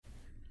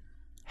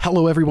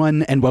Hello,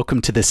 everyone, and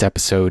welcome to this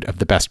episode of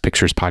the Best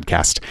Pictures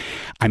podcast.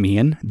 I'm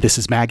Ian, this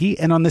is Maggie,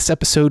 and on this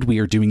episode, we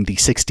are doing the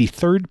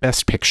 63rd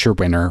Best Picture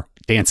winner,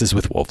 Dances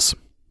with Wolves.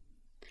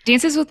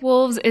 Dances with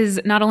Wolves is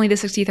not only the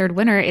 63rd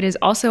winner, it is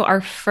also our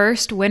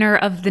first winner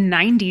of the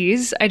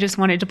 90s. I just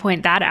wanted to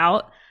point that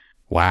out.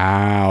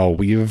 Wow,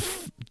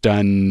 we've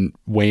done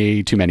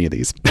way too many of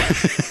these.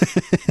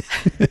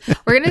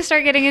 We're going to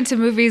start getting into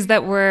movies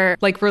that were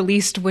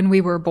released when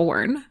we were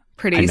born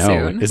pretty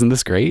soon. Isn't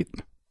this great?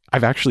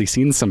 I've actually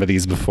seen some of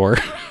these before.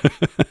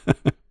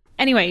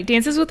 Anyway,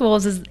 Dances with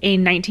Wolves is a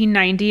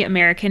 1990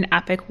 American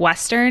epic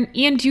Western.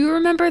 Ian, do you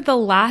remember the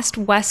last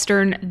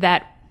Western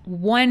that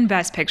won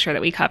Best Picture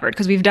that we covered?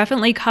 Because we've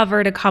definitely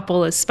covered a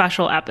couple of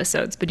special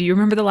episodes, but do you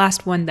remember the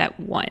last one that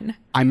won?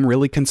 I'm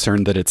really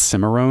concerned that it's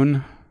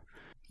Cimarron.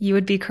 You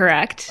would be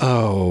correct.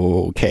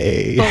 Oh,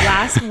 okay. The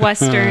last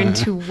Western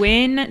to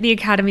win the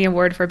Academy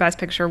Award for Best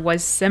Picture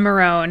was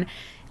Cimarron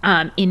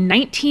in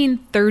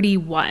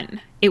 1931.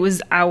 It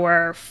was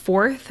our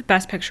fourth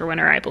Best Picture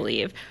winner, I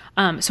believe.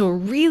 So a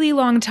really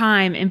long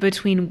time in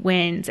between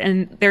wins.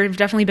 And there have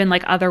definitely been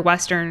other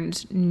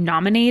Westerns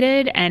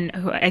nominated and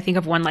who I think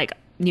have won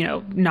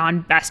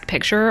non-Best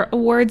Picture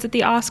awards at the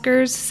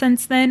Oscars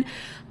since then.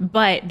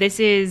 But this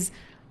is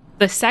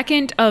the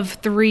second of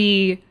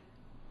three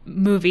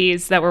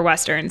movies that were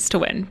Westerns to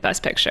win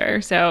Best Picture.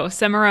 So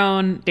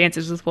Cimarron,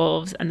 Dances with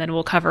Wolves, and then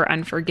we'll cover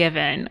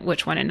Unforgiven,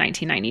 which won in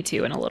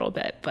 1992 in a little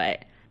bit.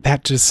 But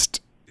that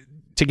just...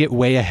 to get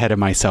way ahead of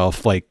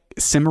myself,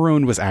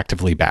 Cimarron was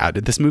actively bad.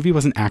 This movie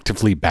wasn't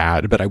actively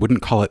bad, but I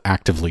wouldn't call it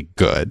actively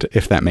good,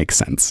 if that makes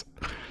sense.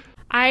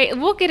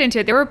 We'll get into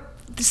it. There were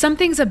some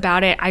things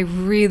about it I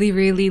really,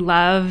 really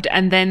loved,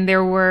 and then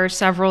there were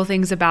several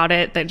things about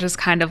it that just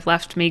kind of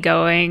left me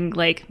going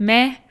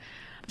meh.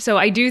 So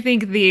I do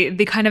think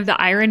the kind of the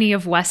irony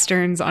of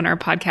Westerns on our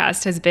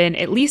podcast has been,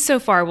 at least so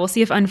far, we'll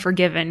see if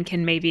Unforgiven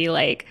can maybe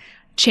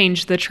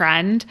change the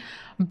trend.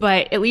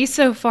 But at least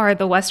so far,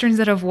 the Westerns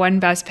that have won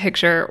Best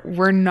Picture,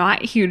 we're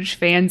not huge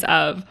fans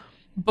of,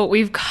 but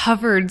we've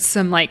covered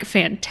some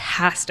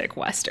fantastic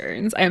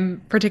Westerns.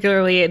 I'm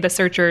particularly The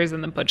Searchers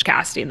and the Butch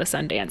Cassidy and the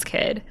Sundance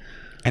Kid.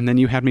 And then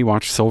you had me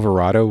watch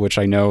Silverado, which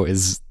I know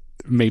is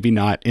maybe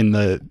not in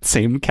the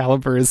same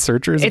caliber as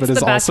Searchers, but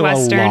is also a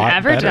lot better. It's the best Western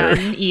ever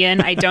done, Ian.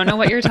 I don't know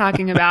what you're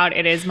talking about.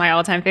 It is my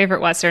all-time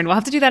favorite Western. We'll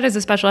have to do that as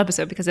a special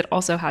episode because it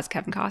also has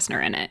Kevin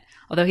Costner in it,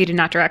 although he did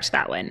not direct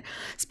that one.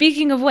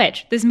 Speaking of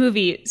which, this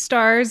movie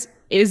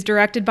is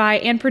directed by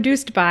and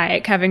produced by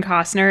Kevin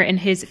Costner in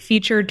his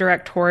feature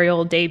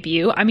directorial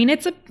debut. I mean,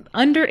 it's an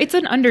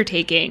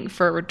undertaking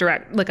for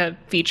a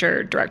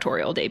feature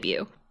directorial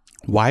debut.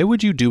 Why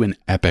would you do an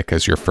epic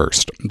as your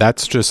first?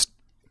 That's just,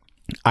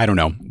 I don't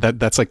know.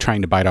 That's like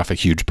trying to bite off a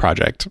huge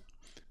project.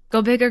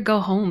 Go big or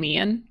go home,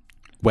 Ian.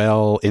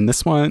 Well, in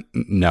this one,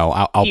 no,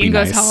 I'll be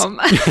nice. Ian goes home.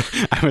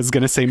 I was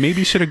going to say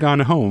maybe should have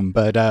gone home,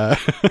 but...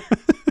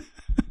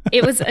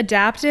 It was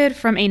adapted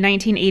from a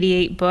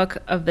 1988 book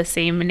of the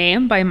same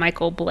name by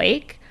Michael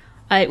Blake.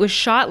 It was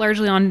shot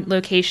largely on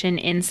location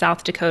in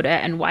South Dakota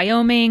and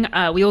Wyoming.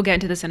 We will get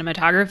into the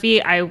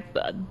cinematography.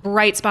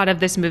 Bright spot of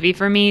this movie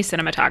for me,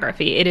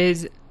 cinematography. It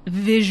is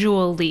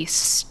visually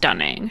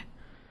stunning.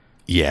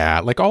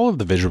 Yeah, all of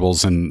the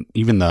visuals and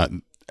even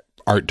the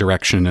art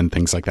direction and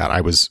things like that,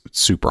 I was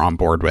super on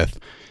board with.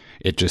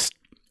 It just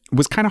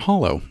was kind of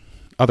hollow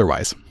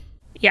otherwise.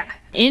 Yeah.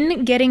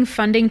 In getting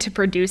funding to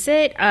produce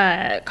it,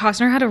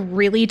 Costner had a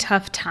really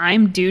tough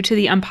time due to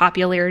the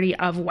unpopularity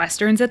of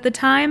Westerns at the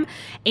time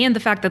and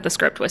the fact that the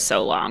script was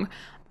so long.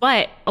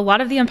 But a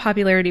lot of the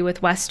unpopularity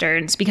with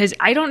Westerns, because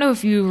I don't know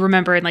if you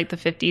remember in the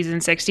 50s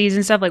and 60s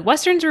and stuff,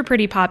 Westerns were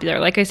pretty popular.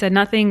 Like I said,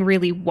 nothing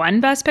really won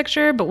Best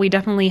Picture, but we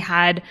definitely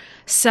had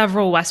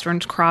several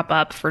Westerns crop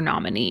up for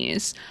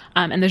nominees.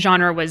 And the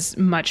genre was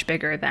much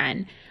bigger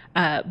then.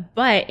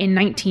 But in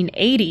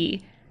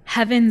 1980...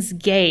 Heaven's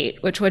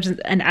Gate, which was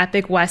an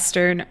epic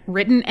Western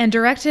written and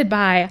directed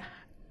by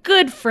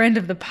good friend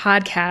of the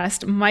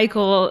podcast,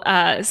 Michael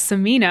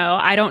Cimino.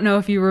 I don't know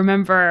if you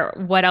remember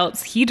what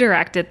else he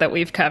directed that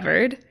we've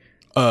covered.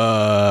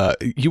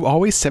 You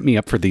always set me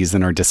up for these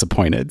and are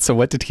disappointed. So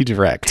what did he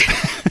direct?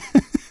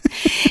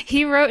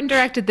 He wrote and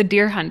directed The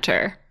Deer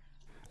Hunter.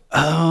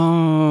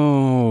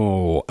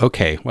 Oh,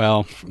 okay.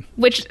 Well,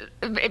 which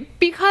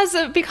because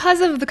of the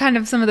kind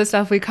of some of the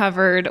stuff we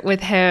covered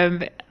with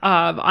him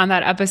on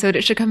that episode,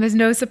 it should come as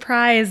no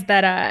surprise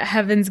that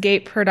Heaven's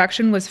Gate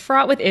production was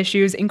fraught with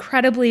issues,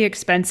 incredibly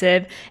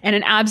expensive, and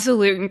an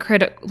absolute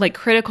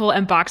critical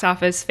and box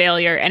office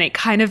failure. And it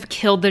kind of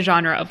killed the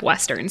genre of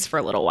Westerns for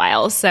a little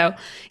while. So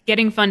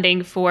getting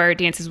funding for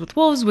Dances with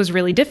Wolves was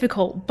really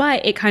difficult,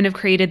 but it kind of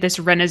created this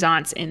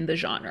renaissance in the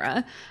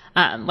genre.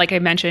 Like I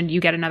mentioned,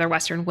 you get another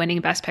Western winning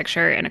Best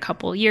Picture in a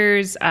couple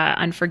years,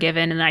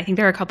 Unforgiven, and I think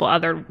there are a couple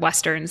other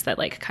Westerns that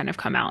kind of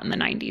come out in the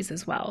 90s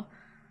as well.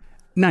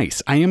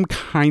 Nice. I am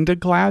kind of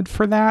glad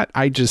for that.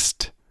 I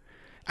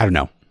don't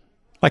know.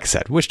 Like I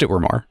said, wished it were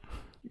more.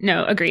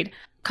 No, agreed.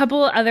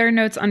 Couple other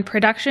notes on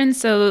production.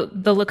 So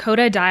the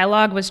Lakota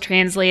dialogue was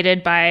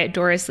translated by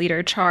Doris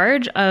Leader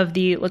Charge of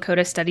the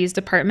Lakota Studies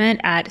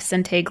Department at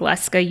Sente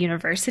Gleska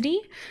University.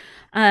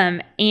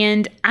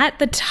 And at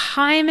the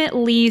time, at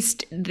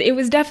least, it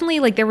was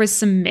definitely like there was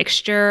some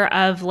mixture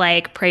of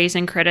like praise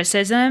and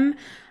criticism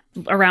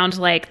around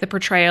like the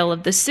portrayal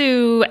of the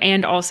Sioux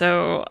and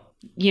also,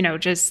 you know,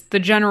 just the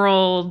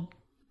general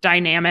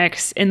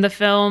dynamics in the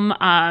film.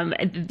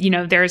 You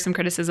know, there is some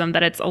criticism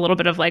that it's a little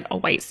bit of like a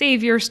white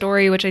savior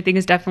story, which I think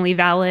is definitely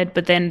valid.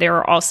 But then there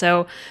are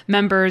also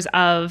members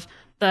of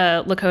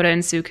the Lakota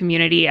and Sioux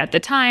community at the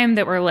time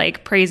that were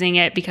like praising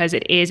it because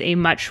it is a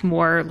much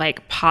more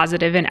like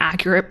positive and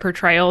accurate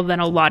portrayal than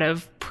a lot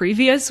of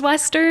previous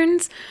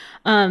Westerns.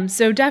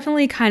 So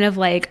definitely kind of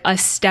like a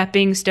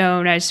stepping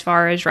stone as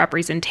far as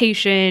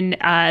representation.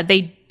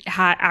 They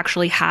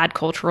actually had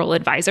cultural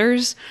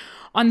advisors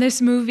on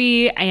this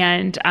movie,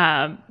 and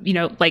you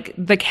know, like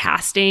the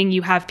casting,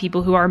 you have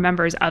people who are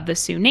members of the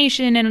Sioux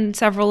Nation in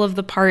several of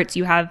the parts.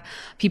 You have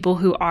people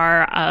who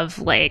are of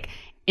like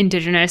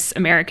Indigenous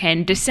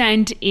American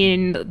descent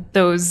in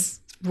those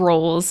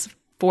roles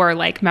for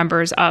like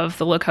members of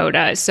the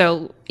Lakota.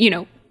 So, you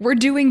know, we're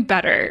doing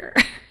better.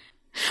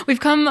 We've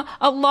come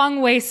a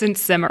long way since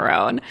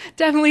Cimarron.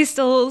 Definitely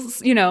still,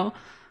 you know,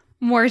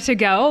 more to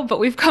go, but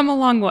we've come a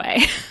long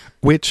way.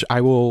 Which I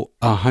will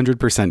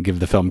 100% give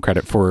the film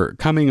credit for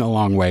coming a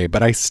long way,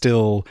 but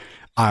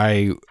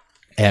I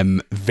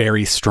am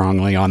very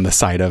strongly on the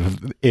side of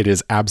it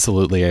is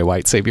absolutely a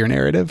white savior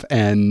narrative,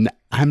 and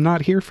I'm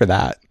not here for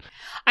that.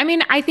 I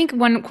mean, I think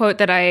one quote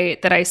that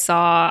I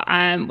saw,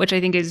 which I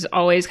think is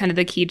always kind of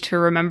the key to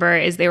remember,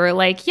 is they were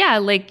like, yeah,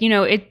 like, you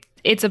know,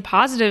 it's a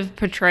positive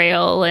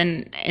portrayal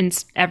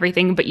and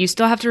everything, but you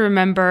still have to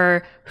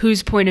remember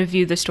whose point of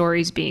view the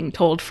story's being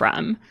told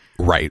from.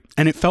 Right.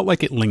 And it felt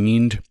like it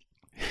leaned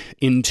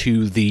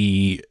into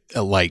the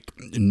like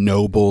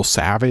noble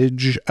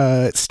savage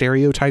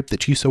stereotype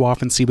that you so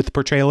often see with the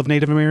portrayal of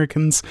Native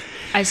Americans.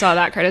 I saw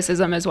that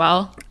criticism as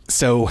well.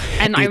 So,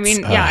 and I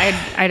mean,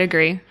 yeah, I'd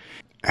agree.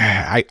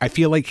 I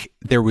feel like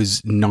there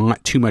was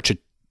not too much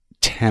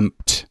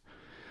attempt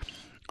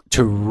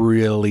to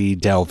really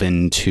delve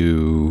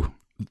into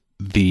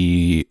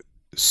the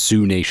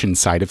Sioux Nation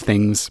side of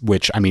things,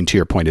 which, I mean, to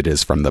your point, it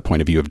is from the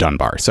point of view of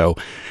Dunbar. So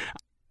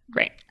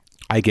right.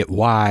 I get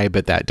why,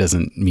 but that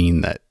doesn't mean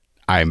that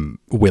I'm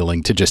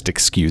willing to just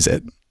excuse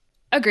it.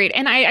 Agreed.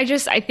 And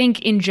I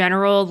think in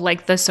general,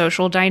 like the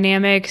social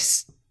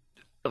dynamics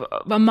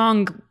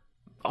among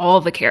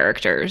all the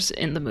characters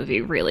in the movie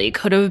really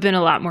could have been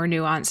a lot more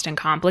nuanced and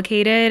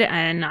complicated.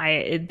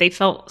 And they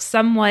felt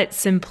somewhat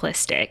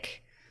simplistic.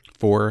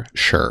 For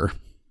sure.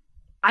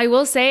 I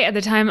will say at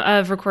the time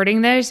of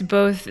recording this,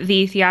 both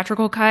the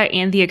theatrical cut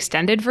and the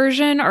extended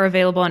version are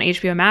available on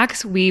HBO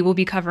Max. We will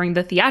be covering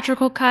the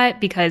theatrical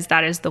cut because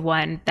that is the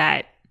one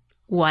that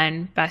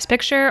won Best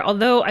Picture.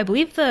 Although I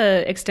believe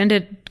the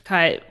extended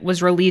cut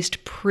was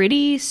released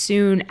pretty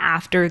soon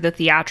after the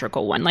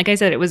theatrical one. Like I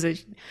said, it was a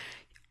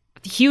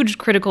huge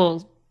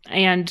critical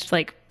and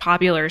like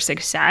popular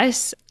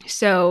success.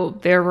 So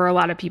there were a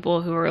lot of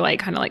people who were like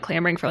kind of like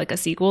clamoring for like a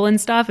sequel and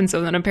stuff. And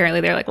so then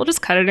apparently they're like, we'll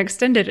just cut an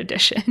extended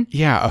edition.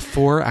 Yeah, a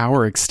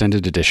 4-hour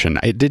extended edition.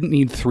 It didn't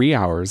need 3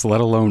 hours,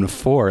 let alone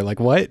 4. Like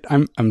what?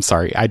 I'm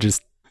sorry. I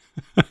just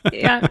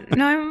Yeah,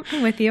 no,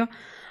 I'm with you.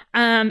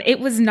 It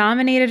was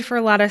nominated for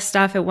a lot of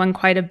stuff. It won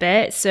quite a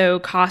bit. So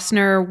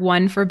Costner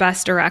won for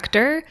Best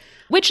Director,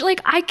 which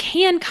like I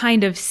can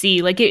kind of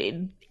see. Like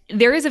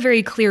there is a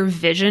very clear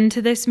vision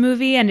to this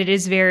movie, and it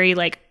is very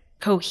like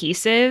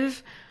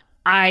cohesive.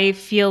 I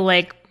feel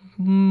like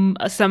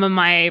some of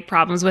my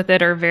problems with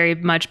it are very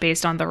much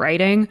based on the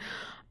writing.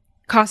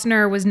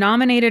 Costner was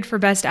nominated for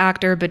Best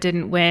Actor, but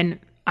didn't win.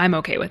 I'm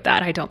okay with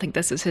that. I don't think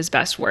this is his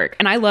best work.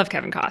 And I love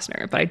Kevin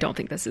Costner, but I don't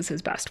think this is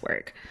his best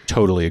work.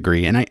 Totally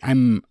agree. And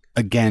I'm,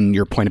 again,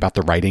 your point about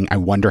the writing, I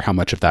wonder how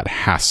much of that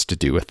has to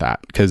do with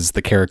that, because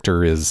the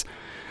character is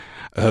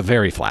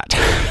very flat.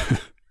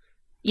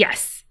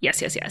 Yes.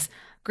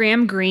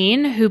 Graham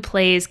Greene, who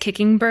plays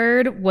Kicking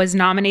Bird, was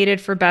nominated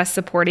for Best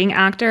Supporting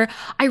Actor.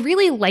 I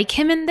really like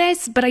him in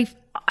this, but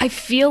I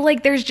feel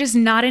like there's just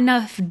not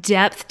enough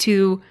depth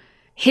to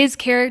his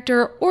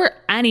character or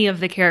any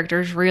of the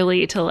characters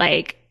really to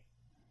like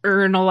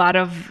earn a lot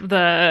of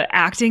the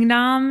acting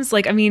noms.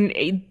 Like, I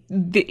mean,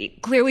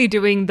 clearly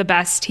doing the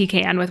best he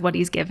can with what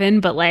he's given,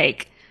 but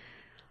like,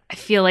 I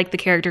feel like the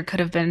character could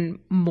have been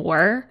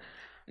more.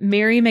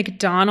 Mary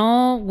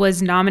McDonnell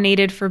was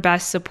nominated for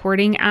Best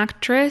Supporting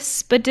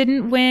Actress, but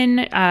didn't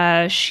win.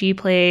 She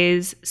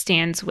plays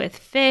Stands with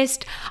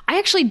Fist. I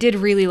actually did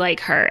really like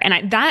her.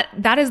 And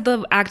that is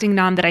the acting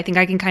nom that I think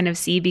I can kind of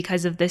see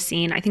because of this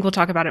scene. I think we'll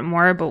talk about it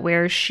more, but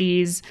where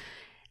she's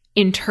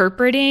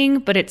interpreting,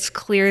 but it's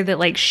clear that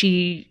like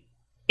she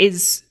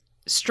is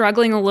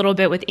struggling a little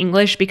bit with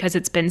English because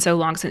it's been so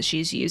long since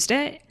she's used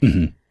it.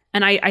 Mm-hmm.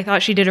 And I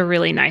thought she did a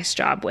really nice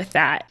job with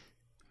that.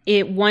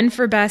 It won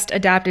for Best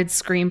Adapted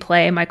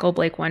Screenplay. Michael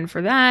Blake won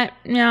for that.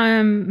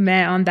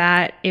 Meh on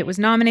that. It was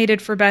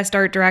nominated for Best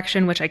Art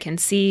Direction, which I can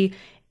see.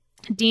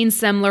 Dean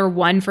Semler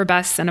won for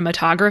Best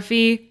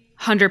Cinematography.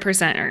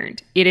 100%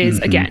 earned. It is,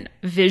 again,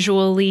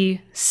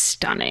 visually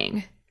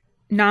stunning.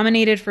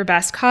 Nominated for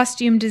Best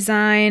Costume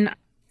Design.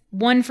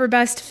 Won for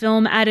Best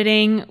Film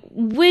Editing,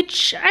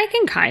 which I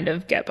can kind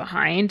of get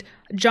behind.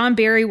 John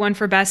Barry won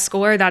for Best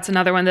Score. That's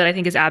another one that I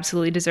think is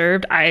absolutely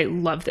deserved. I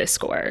love this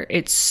score.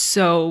 It's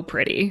so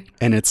pretty.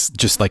 And it's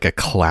just like a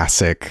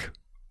classic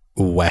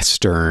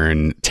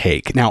Western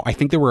take. Now, I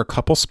think there were a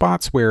couple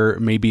spots where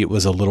maybe it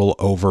was a little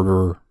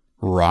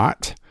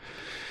overwrought,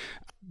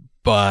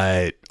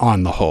 but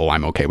on the whole,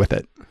 I'm okay with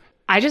it.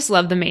 I just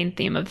love the main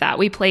theme of that.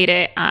 We played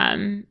it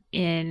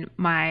in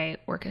my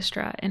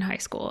orchestra in high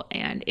school,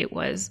 and it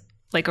was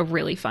like a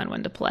really fun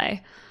one to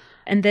play.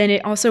 And then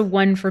it also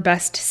won for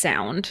Best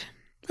Sound.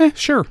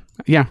 Sure.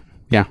 Yeah,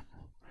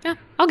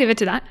 I'll give it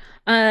to that.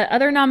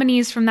 Other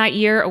nominees from that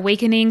year: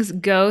 Awakenings,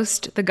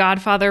 Ghost, The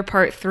Godfather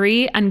Part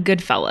 3, and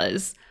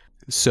Goodfellas.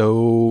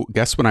 So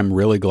guess what I'm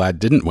really glad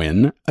didn't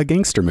win? A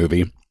gangster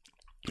movie.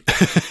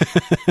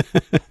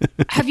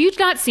 Have you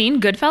not seen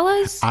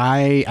Goodfellas?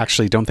 I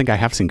actually don't think I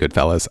have seen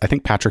Goodfellas. I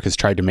think Patrick has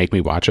tried to make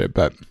me watch it,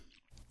 but...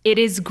 It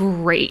is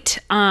great.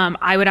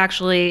 I would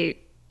actually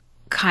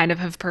kind of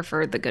have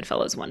preferred the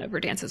Goodfellas one over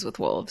Dances with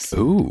Wolves.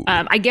 Ooh.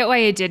 I get why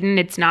it didn't.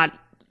 It's not...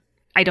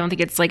 I don't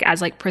think it's like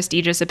as like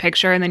prestigious a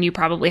picture, and then you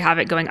probably have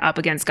it going up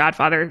against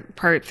Godfather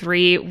Part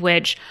 3,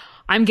 which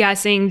I'm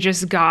guessing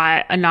just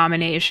got a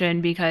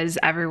nomination because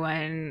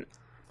everyone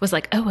was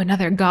like, oh,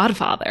 another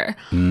Godfather.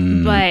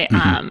 But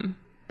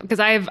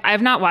because I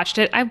have not watched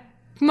it, I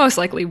most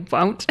likely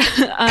won't.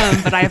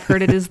 But I have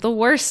heard it is the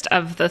worst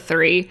of the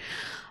three.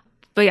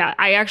 But yeah,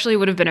 I actually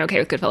would have been okay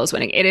with Goodfellas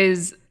winning. It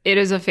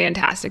is a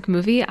fantastic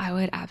movie. I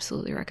would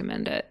absolutely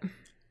recommend it.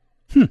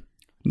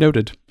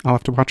 Noted. I'll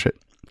have to watch it.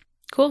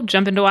 Cool.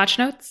 Jump into watch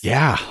notes?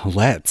 Yeah,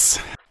 let's.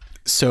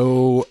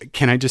 So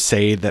can I just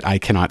say that I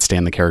cannot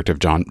stand the character of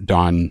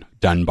Don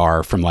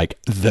Dunbar from like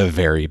the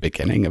very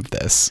beginning of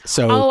this.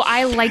 So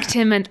I liked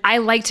him, and I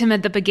liked him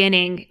at the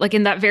beginning, like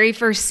in that very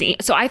first scene.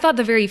 So I thought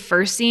the very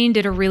first scene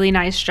did a really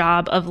nice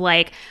job of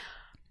like,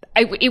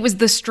 it was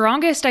the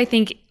strongest I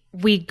think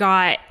we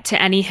got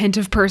to any hint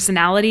of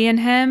personality in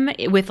him,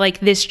 with like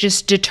this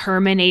just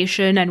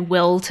determination and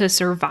will to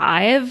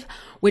survive,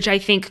 which I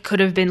think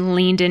could have been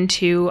leaned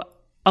into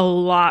a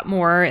lot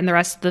more in the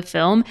rest of the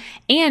film.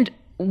 And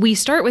we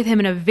start with him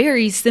in a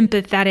very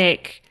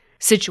sympathetic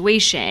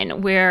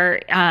situation where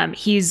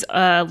he's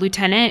a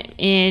lieutenant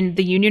in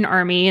the Union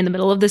Army in the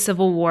middle of the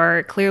Civil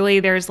War.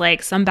 Clearly there's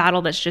like some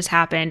battle that's just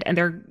happened, and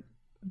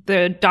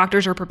the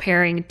doctors are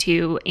preparing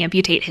to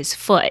amputate his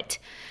foot.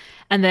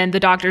 And then the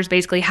doctors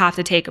basically have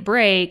to take a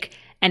break,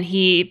 and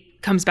he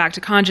comes back to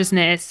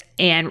consciousness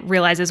and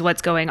realizes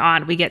what's going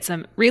on. We get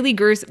some really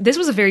gruesome... This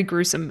was a very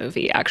gruesome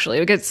movie, actually.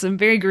 We get some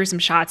very gruesome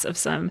shots of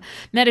some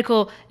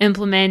medical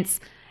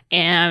implements,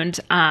 and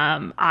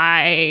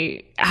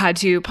I had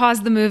to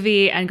pause the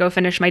movie and go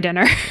finish my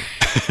dinner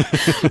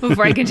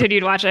before I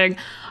continued watching.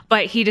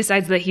 But he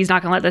decides that he's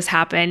not going to let this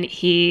happen.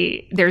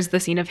 There's the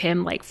scene of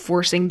him like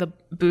forcing the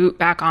boot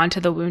back onto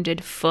the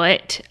wounded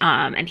foot,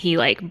 and he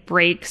like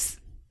breaks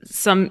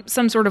some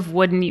sort of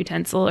wooden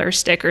utensil or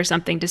stick or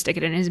something to stick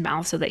it in his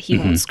mouth so that he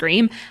won't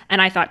scream.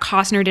 And I thought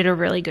Costner did a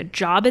really good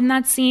job in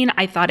that scene.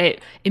 I thought it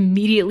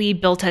immediately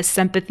built us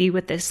sympathy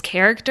with this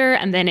character,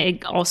 and then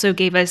it also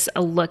gave us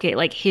a look at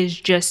like his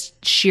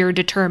just sheer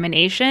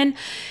determination.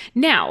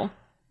 Now,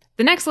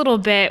 the next little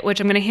bit, which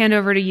I'm going to hand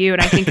over to you,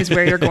 and I think is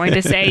where you're going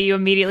to say you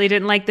immediately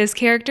didn't like this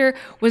character,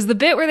 was the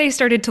bit where they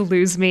started to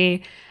lose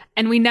me,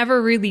 and we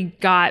never really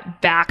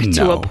got back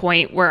to a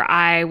point where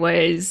I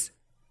was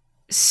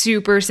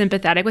super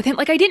sympathetic with him.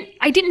 Like I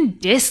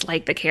didn't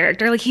dislike the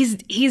character. Like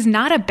he's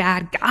not a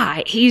bad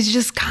guy. He's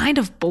just kind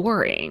of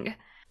boring.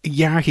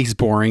 Yeah, he's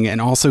boring, and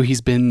also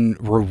he's been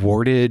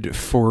rewarded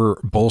for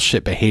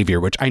bullshit behavior,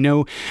 which I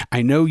know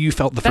you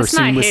felt the first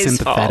scene was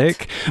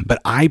sympathetic,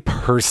 but I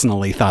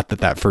personally thought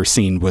that first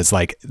scene was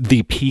like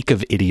the peak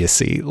of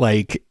idiocy.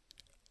 Like,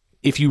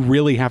 if you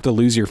really have to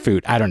lose your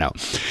foot, I don't know.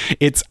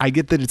 I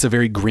get that it's a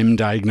very grim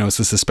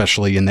diagnosis,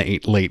 especially in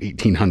the late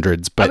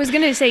 1800s. But I was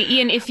going to say,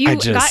 Ian, if you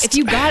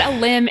got a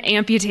limb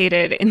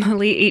amputated in the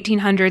late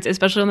 1800s,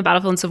 especially on the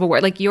battlefield in Civil War,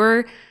 like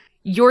your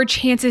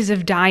chances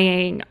of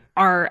dying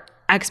are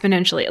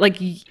exponentially like.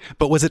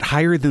 But was it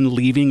higher than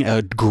leaving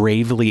a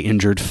gravely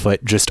injured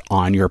foot just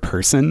on your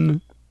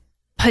person?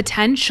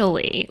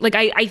 Potentially. Like,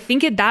 I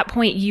think at that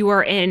point you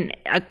are in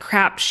a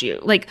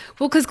crapshoot. Like,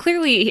 well, because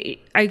clearly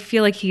I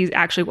feel like he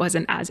actually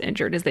wasn't as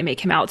injured as they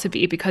make him out to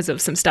be because of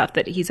some stuff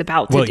that he's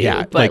about to do.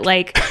 Yeah, but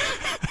like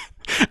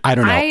I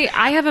don't know.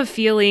 I have a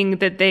feeling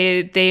that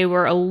they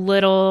were a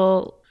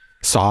little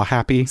saw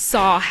happy.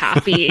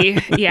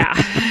 Yeah.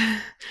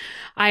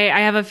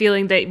 I have a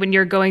feeling that when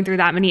you're going through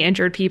that many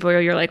injured people,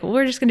 you're like, well,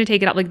 we're just going to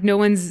take it out. Like no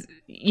one's,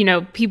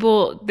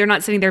 people, they're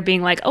not sitting there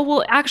being like, oh,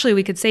 well, actually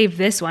we could save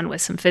this one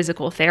with some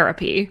physical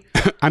therapy.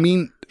 I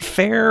mean,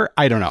 fair.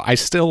 I don't know. I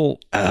still,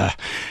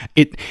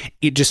 it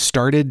just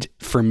started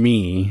for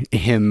me,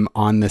 him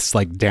on this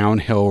like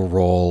downhill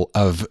roll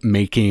of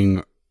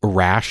making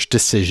rash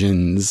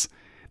decisions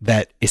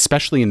that,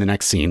 especially in the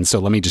next scene, so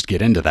let me just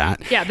get into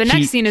that. Yeah, the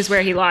next scene is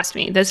where he lost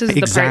me. This is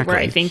the part where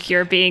I think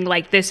you're being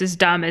like, this is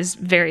dumb, is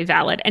very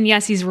valid. And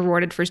yes, he's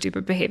rewarded for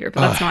stupid behavior, but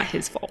that's not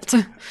his fault.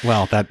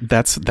 Well,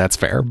 that's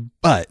fair.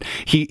 But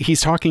he's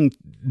talking,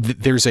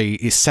 there's a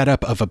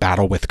setup of a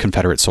battle with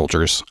Confederate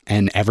soldiers,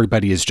 and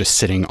everybody is just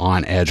sitting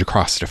on edge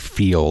across the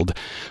field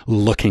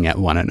looking at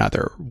one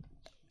another.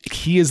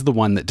 He is the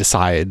one that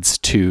decides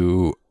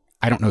to,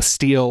 I don't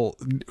know,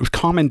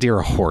 commandeer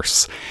a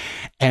horse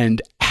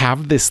and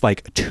have this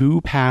like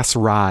 2-pass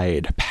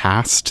ride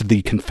past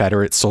the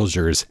Confederate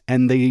soldiers.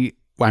 And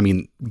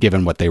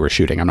given what they were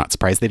shooting, I'm not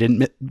surprised they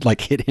didn't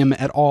like hit him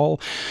at all,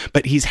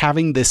 but he's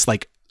having this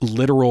like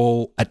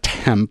literal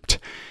attempt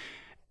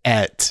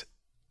at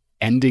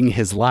ending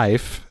his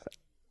life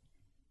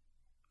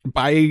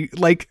by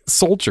like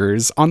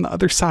soldiers on the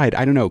other side.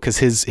 I don't know, because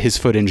his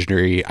foot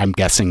injury, I'm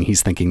guessing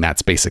he's thinking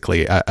that's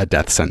basically a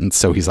death sentence.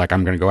 So he's like,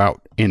 I'm going to go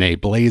out in a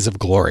blaze of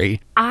glory.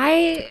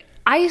 I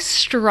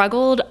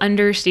struggled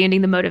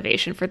understanding the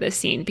motivation for this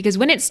scene, because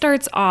when it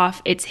starts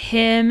off, it's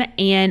him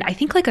and I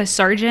think like a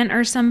sergeant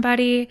or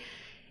somebody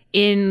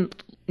in,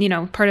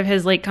 part of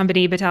his like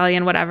company,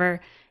 battalion,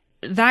 whatever.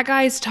 That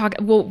guy's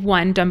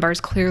talking,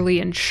 Dunbar's clearly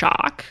in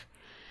shock.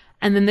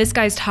 And then this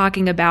guy's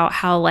talking about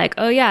how like,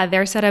 oh yeah,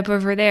 they're set up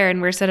over there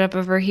and we're set up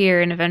over here.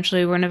 And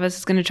eventually one of us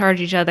is going to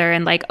charge each other.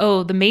 And like,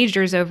 oh, the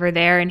major's over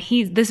there and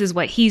this is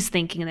what he's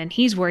thinking. And then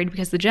he's worried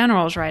because the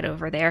general's right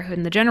over there.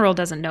 And the general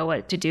doesn't know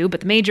what to do.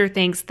 But the major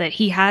thinks that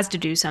he has to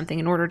do something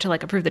in order to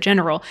like approve the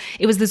general.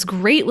 It was this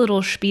great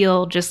little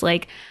spiel, just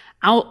like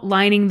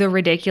outlining the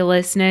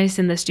ridiculousness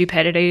and the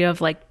stupidity of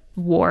like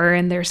war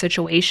and their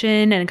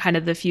situation and kind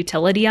of the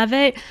futility of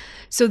it.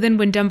 So then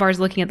when Dunbar's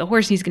looking at the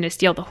horse, he's going to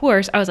steal the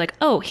horse. I was like,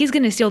 oh, he's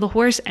going to steal the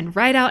horse and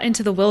ride out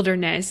into the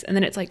wilderness. And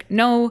then it's like,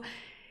 no,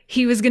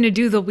 he was going to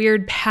do the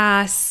weird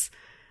pass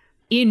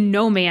in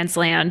no man's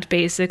land,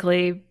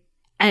 basically,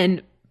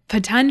 and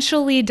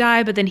potentially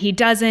die, but then he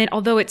doesn't.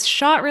 Although it's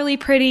shot really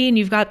pretty, and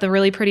you've got the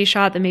really pretty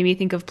shot that made me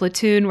think of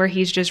Platoon, where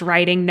he's just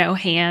riding no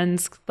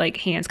hands, like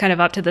hands kind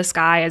of up to the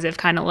sky, as if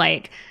kind of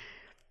like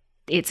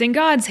it's in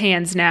God's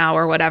hands now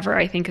or whatever,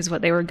 I think is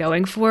what they were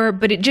going for.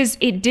 But it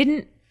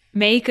didn't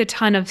make a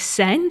ton of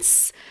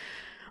sense.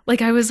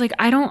 Like I was like,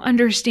 I don't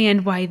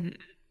understand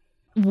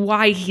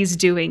why he's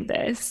doing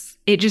this.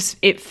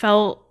 It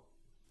felt,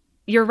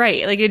 you're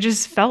right. Like it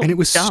just felt, and it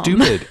was dumb.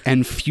 Stupid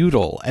and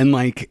futile and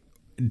like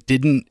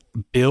didn't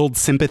build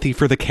sympathy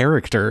for the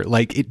character.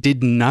 Like it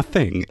did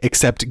nothing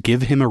except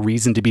give him a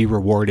reason to be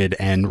rewarded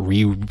and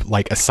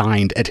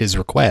assigned at his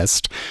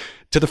request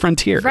to the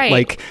frontier. Right.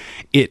 Like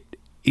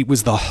it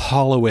was the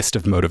hollowest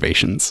of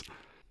motivations.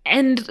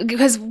 And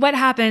because what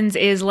happens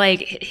is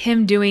like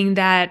him doing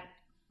that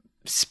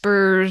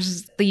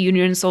spurs the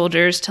Union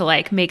soldiers to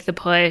like make the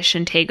push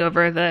and take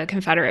over the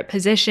Confederate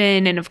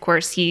position. And of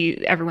course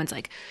everyone's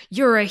like,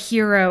 you're a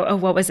hero. Oh,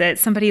 what was it?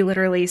 Somebody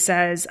literally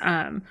says,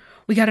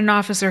 we got an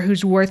officer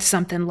who's worth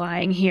something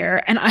lying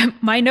here. And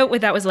my note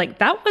with that was like,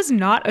 that was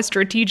not a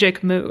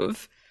strategic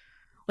move.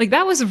 Like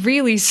that was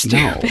really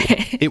stupid. No,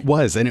 it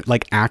was. And it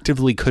like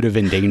actively could have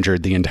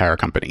endangered the entire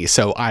company.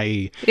 So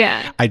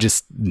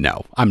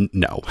no.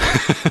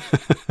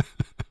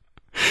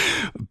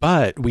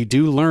 But we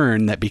do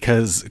learn that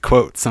because,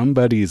 quote,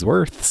 somebody's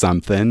worth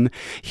something,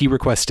 he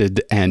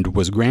requested and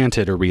was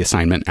granted a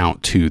reassignment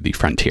out to the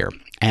frontier.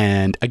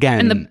 And again...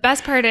 And the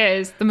best part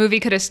is the movie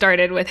could have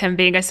started with him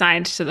being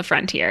assigned to the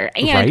frontier.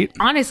 And right?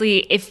 Honestly,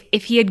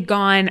 if he had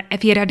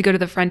had to go to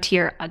the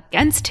frontier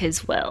against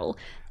his will,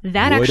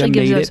 that actually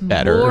gives us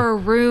more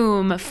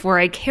room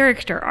for a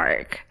character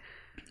arc.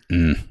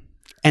 Mm.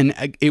 And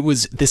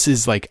this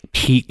is like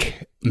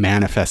peak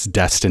manifest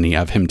destiny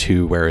of him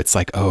too, where it's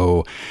like,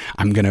 oh,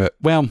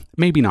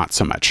 maybe not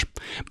so much,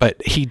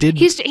 but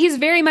he's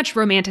very much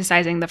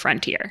romanticizing the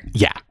frontier.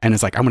 Yeah. And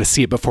it's like, I'm going to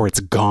see it before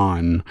it's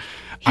gone.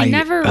 He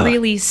never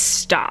really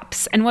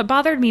stops. And what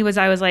bothered me was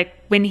I was like,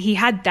 when he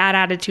had that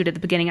attitude at the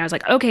beginning, I was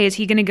like, okay, is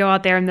he going to go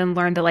out there and then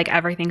learn that like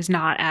everything's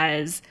not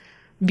as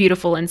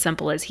beautiful and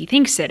simple as he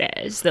thinks it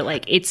is, that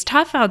like it's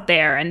tough out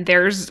there and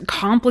there's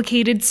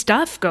complicated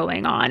stuff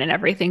going on and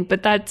everything,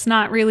 but that's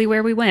not really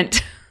where we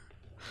went.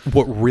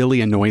 What really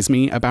annoys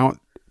me about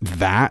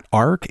that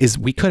arc is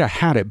we could have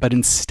had it, but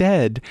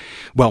instead,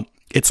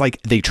 it's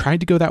like they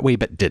tried to go that way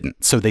but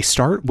didn't. So they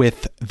start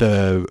with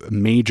the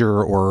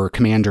major or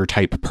commander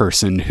type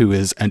person who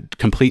is a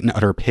complete and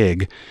utter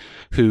pig,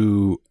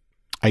 who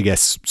I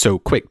guess, so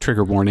quick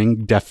trigger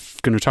warning, going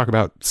to talk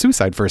about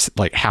suicide for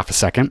like half a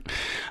second.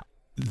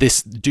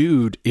 This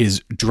dude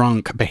is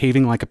drunk,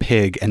 behaving like a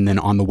pig, and then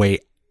on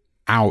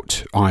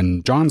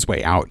John's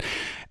way out,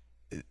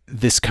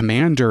 this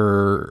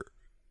commander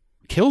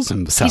kills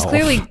himself.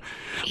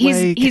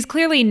 He's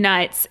clearly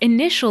nuts.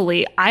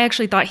 Initially, I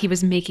actually thought he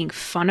was making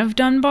fun of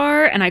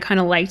Dunbar, and I kind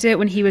of liked it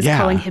when he was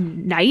calling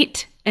him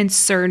Knight and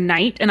Sir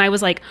Knight, and I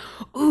was like,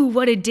 ooh,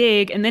 what a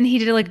dig. And then he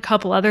did like a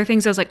couple other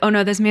things. I was like, oh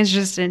no, this man's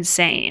just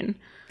insane.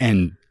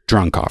 And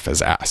drunk off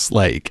his ass.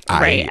 Like,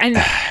 right. And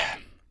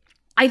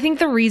I think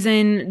the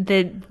reason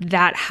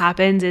that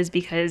happens is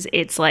because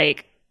it's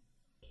like,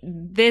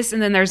 this,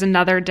 and then there's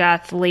another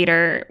death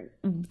later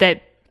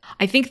that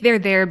I think they're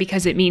there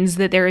because it means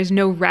that there is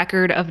no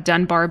record of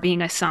Dunbar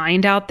being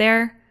assigned out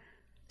there.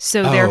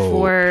 So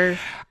therefore,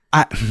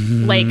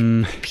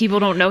 people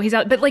don't know he's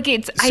out. But like,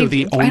 it's so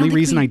the only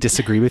reason I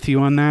disagree with you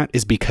on that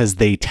is because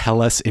they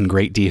tell us in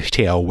great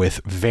detail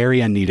with very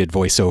unneeded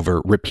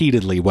voiceover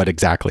repeatedly what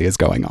exactly is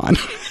going on.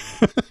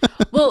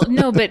 Well,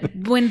 no, but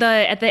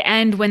at the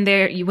end when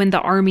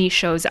the army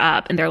shows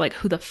up and they're like,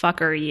 "Who the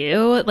fuck are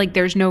you?" Like,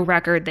 there's no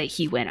record that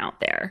he went out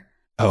there.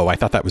 Oh, I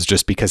thought that was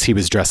just because he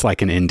was dressed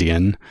like an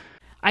Indian.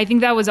 I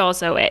think that was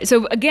also it.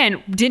 So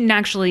again, didn't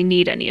actually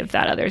need any of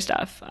that other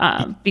stuff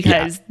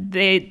because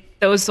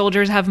those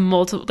soldiers have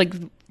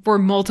for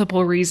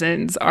multiple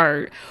reasons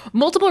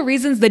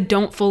that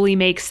don't fully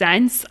make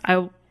sense.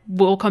 I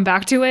will come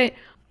back to it.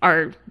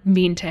 Are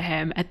mean to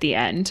him at the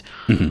end.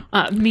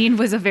 Mm-hmm. Mean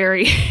was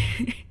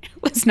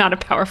was not a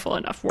powerful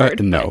enough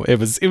word. No, it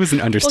was an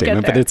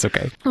understatement, but it's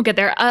okay. We'll get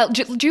there.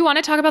 Do you want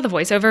to talk about the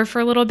voiceover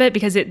for a little bit?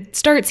 Because it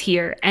starts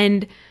here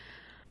and,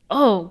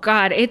 oh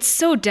God, it's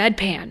so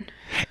deadpan.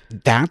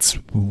 That's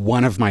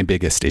one of my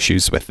biggest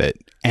issues with it.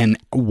 And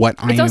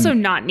it's also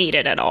not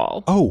needed at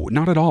all. Oh,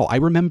 not at all.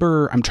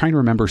 I'm trying to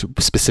remember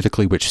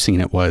specifically which scene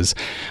it was,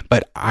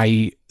 but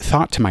I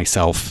thought to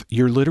myself,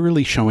 you're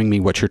literally showing me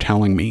what you're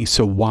telling me.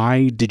 So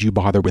why did you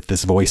bother with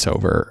this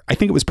voiceover? I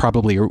think it was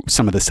probably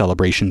some of the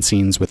celebration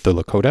scenes with the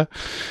Lakota.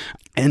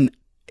 And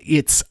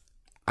it's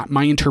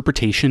my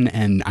interpretation,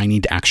 and I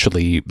need to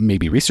actually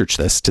maybe research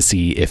this to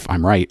see if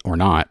I'm right or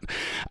not,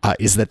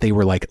 is that they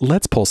were like,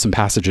 let's pull some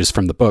passages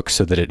from the book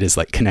so that it is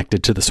like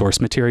connected to the source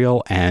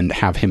material and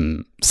have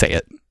him say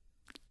it.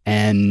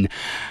 And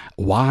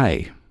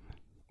why?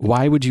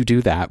 Why would you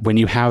do that when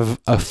you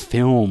have a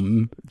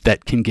film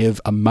that can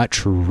give a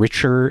much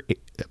richer,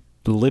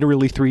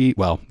 literally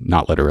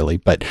not literally,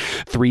 but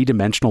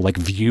three-dimensional like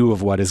view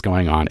of what is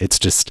going on? It's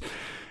just...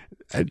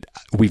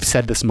 We've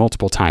said this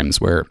multiple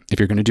times where if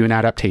you're going to do an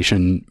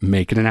adaptation,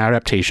 make it an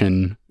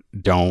adaptation.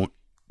 Don't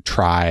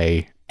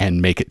try and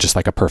make it just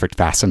like a perfect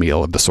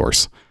facsimile of the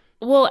source.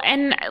 Well,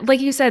 and like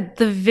you said,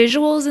 the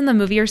visuals in the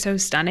movie are so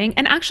stunning.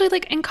 And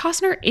actually, and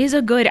Costner is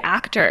a good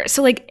actor.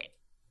 So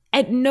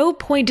at no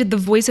point did the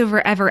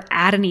voiceover ever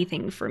add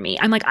anything for me.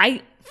 I'm like,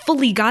 I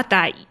fully got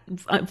that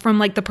from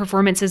the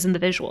performances and the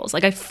visuals.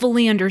 I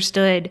fully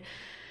understood.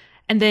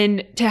 And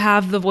then to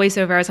have the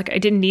voiceover, I was like, I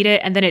didn't need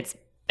it. And then it's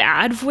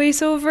bad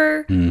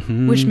voiceover,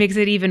 mm-hmm. which makes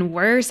it even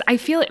worse. I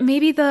feel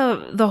maybe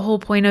the whole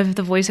point of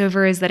the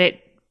voiceover is that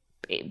it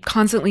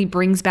constantly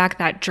brings back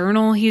that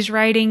journal he's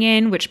writing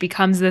in, which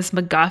becomes this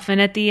MacGuffin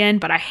at the end.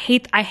 But I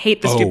hate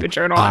the stupid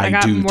journal. I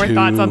got more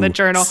thoughts on the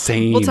journal.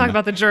 Same. We'll talk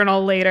about the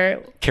journal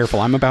later. Careful,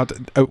 I'm about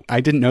to... Oh,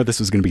 I didn't know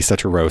this was going to be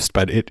such a roast,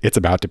 but it's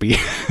about to be.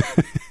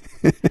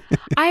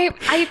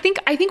 I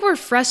think we're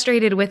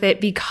frustrated with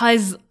it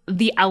because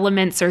the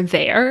elements are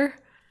there.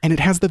 And it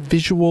has the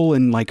visual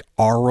and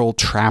oral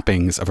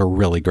trappings of a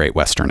really great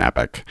Western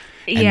epic.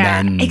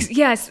 And then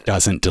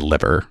doesn't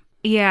deliver.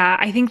 Yeah,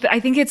 I think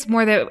it's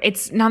more that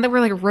it's not that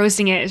we're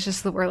roasting it, it's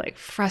just that we're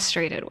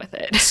frustrated with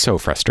it. So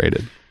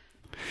frustrated.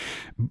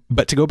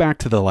 But to go back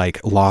to the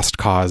lost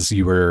cause,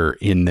 you were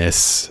in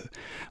this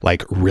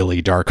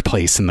really dark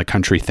place in the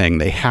country thing.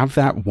 They have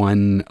that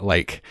one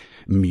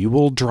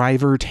mule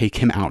driver take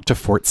him out to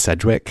Fort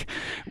Sedgwick,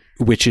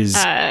 which is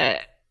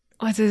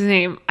what's his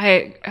name?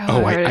 I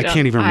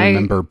can't even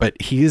remember, but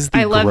he is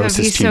the grossest grossest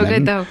He's human. So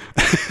good though.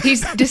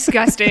 He's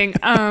disgusting.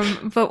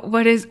 But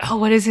what is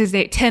his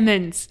name?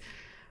 Timmons,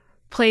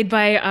 played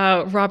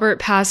by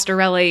Robert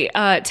Pastorelli.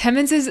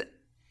 Timmons is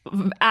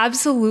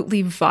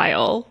absolutely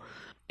vile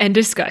and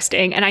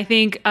disgusting. And I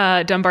think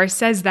Dunbar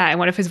says that in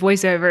one of his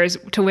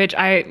voiceovers, to which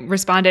I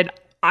responded,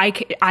 I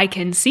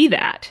can see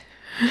that.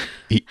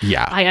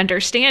 Yeah. I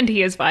understand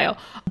he is vile,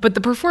 but the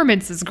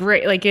performance is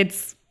great.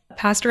 It's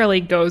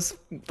Pastorelli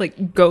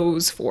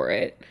goes for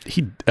it.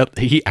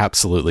 He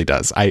absolutely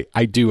does.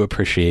 I do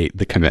appreciate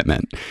the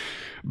commitment,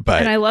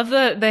 but and I love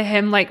the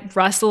him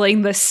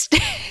rustling the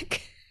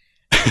stick.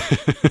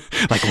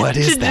 What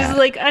is that?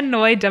 Just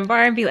annoy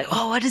Dunbar and be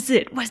oh, what is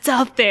it? What's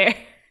out there?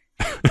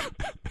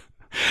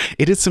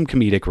 It is some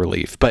comedic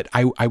relief, but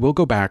I will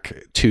go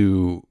back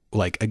to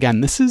again,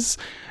 this is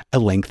a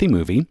lengthy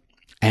movie,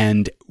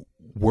 and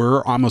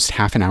we're almost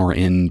half an hour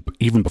in,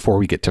 even before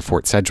we get to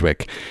Fort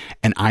Sedgwick,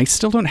 and I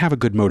still don't have a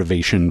good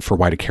motivation for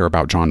why to care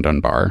about John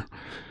Dunbar.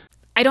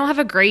 I don't have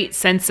a great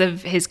sense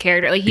of his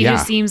character. He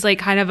just seems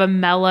kind of a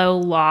mellow,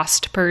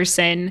 lost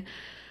person,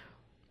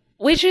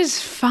 which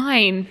is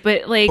fine.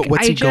 But but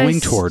what's he going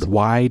toward?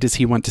 Why does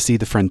he want to see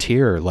the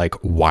frontier?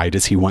 Why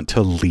does he want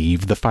to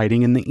leave the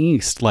fighting in the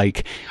East?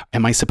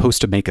 Am I supposed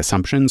to make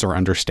assumptions or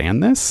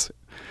understand this?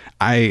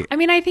 I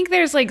mean, I think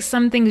there's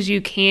some things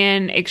you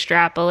can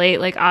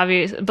extrapolate,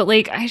 obvious, but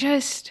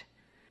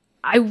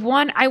I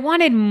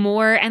wanted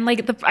more. And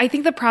I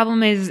think the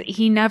problem is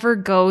he never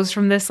goes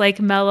from this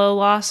mellow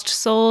lost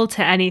soul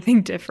to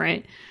anything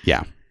different.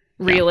 Yeah.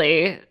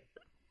 Really. Yeah.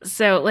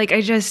 So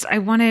I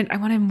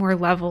wanted more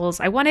levels.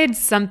 I wanted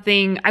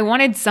something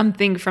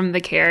from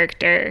the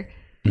character.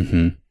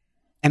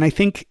 Mm-hmm. And I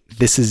think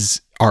this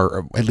is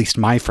at least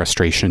my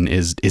frustration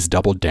is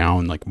doubled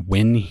down. Like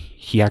when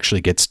he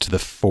actually gets to the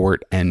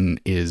fort and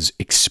is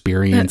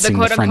experiencing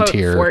the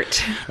frontier.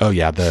 Fort. Oh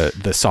yeah.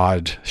 The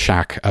sod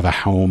shack of a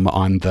home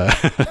on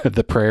the,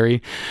 the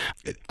prairie.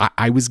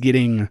 I was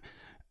getting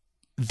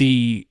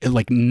the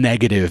like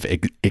negative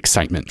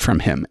excitement from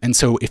him. And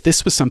so if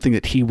this was something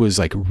that he was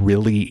like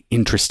really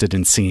interested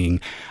in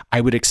seeing,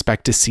 I would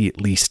expect to see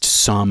at least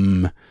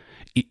some,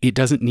 it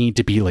doesn't need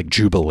to be like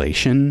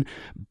jubilation,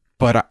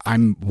 but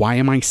why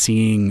am I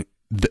seeing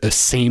the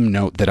same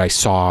note that I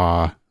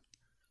saw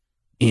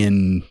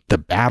in the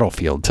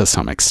battlefield to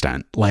some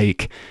extent?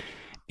 Like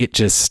it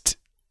just,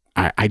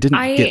 I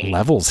didn't get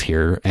levels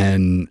here.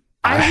 And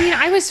I mean,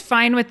 I was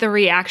fine with the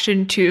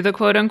reaction to the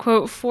quote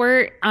unquote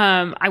fort.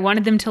 I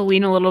wanted them to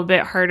lean a little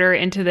bit harder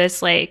into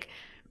this like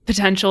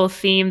potential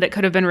theme that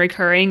could have been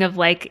recurring of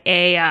like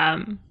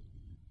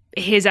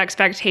his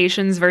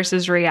expectations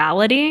versus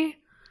reality.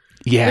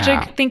 Yeah. Which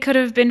I think could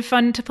have been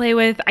fun to play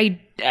with.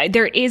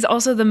 There is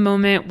also the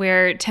moment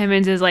where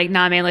Timmons is like,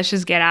 nah, man, let's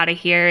just get out of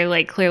here.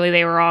 Like, clearly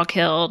they were all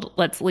killed.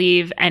 Let's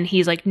leave. And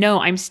he's like, no,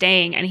 I'm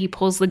staying. And he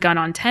pulls the gun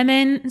on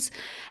Timmons.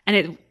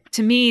 And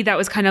to me, that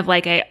was kind of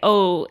like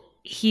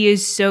he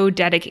is so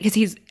dedicated.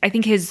 Because I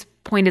think his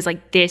point is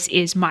like, this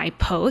is my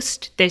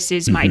post. This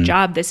is my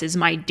job. This is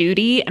my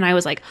duty. And I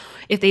was like,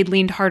 if they'd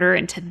leaned harder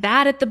into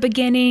that at the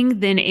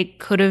beginning, then it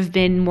could have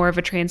been more of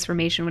a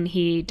transformation when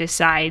he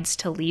decides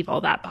to leave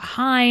all that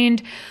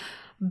behind.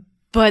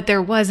 But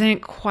there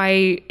wasn't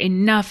quite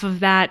enough of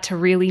that to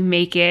really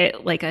make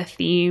it like a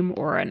theme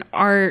or an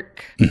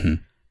arc.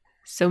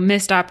 So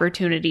missed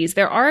opportunities.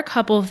 There are a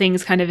couple of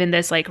things kind of in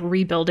this like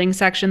rebuilding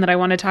section that I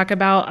want to talk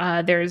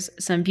about. There's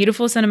some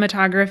beautiful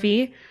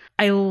cinematography.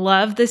 I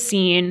love the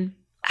scene,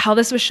 how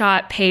this was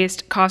shot,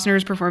 paced,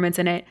 Costner's performance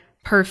in it,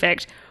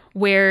 perfect,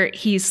 where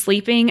he's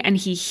sleeping and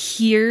he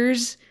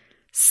hears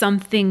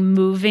something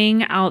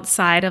moving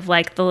outside of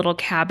like the little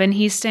cabin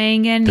he's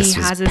staying in. He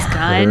has his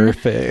gun.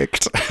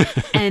 Perfect.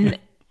 And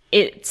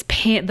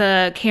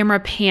the camera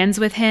pans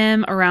with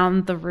him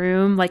around the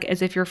room, like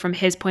as if you're from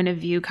his point of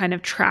view, kind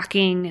of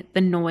tracking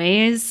the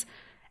noise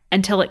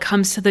until it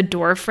comes to the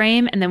door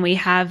frame. And then we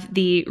have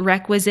the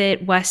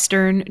requisite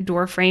Western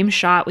door frame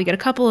shot. We get a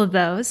couple of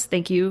those.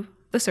 Thank you,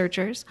 the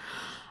searchers.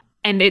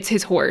 And it's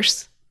his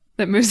horse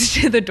that moves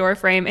to the door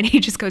frame and he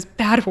just goes,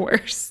 bad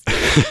horse.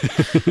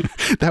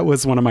 That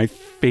was one of my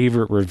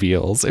favorite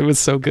reveals. It was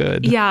so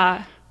good.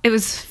 Yeah, it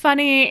was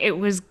funny. It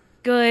was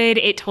good.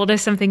 It told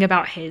us something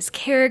about his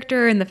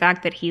character and the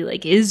fact that he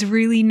like is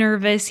really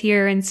nervous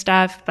here and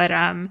stuff. But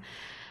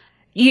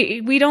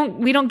we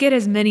don't get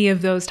as many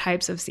of those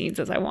types of scenes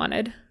as I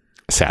wanted.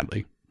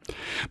 Sadly.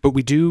 But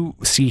we do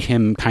see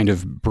him kind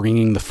of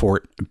bringing the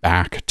fort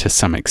back to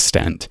some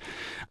extent.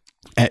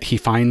 He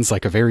finds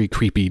like a very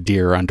creepy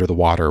deer under the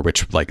water,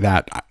 which like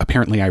that,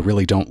 apparently I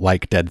really don't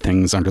like dead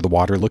things under the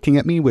water looking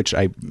at me, which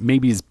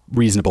maybe is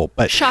reasonable,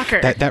 but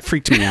shocker. That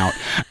freaked me out.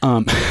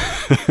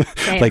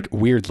 Like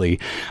weirdly.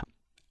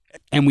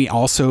 And we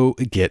also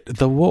get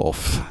the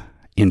wolf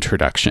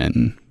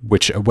introduction,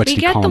 which what do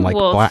you call them?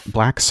 Like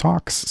black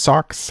socks,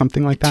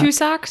 something like that. Two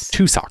socks.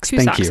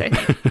 Thank you. I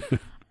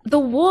think. The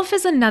wolf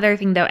is another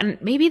thing though, and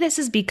maybe this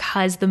is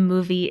because the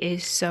movie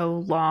is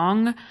so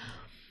long.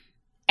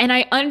 And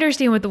I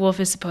understand what the wolf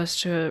is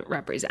supposed to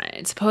represent.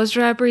 It's supposed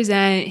to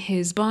represent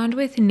his bond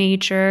with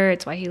nature.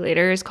 It's why he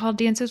later is called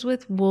Dances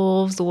with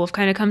Wolves. The wolf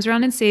kind of comes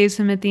around and saves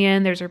him at the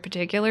end. There's a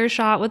particular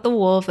shot with the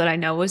wolf that I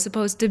know was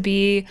supposed to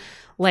be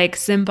like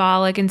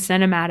symbolic and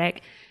cinematic.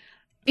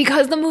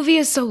 Because the movie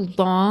is so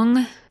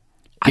long,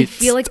 I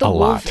feel like the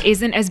wolf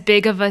isn't as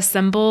big of a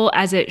symbol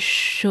as it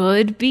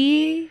should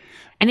be.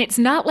 And it's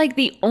not like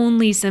the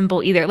only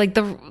symbol either.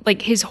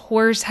 Like his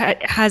horse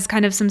has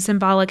kind of some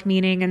symbolic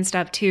meaning and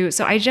stuff too.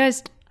 So I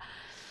just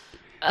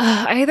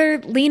either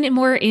lean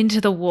more into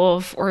the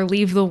wolf or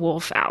leave the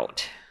wolf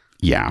out.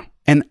 Yeah.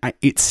 And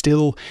it's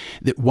still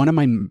that one of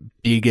my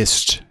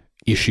biggest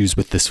issues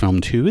with this film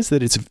too is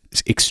that it's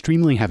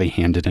extremely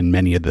heavy-handed in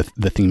many of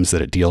the themes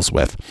that it deals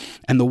with.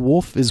 And the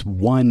wolf is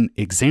one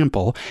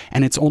example,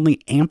 and it's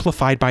only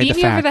amplified by the fact...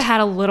 Beat me over the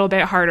head a little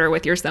bit harder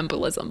with your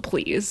symbolism,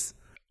 please.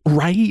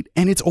 Right.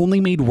 And it's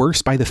only made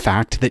worse by the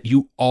fact that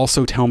you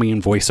also tell me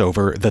in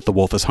voiceover that the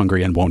wolf is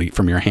hungry and won't eat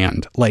from your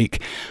hand.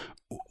 Like,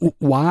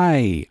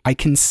 why? I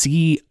can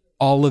see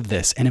all of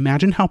this. And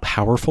imagine how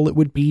powerful it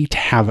would be to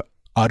have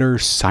utter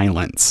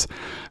silence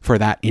for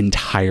that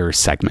entire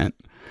segment.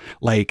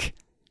 Like,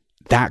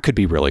 that could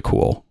be really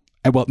cool.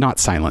 Well, not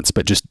silence,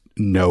 but just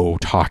no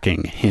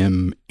talking.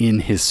 Him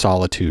in his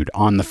solitude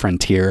on the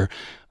frontier,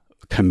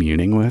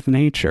 communing with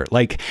nature.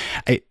 Like,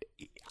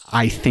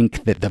 I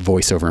think that the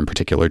voiceover in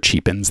particular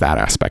cheapens that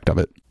aspect of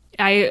it.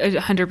 I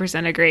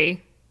 100%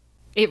 agree.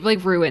 It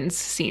like ruins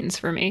scenes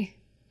for me.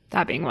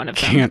 That being one of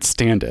them. Can't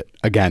stand it.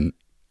 Again,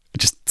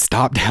 just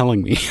stop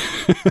telling me.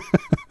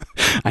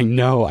 I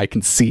know, I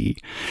can see.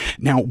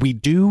 Now, we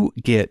do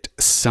get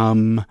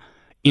some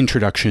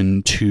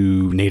introduction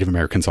to Native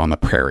Americans on the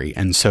prairie.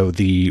 And so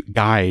the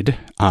guide,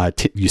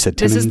 you said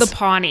Timmons? This is the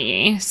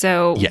Pawnee.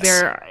 So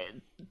yes.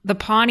 the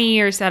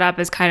Pawnee are set up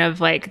as kind of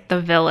like the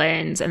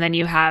villains, and then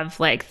you have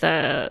like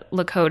the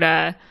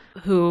Lakota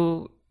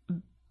who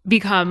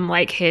become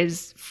like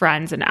his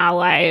friends and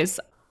allies.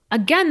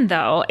 Again,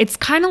 though, it's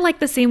kind of like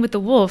the same with the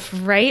wolf,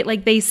 right?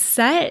 Like they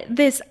set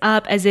this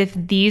up as if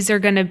these are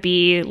going to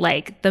be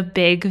like the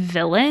big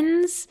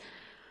villains,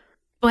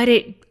 but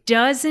it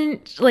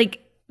doesn't.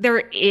 Like there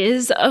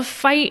is a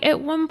fight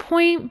at one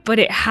point, but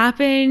it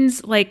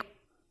happens like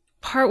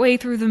partway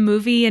through the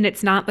movie and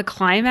it's not the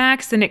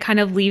climax, and it kind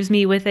of leaves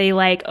me with a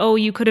like, oh,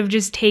 you could have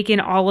just taken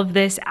all of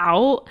this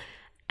out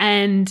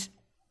and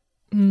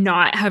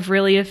not have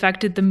really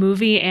affected the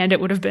movie, and it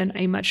would have been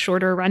a much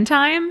shorter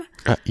runtime.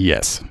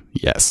 Yes.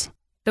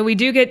 So we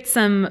do get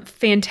some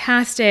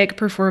fantastic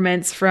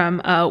performance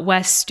from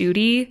Wes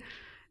Studi,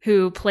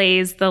 who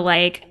plays the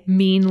like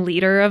mean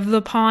leader of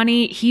the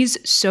Pawnee. He's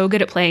so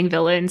good at playing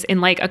villains.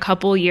 In like a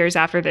couple years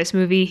after this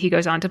movie, he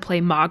goes on to play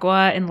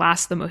Magua in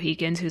Last of the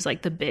Mohicans, who's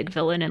like the big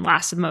villain in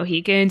Last of the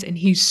Mohicans, and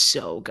he's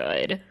so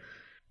good.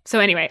 So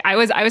anyway, I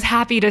was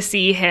happy to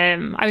see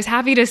him.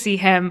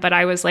 But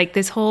I was like,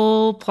 this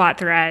whole plot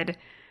thread,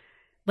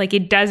 like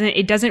it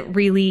doesn't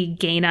really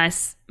gain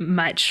us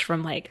much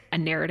from like a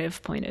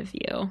narrative point of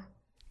view.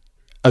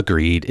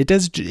 Agreed. It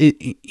does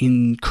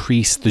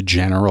increase the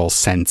general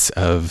sense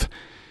of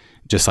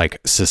just like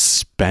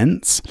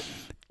suspense.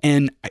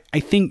 And I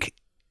think,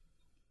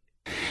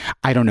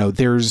 I don't know,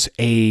 there's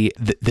the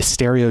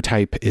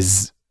stereotype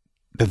is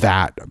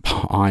that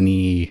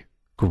Pawnee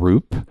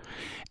group.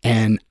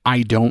 And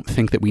I don't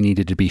think that we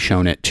needed to be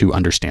shown it to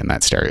understand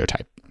that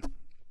stereotype.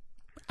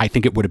 I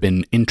think it would have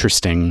been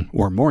interesting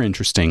or more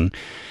interesting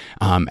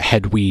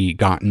had we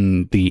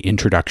gotten the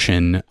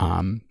introduction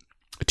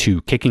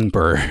to Kicking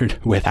Bird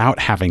without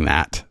having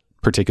that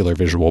particular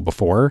visual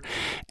before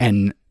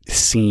and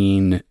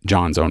seen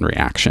John's own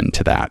reaction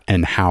to that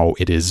and how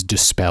it is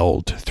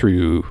dispelled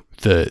through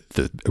the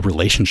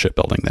relationship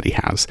building that he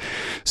has.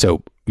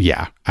 So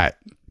yeah,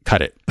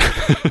 cut it.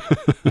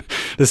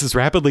 This is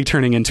rapidly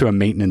turning into a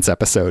maintenance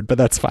episode, but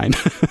that's fine.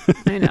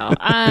 I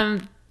know.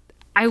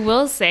 I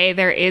will say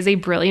there is a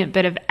brilliant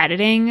bit of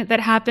editing that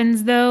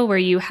happens though, where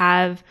you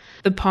have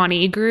the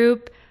Pawnee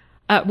group.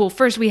 Well,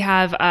 first we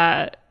have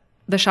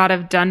the shot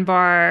of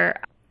Dunbar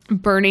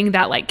burning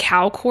that like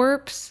cow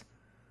corpse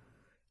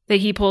that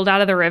he pulled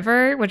out of the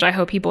river, which I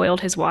hope he boiled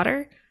his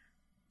water.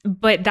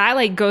 But that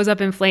like goes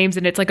up in flames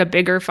and it's like a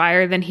bigger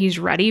fire than he's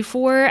ready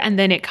for. And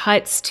then it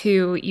cuts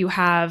to, you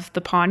have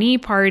the Pawnee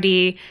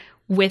party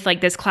with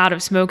like this cloud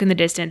of smoke in the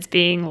distance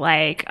being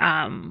like,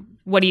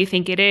 what do you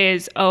think it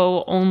is?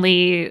 Oh,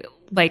 only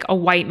like a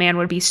white man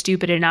would be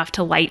stupid enough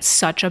to light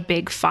such a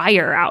big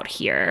fire out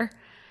here.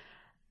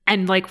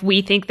 And like,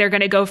 we think they're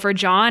going to go for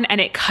John, and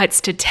it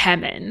cuts to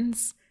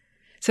Timmons.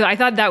 So I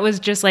thought that was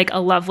just like a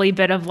lovely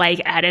bit of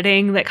like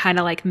editing that kind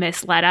of like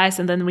misled us.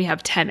 And then we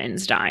have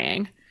Timmons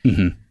dying.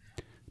 Mm-hmm.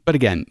 But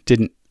again,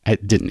 didn't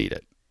need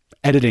it.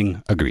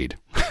 Editing, agreed.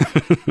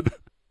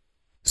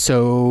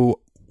 So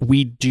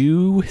we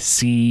do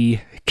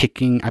see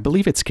I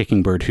believe it's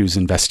Kicking Bird who's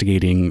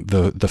investigating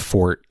the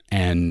fort,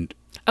 and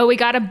we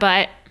got a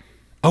butt.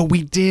 Oh,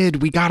 we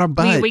did. We got a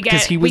butt. We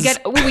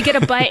get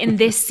a butt in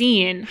this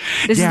scene.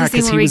 This is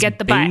the scene where we get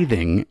the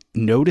bathing, butt.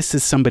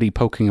 Notices somebody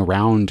poking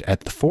around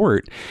at the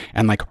fort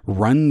and like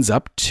runs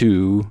up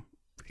to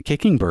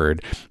Kicking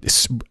Bird.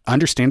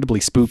 Understandably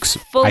spooks,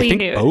 fully I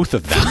think, nude. Both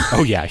of them.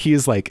 Oh yeah, he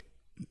is like,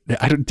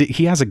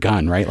 he has a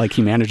gun, right? Like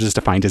he manages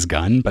to find his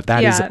gun, but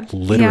that is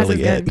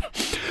literally it.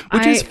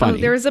 Which is funny.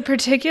 There's a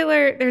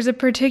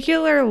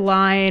particular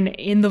line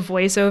in the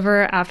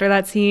voiceover after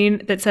that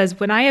scene that says,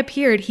 "When I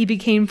appeared, he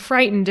became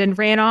frightened and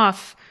ran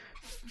off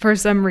for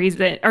some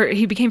reason," or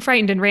he became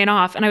frightened and ran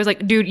off. And I was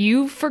like, dude,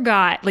 you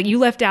forgot, like you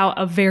left out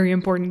a very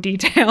important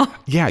detail.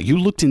 Yeah, you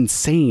looked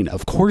insane.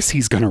 Of course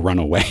he's going to run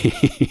away.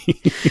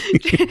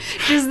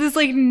 Just this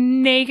like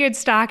naked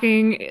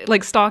stalking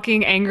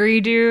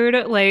angry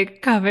dude,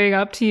 like coming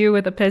up to you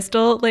with a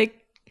pistol. Like,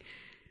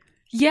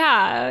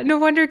 yeah, no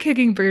wonder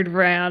Kicking Bird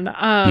ran.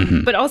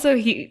 But also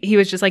he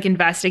was just like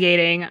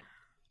investigating.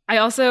 I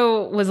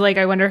also was like,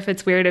 I wonder if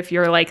it's weird if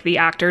you're like the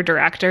actor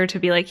director to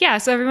be like, yeah,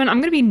 so everyone, I'm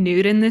going to be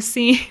nude in this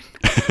scene.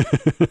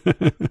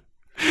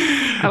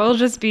 I will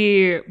just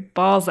be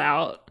balls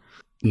out.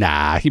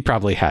 Nah, he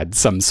probably had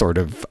some sort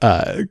of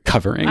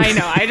covering. I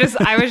know.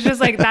 I was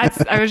just like,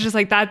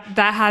 that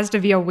has to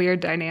be a weird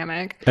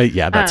dynamic.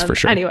 Yeah, that's for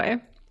sure.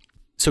 Anyway.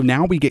 So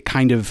now we get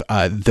kind of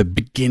the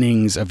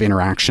beginnings of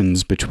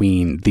interactions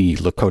between the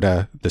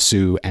Lakota, the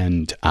Sioux,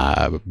 and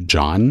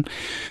John.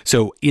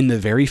 So in the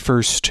very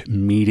first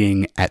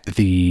meeting at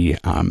the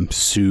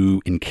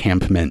Sioux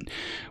encampment,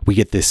 we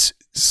get this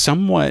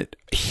somewhat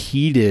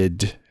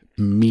heated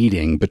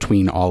meeting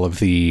between all of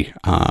the,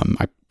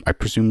 I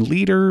presume,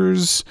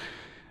 leaders,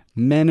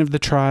 men of the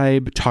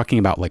tribe, talking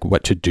about like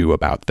what to do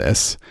about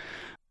this.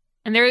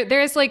 And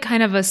there's like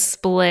kind of a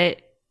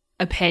split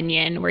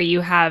opinion where you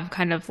have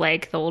kind of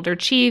like the older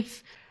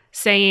chief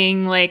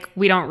saying like,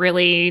 we don't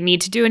really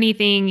need to do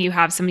anything. You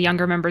have some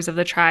younger members of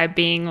the tribe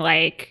being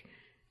like,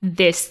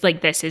 this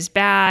is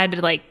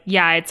bad. Like,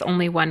 yeah, it's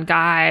only one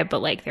guy,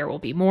 but like there will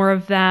be more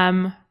of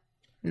them.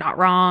 Not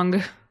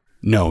wrong.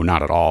 No,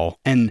 not at all.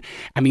 And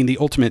I mean, the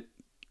ultimate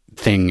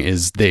thing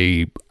is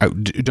they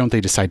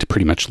decide to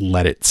pretty much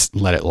let it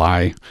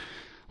lie.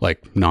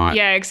 Like, not...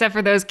 Yeah, except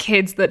for those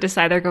kids that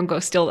decide they're going to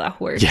go steal that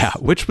horse. Yeah,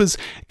 which was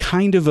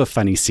kind of a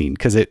funny scene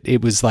because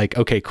it was like,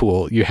 okay,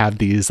 cool. You have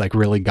these like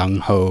really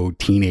gung-ho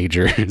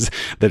teenagers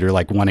that are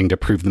like wanting to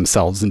prove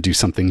themselves and do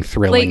something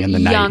thrilling like in the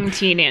night. Young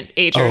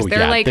teenagers.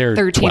 They're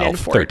 13 12, and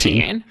 14.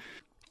 13.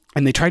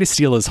 And they try to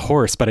steal his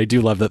horse, but I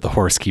do love that the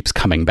horse keeps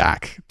coming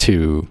back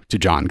to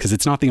John because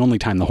it's not the only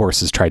time the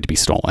horse has tried to be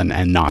stolen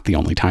and not the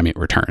only time it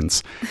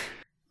returns.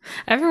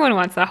 Everyone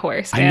wants that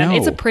horse, man. I know.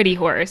 It's a pretty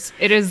horse.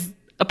 It is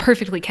a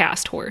perfectly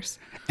cast horse.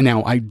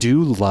 Now, I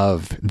do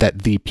love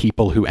that the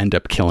people who end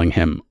up killing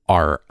him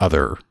are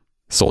other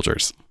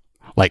soldiers.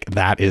 Like,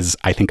 that is,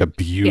 I think, a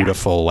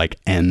beautiful like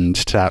end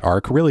to that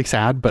arc. Really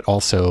sad, but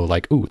also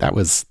like, ooh, that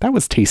was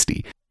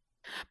tasty.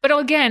 But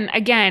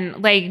again,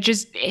 like,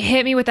 just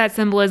hit me with that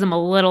symbolism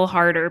a little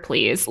harder,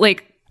 please.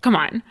 Like, come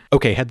on.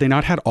 Okay, had they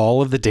not had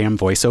all of the damn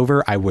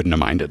voiceover, I wouldn't have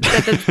minded.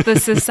 The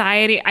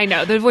society, I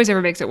know, the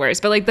voiceover makes it worse,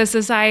 but like the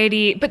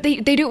society, but they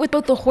do it with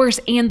both the horse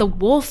and the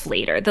wolf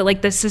later. That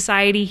like the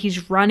society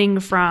he's running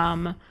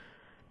from,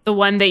 the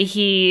one that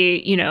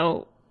he, you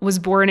know, was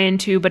born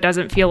into but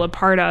doesn't feel a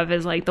part of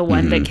is like the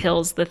one that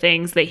kills the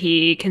things that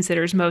he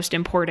considers most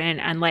important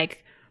and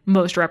like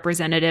most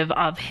representative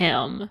of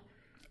him.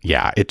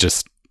 Yeah, it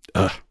just,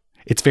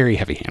 it's very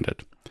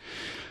heavy-handed.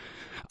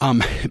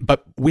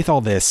 But with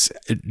all this,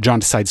 John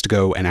decides to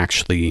go and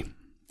actually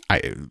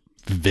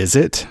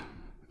visit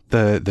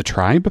the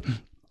tribe.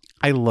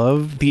 I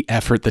love the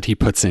effort that he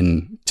puts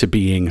in to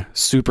being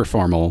super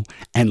formal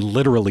and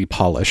literally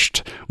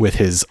polished with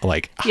his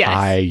like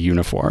high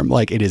uniform.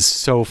 Like, it is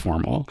so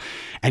formal.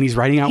 And he's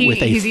riding out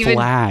with a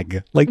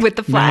flag. Like, with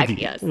the flag,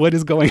 Maggie, yes. What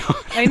is going on?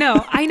 I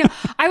know.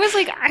 I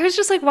was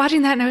just like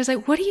watching that and I was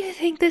like, what do you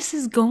think this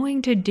is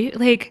going to do?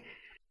 Like,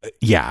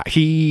 yeah,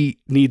 he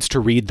needs to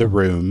read the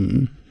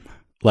room.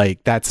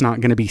 Like, that's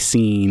not going to be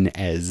seen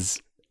as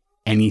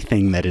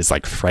anything that is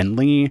like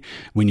friendly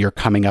when you're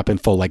coming up in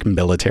full like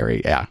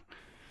military. Yeah.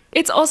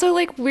 It's also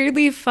like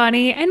weirdly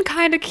funny and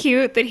kind of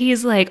cute that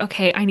he's like,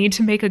 okay, I need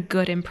to make a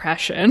good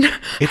impression.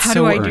 It's How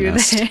so do I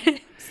earnest. do this?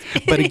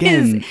 But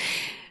again,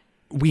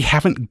 we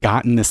haven't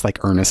gotten this like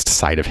earnest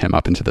side of him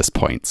up until this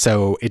point.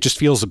 So it just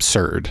feels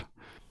absurd.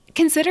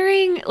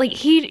 Considering like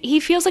he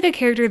feels like a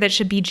character that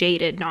should be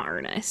jaded, not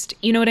earnest.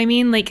 You know what I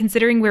mean? Like,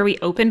 considering where we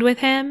opened with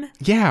him.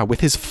 Yeah, with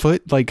his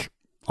foot like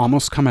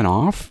almost coming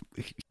off.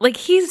 Like,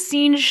 he's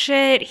seen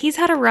shit. He's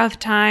had a rough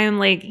time.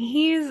 Like,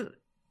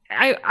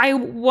 I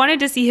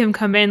wanted to see him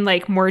come in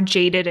like more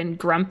jaded and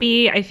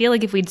grumpy. I feel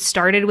like if we'd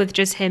started with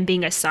just him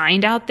being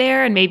assigned out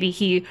there and maybe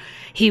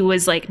he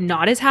was like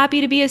not as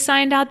happy to be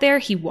assigned out there.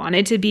 He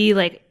wanted to be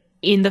like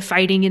in the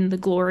fighting in the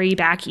glory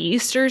back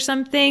east or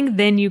something,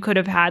 then you could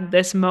have had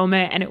this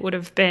moment and it would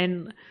have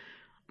been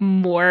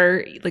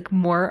more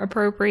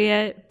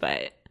appropriate.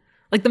 But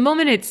like, the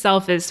moment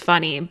itself is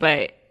funny,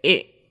 but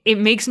it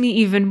makes me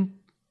even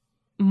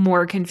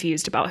more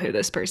confused about who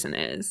this person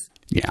is.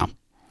 Yeah.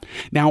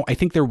 Now, I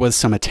think there was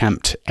some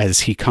attempt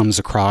as he comes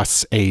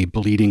across a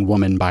bleeding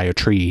woman by a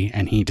tree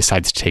and he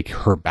decides to take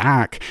her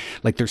back.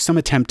 Like, there's some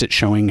attempt at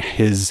showing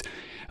his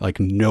like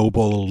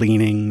noble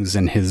leanings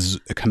and his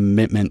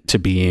commitment to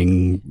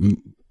being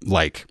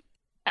like,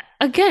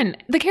 again,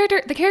 the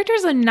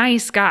character's a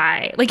nice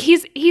guy. Like,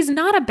 he's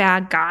not a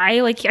bad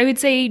guy. Like, I would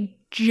say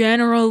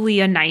generally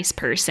a nice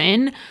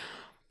person,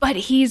 but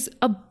he's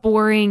a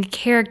boring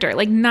character.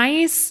 Like,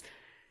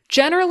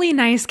 generally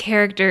nice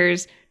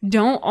characters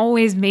don't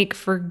always make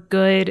for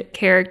good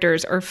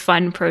characters or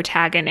fun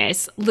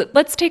protagonists.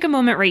 Let's take a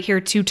moment right here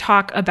to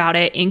talk about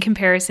it in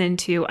comparison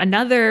to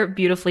another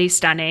beautifully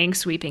stunning,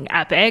 sweeping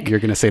epic. You're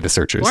going to say The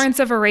Searchers. Lawrence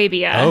of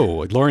Arabia.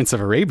 Oh, Lawrence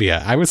of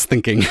Arabia. I was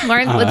thinking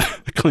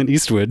Clint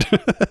Eastwood.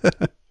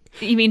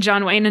 You mean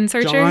John Wayne in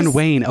Searchers? John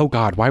Wayne. Oh,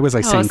 God. Why was I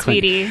saying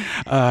Clint? Sweetie.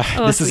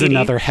 This is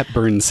another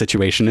Hepburn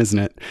situation, isn't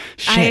it?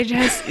 Shit.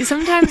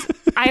 Sometimes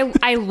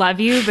I love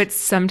you, but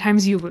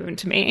sometimes you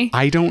wound me.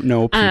 I don't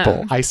know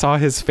people. I saw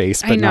his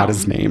face, but not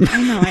his name.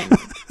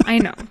 I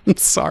know. I'm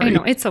sorry. I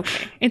know. It's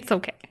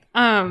okay.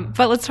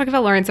 But let's talk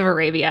about Lawrence of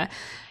Arabia.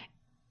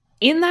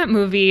 In that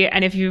movie,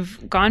 and if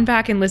you've gone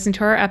back and listened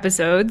to our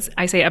episodes,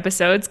 I say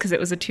episodes because it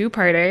was a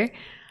two-parter,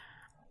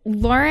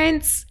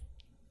 Lawrence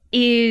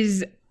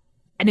is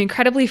an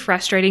incredibly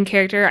frustrating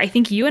character. I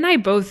think you and I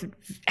both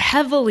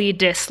heavily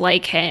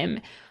dislike him,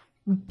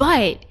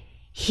 but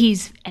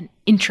he's an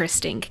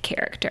interesting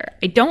character.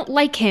 I don't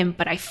like him,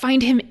 but I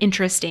find him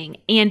interesting.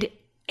 And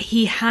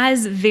he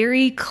has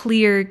very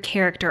clear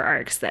character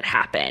arcs that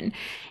happen.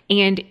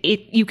 And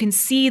you can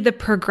see the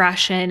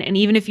progression. And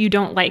even if you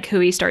don't like who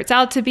he starts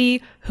out to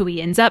be, who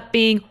he ends up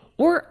being,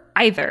 or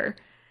either,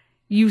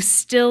 you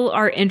still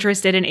are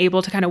interested and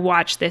able to kind of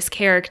watch this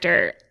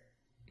character.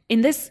 In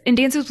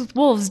Dances with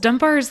Wolves,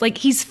 Dunbar's like,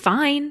 he's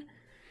fine.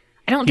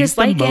 I don't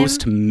dislike him. He's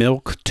the most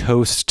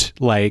milquetoast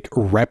like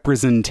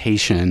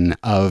representation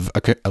of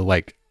a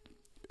like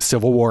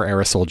Civil War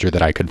era soldier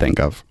that I could think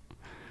of.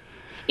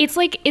 It's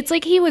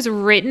like he was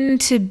written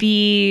to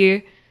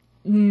be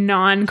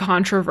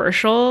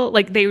non-controversial.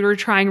 Like they were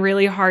trying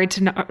really hard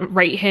to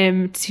write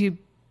him to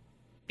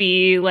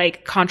be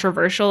like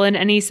controversial in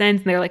any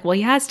sense, and they're like, well,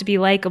 he has to be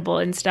likable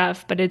and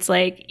stuff, but it's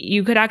like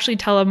you could actually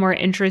tell a more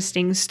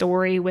interesting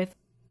story with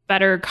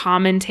better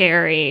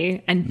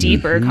commentary and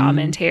deeper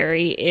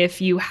commentary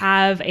if you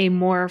have a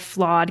more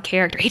flawed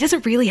character. He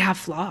doesn't really have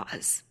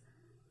flaws.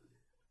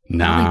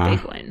 Nah. Only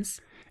big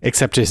ones.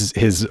 Except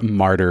his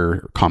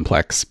martyr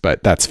complex,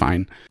 but that's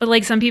fine. But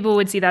like some people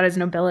would see that as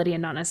nobility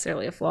and not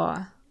necessarily a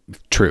flaw.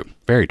 True.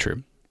 Very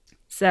true.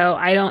 So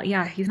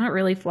he's not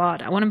really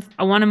flawed. I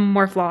want him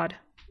more flawed.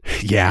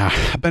 Yeah,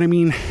 but I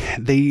mean,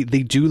 they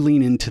do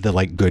lean into the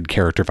like good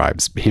character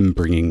vibes. Him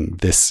bringing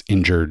this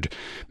injured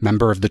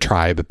member of the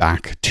tribe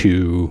back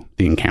to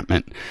the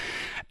encampment.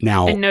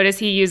 Now, and notice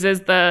he uses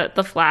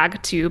the flag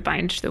to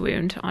bind the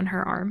wound on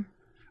her arm.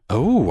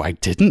 Oh, I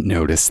didn't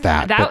notice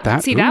that. That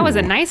was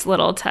a nice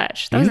little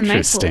touch. That was a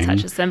nice little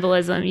touch of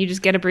symbolism. You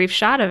just get a brief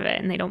shot of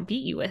it, and they don't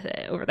beat you with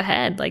it over the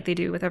head like they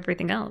do with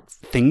everything else.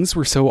 Things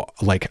were so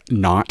like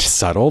not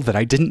subtle that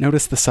I didn't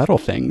notice the subtle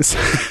things.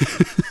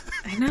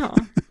 I know.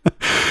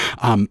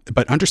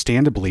 But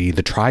understandably,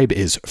 the tribe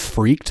is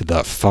freaked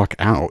the fuck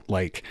out.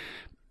 Like,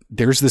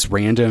 there's this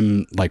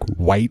random, like,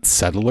 white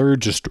settler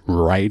just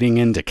riding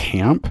into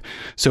camp.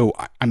 So,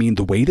 I mean,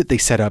 the way that they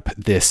set up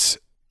this...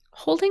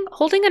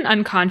 Holding an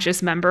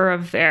unconscious member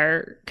of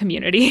their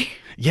community.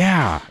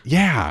 Yeah.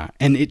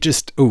 And it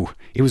just...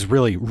 it was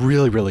really,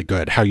 really, really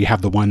good. How you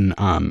have the one,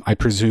 I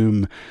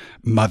presume,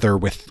 mother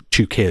with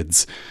 2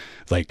 kids,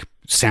 like,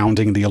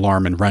 sounding the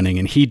alarm and running.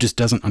 And he just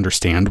doesn't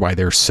understand why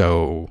they're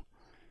so,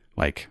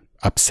 like...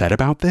 upset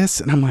about this,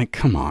 and I'm like,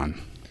 come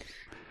on.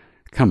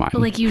 But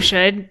like you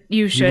should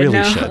really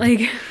know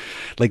should.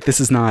 like this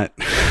is not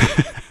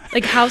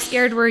like how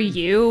scared were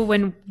you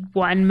when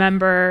one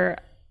member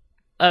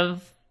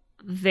of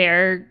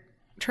their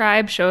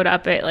tribe showed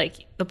up at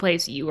like the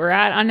place you were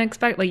at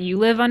like you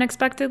live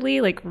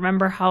unexpectedly? Like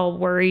remember how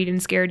worried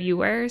and scared you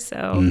were?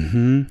 So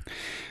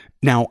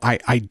Now,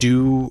 I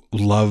do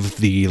love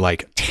the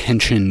like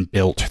tension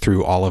built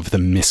through all of the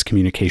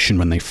miscommunication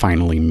when they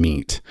finally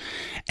meet,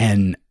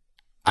 and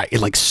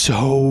like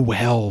so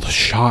well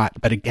shot.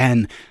 But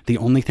again, the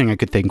only thing I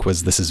could think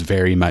was this is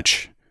very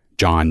much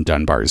John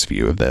Dunbar's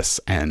view of this.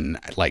 And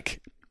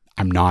like,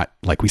 I'm not,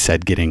 like we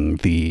said, getting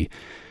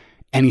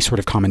any sort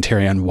of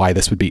commentary on why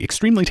this would be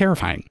extremely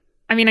terrifying.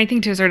 I mean, I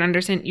think to a certain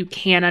extent, you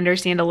can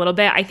understand a little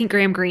bit. I think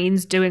Graham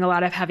Greene's doing a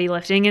lot of heavy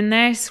lifting in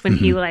this when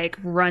he like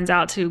runs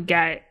out to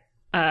get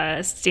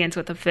Stance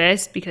with a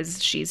Fist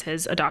because she's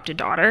his adopted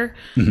daughter.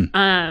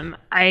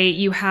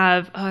 You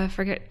have, I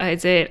forget,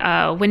 is it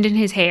Wind in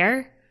His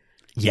Hair?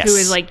 Yes. Who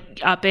is like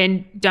up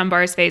in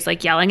Dunbar's face,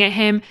 like yelling at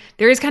him.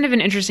 There is kind of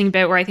an interesting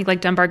bit where I think like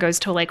Dunbar goes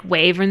to like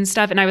wave and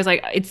stuff. And I was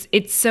like,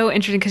 it's so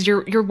interesting because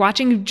you're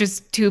watching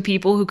just 2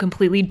 people who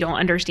completely don't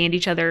understand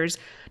each other's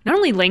not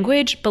only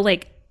language, but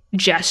like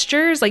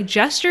gestures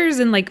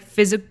and like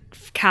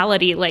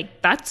physicality.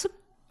 Like that's a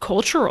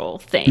cultural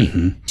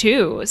thing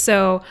too.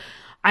 So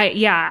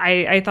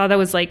I thought that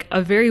was like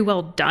a very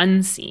well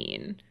done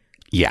scene.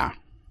 Yeah.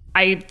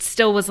 I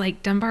still was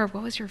like, Dunbar,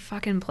 what was your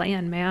fucking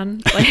plan,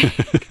 man? Like,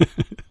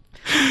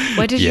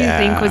 what did you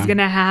think was going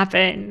to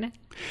happen?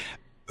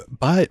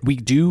 But we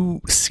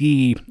do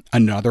see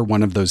another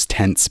one of those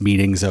tense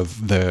meetings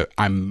of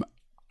I'm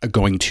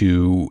going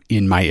to,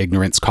 in my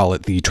ignorance, call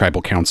it the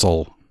tribal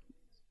council,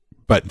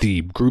 but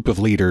the group of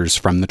leaders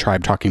from the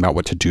tribe talking about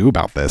what to do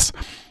about this.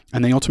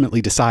 And they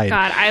ultimately decide.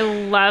 God, I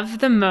love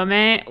the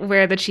moment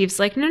where the chief's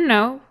like,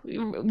 no,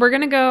 we're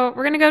gonna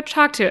go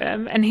talk to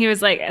him. And he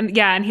was like,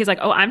 and he's like,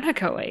 oh, I'm not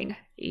going.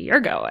 You're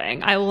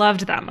going. I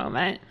loved that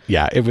moment.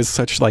 Yeah, it was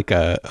such like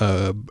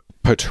a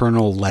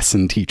paternal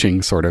lesson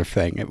teaching sort of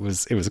thing. It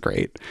was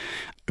great.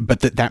 But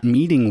that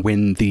meeting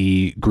when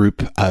the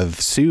group of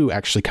Sioux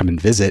actually come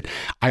and visit,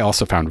 I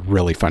also found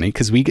really funny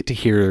because we get to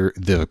hear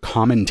the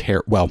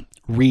commentary. Well,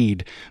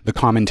 read the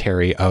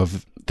commentary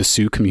of the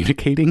Sioux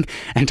communicating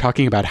and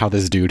talking about how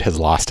this dude has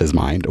lost his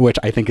mind, which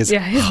I think is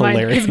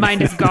hilarious. His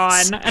mind is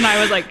gone. And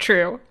I was like,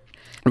 true.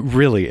 It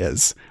really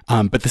is.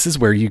 But this is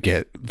where you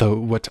get the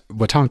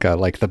Watonka,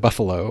 like the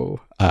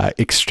buffalo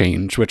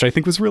exchange, which I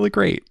think was really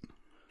great.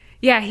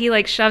 Yeah, he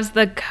like shoves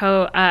the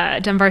coat,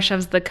 Dunbar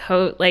shoves the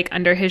coat like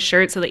under his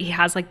shirt so that he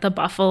has like the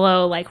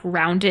buffalo like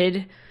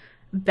rounded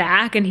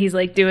back, and he's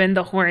like doing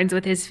the horns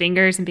with his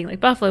fingers and being like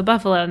buffalo,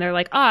 buffalo, and they're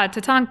like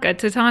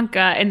Tatanka,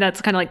 and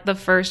that's kind of like the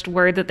first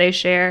word that they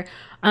share.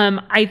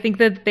 I think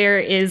that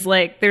there's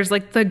like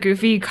the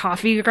goofy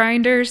coffee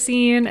grinder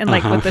scene and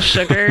like with the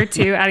sugar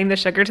too, adding the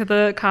sugar to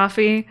the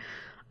coffee.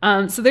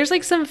 So there's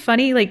like some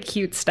funny like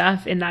cute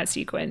stuff in that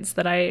sequence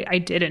that I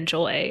did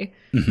enjoy.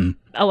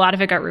 A lot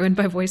of it got ruined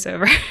by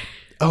voiceover.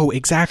 Oh,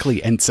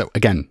 exactly. And so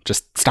again,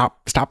 just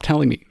stop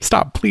telling me.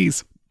 Stop,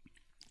 please.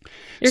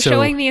 You're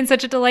showing me in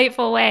such a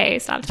delightful way.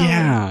 Stop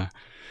telling me.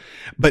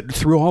 But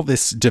through all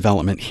this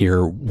development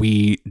here,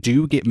 we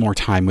do get more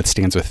time with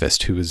Stands with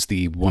Fist, who is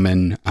the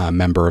woman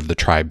member of the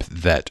tribe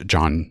that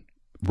John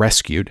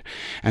rescued.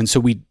 And so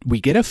we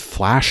get a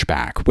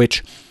flashback,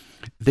 which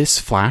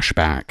this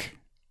flashback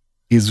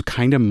is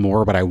kind of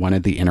more what I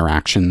wanted the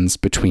interactions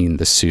between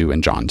the Sioux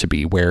and John to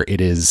be, where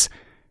it is,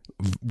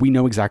 we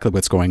know exactly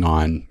what's going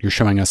on. You're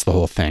showing us the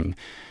whole thing.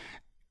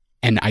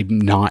 And I'm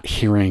not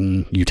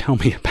hearing you tell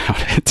me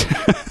about it.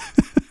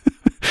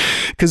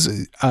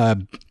 Because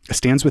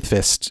Stands with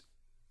Fist,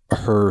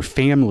 her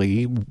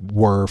family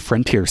were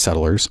frontier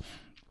settlers,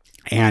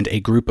 and a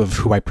group of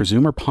who I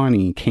presume are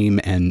Pawnee came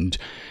and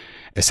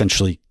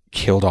essentially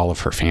killed all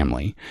of her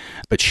family.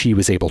 But she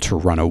was able to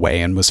run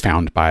away and was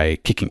found by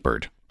Kicking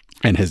Bird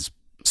and has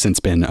since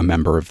been a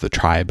member of the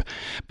tribe.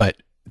 But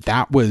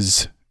that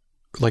was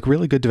like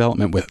really good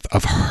development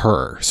of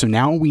her. So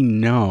now we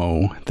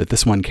know that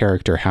this one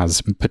character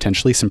has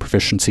potentially some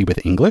proficiency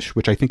with English,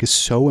 which I think is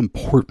so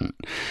important,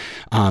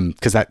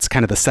 because that's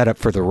kind of the setup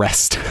for the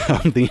rest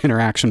of the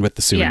interaction with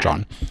the Sioux and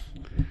John.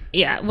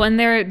 Yeah, when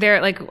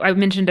they're like, I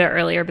mentioned it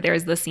earlier, but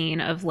there's the scene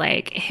of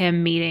like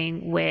him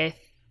meeting with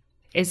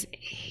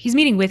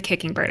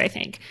Kicking Bird, I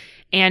think,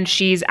 and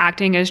she's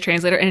acting as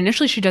translator, and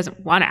initially she doesn't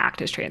want to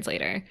act as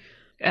translator.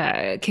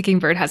 Kicking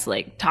Bird has to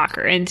like talk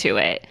her into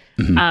it.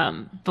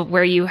 Mm-hmm. But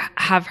where you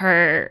have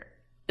her,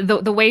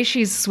 the way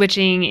she's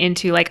switching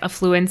into like a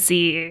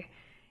fluency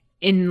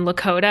in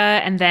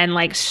Lakota and then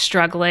like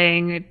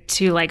struggling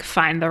to like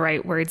find the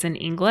right words in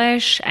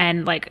English.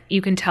 And like,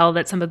 you can tell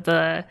that some of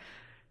the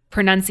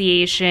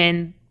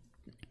pronunciation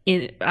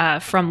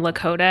from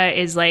Lakota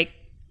is like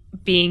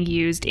being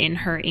used in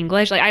her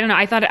English. Like, I don't know.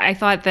 I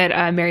thought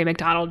that Mary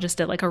McDonald just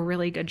did like a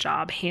really good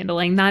job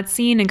handling that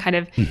scene and kind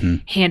of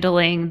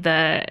handling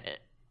the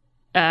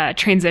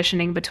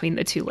transitioning between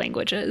the two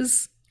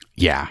languages.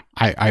 Yeah,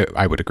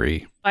 I would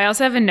agree. I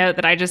also have a note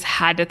that I just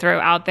had to throw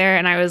out there,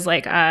 and I was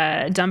like,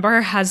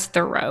 Dunbar has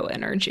Thoreau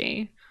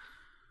energy.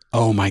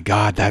 Oh my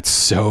God, that's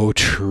so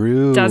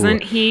true.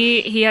 Doesn't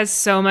he? He has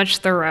so much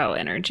Thoreau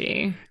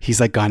energy.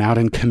 He's like gone out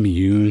and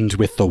communed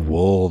with the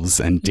wolves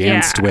and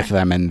danced with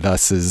them, and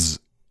thus is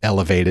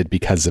elevated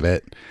because of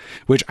it.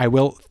 Which I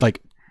will,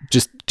 like,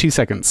 just 2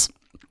 seconds.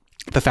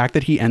 The fact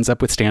that he ends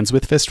up with Stands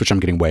with Fist, which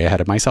I'm getting way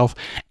ahead of myself,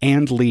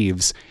 and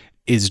leaves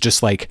is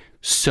just like,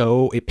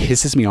 so it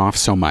pisses me off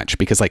so much,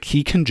 because like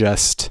he can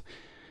just,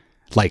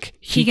 like,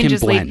 he can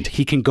blend. Leave.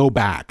 He can go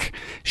back.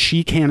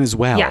 She can as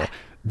well. Yeah.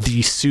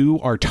 The Sioux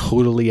are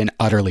totally and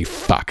utterly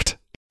fucked.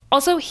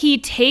 Also, he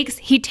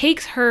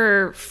takes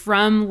her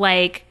from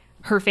like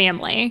her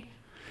family.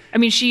 I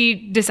mean, she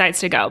decides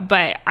to go,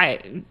 but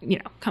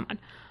come on.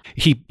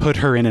 He put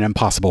her in an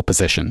impossible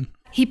position.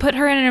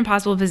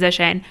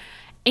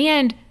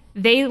 And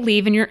they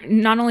leave, and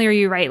not only are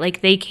you right,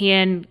 like they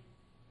can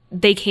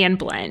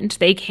blend,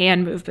 they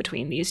can move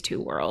between these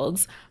two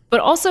worlds, but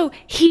also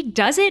he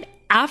does it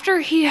after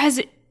he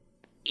has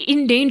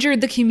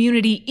endangered the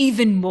community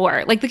even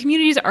more. Like, the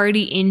community is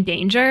already in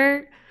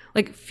danger,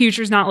 like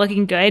future's not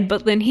looking good,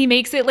 but then he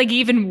makes it like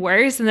even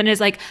worse, and then is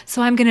like,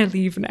 so I'm gonna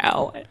leave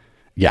now.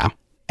 Yeah.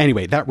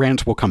 Anyway, that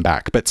rant will come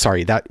back, but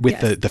sorry, that with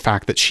the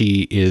fact that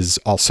she is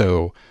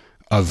also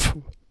of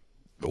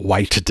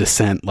white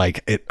descent,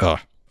 like it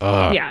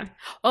yeah.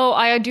 Oh,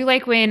 I do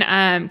like when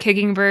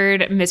Kicking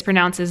Bird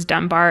mispronounces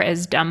Dunbar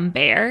as Dumb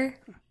Bear.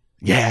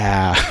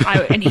 Yeah.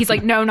 And he's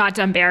like, no, not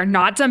Dumb Bear,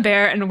 not Dumb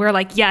Bear. And we're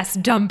like, yes,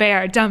 Dumb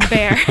Bear, Dumb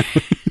Bear.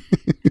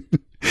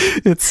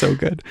 It's so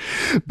good.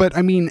 But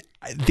I mean,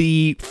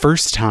 the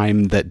first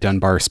time that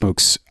Dunbar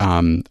smokes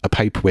a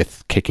pipe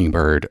with Kicking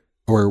Bird,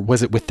 or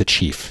was it with the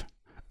chief?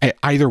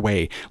 Either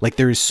way, like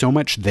there is so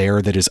much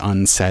there that is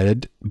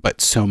unsaid, but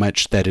so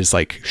much that is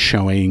like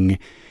showing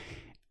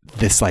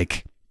this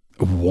like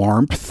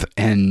warmth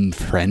and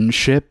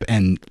friendship.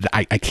 And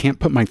I can't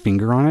put my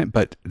finger on it,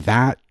 but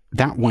that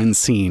one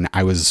scene,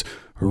 I was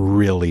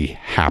really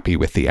happy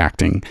with the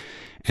acting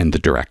and the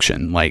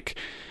direction. Like,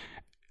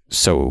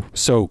 so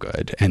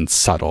good and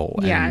subtle.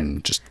 Yeah.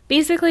 And just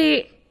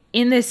basically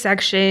in this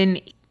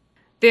section,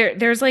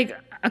 there's like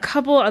a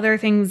couple other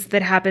things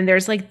that happen.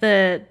 There's like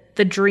the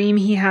dream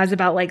he has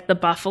about like the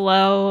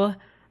buffalo,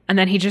 and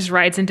then he just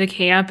rides into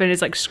camp and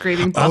is like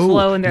screaming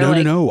buffalo, and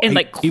they're no. And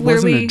like clearly, it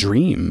wasn't a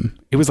dream.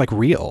 It was like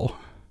real.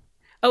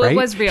 Oh, right? It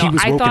was real.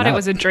 I thought it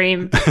was a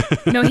dream.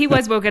 No, he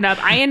was woken up.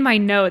 I, in my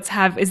notes,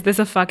 is this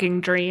a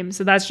fucking dream?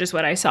 So that's just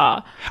what I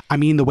saw. I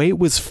mean, the way it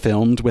was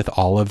filmed with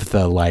all of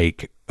the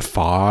like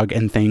fog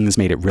and things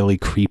made it really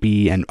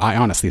creepy. And I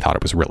honestly thought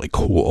it was really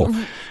cool.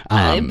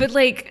 But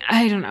like,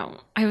 I don't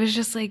know. I was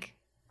just like,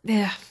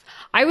 yeah.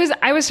 I was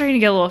starting to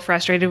get a little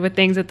frustrated with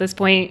things at this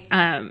point.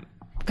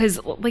 Because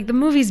like the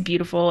movie's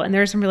beautiful and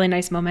there are some really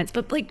nice moments,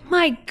 but like,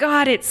 my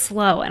God, it's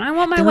slow. And I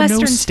want my Westerns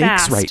no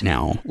stakes fast. Right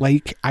now.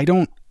 Like, I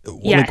don't.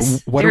 Yes,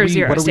 like, what are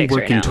we working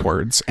right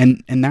towards?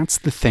 And that's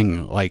the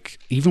thing. Like,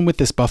 even with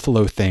this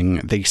buffalo thing,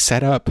 they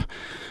set up.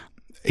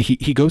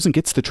 He goes and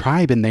gets the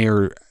tribe, and they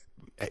are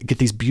get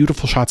these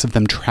beautiful shots of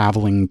them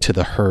traveling to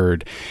the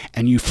herd,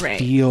 and you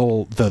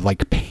feel the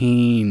like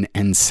pain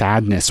and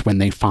sadness when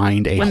they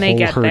find a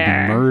whole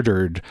herd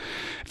murdered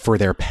for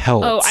their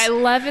pelts. Oh, I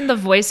love in the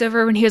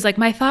voiceover when he was like,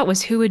 my thought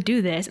was, who would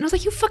do this? And I was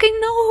like, you fucking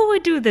know who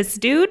would do this,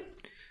 dude.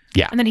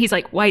 Yeah. And then he's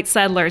like, white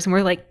settlers. And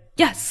we're like,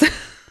 yes.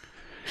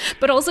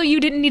 But also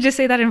you didn't need to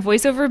say that in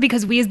voiceover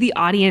because we as the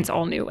audience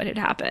all knew what had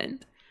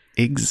happened.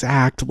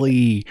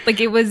 Exactly. Like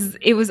it was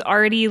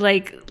already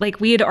like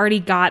we had already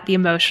got the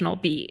emotional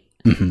beat.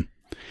 Mm-hmm.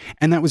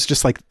 And that was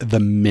just like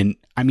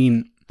I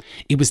mean,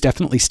 it was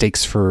definitely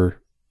stakes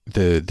for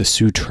the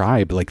Sioux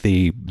tribe. Like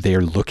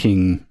they're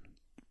looking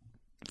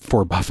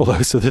for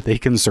buffalo so that they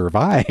can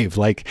survive.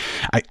 Like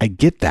I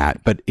get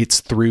that, but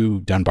it's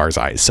through Dunbar's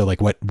eyes. So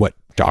like what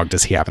dog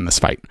does he have in this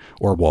fight,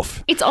 or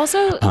wolf? It's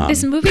also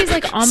this movie is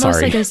like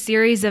almost like a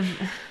series of.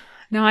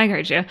 No, I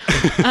heard you.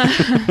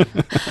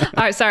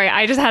 Sorry,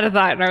 I just had a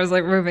thought and I was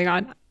like moving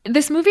on.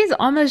 This movie is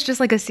almost just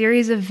like a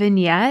series of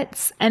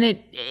vignettes, and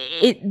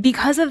it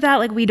because of that,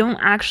 like we don't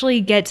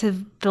actually get to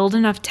build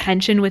enough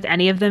tension with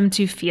any of them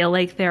to feel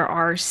like there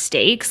are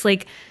stakes.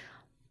 Like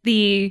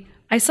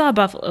I saw a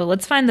buffalo,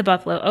 let's find the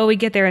buffalo. Oh, we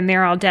get there and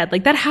they're all dead.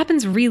 Like that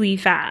happens really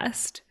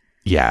fast.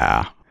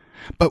 Yeah.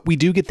 But we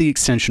do get the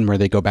extension where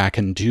they go back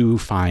and do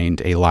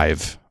find a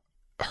live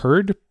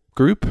herd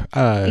group.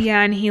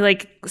 Yeah, and he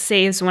like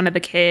saves one of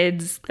the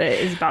kids that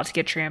is about to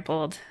get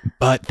trampled.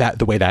 But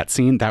the way that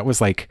scene, that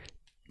was like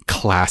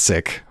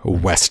classic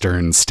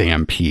Western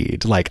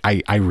stampede. Like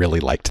I really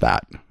liked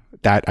that.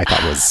 That I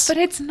thought was but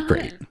it's not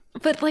great.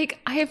 But like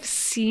I have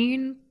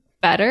seen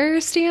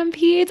better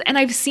stampedes, and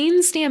I've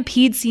seen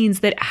stampede scenes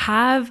that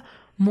have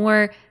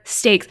more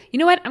stakes. You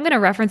know what? I'm going to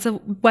reference a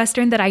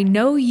Western that I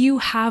know you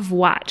have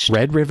watched.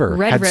 Red River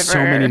had so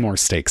many more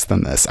stakes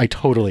than this. I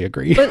totally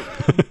agree.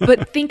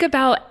 But think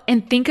about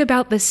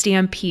the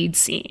stampede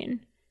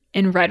scene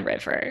in Red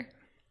River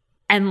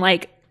and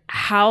like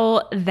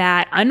how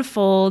that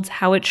unfolds,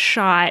 how it's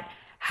shot,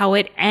 how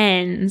it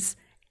ends,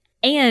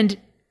 and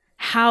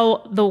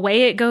how the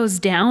way it goes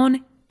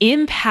down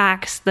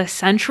impacts the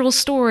central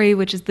story,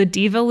 which is the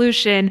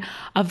devolution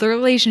of the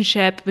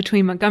relationship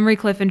between Montgomery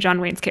Clift and John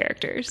Wayne's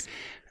characters.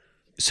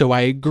 So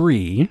I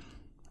agree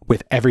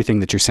with everything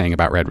that you're saying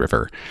about Red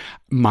River.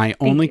 My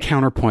only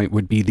counterpoint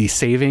would be the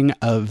saving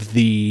of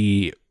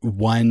the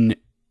one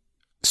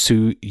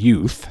Sioux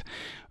youth,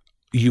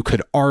 you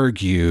could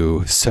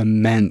argue,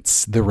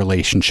 cements the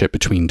relationship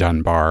between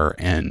Dunbar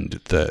and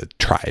the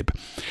tribe.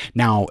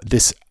 Now,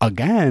 this,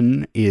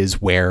 again,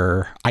 is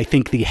where I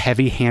think the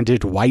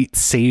heavy-handed white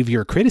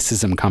savior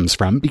criticism comes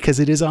from, because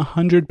it is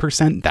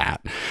 100%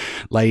 that.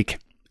 Like,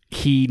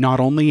 he not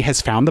only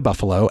has found the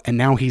buffalo, and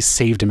now he's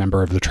saved a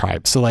member of the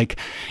tribe. So, like,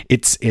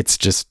 it's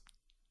just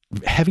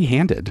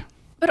heavy-handed.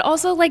 But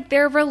also, like,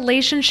 their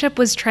relationship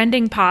was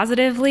trending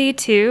positively,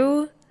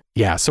 too.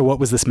 Yeah, so what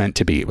was this meant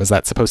to be? Was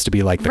that supposed to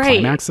be like the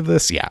climax of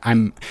this? Yeah,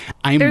 I'm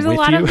There's with a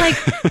lot you. of like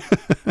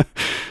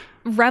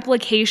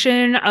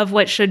replication of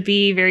what should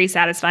be very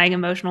satisfying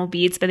emotional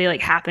beats, but they like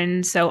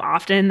happen so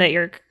often that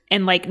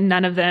like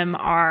none of them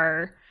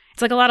are,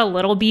 it's like a lot of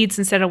little beats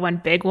instead of one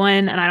big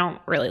one, and I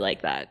don't really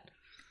like that.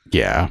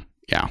 Yeah.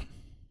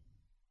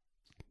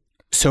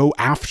 So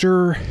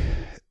after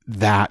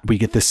that, we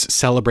get this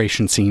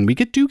celebration scene. We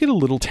do get a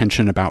little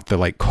tension about the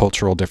like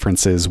cultural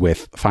differences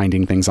with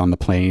finding things on the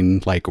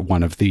plane. Like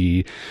one of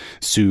the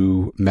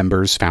Sioux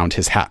members found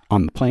his hat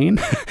on the plane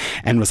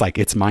and was like,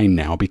 "It's mine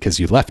now because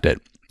you left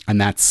it."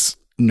 And that's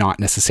not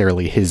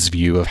necessarily his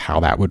view of how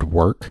that would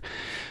work.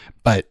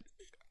 But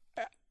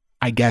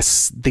I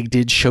guess they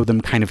did show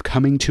them kind of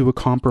coming to a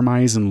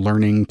compromise and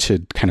learning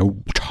to kind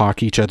of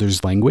talk each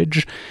other's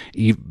language,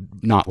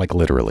 not like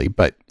literally,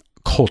 but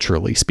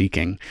culturally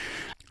speaking.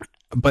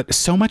 But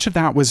so much of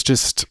that was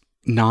just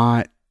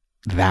not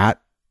that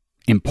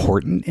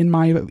important in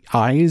my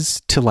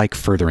eyes to like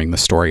furthering the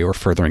story or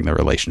furthering the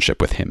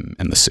relationship with him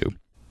and the Sioux.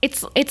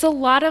 It's a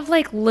lot of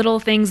like little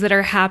things that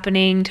are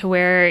happening to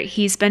where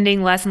he's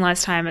spending less and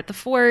less time at the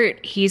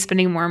fort. He's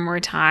spending more and more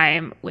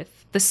time with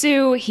the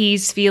Sioux.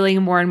 He's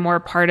feeling more and more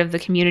part of the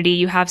community.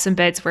 You have some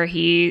bits where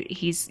you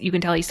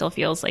can tell he still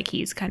feels like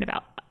he's kind of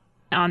out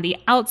on the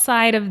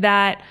outside of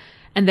that.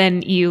 And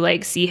then you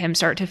like see him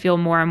start to feel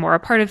more and more a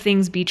part of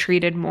things, be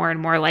treated more and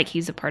more like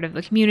he's a part of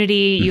the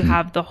community. Mm-hmm. You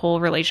have the whole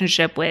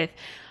relationship with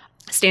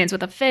Stands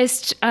with a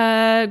Fist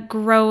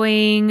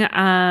growing.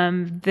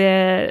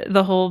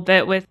 The whole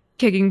bit with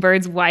Kicking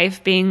Bird's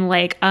wife being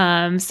like,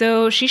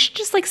 so she should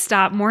just like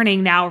stop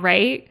mourning now,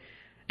 right?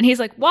 And he's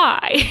like,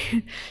 why?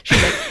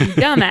 She's like, you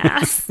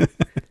dumbass.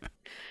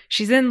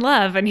 She's in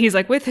love. And he's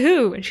like, with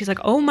who? And she's like,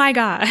 oh my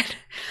God.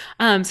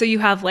 So you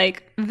have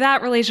like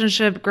that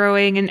relationship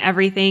growing and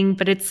everything,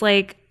 but it's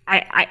like,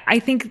 I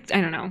think,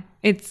 I don't know.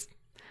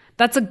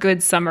 That's a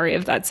good summary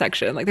of that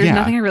section. Like there's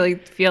nothing I really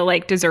feel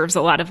like deserves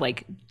a lot of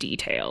like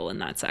detail in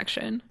that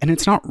section. And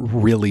it's not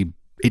really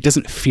it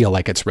doesn't feel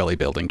like it's really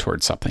building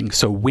towards something.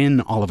 So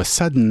when all of a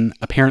sudden,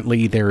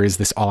 apparently there is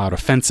this all-out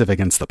offensive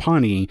against the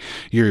Pawnee,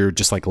 you're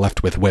just like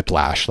left with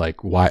whiplash.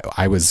 Like, why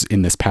I was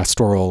in this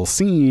pastoral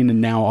scene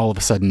and now all of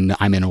a sudden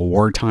I'm in a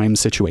wartime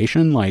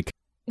situation. Like,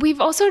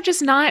 we've also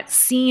just not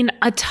seen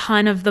a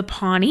ton of the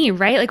Pawnee,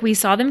 right? Like, we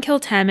saw them kill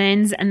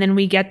Timmons, and then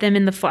we get them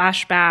in the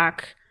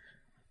flashback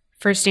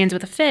for Stands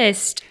with a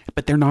Fist.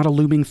 But they're not a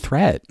looming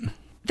threat.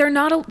 They're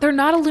not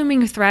a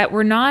looming threat.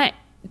 We're not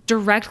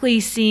directly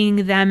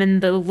seeing them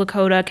and the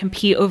Lakota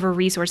compete over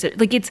resources.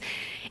 Like,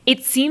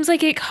 it seems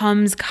like it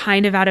comes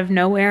kind of out of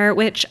nowhere,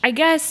 which I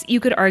guess you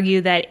could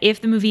argue that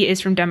if the movie is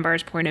from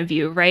Dunbar's point of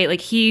view, right?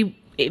 Like,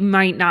 it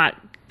might not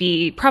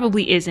be,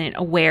 probably isn't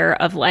aware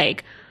of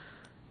like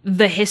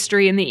the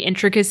history and the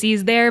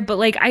intricacies there, but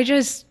like, I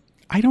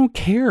don't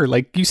care.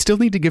 Like, you still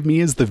need to give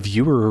me as the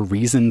viewer a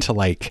reason to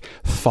like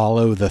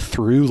follow the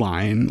through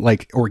line,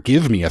 like, or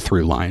give me a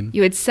through line.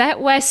 You had set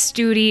Wes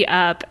Studi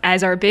up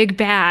as our big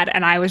bad,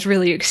 and I was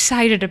really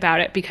excited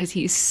about it because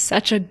he's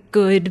such a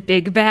good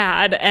big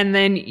bad, and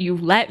then you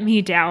let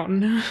me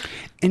down.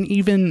 And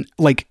even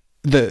like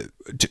to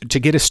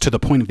get us to the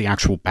point of the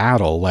actual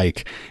battle,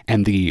 like,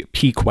 and the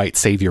peak white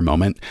savior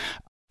moment,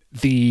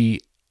 the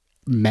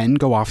men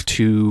go off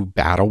to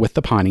battle with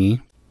the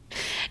Pawnee.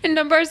 And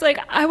Dunbar's like,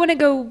 I want to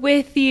go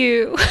with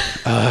you.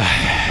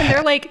 And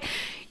they're like,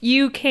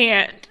 you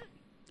can't.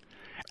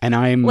 And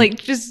I'm like,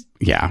 just,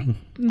 yeah,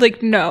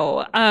 like,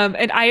 no.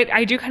 And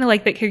I do kind of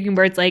like that Kicking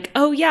Bird's like,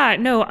 oh yeah,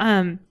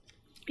 no,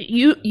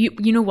 you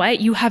know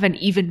what? You have an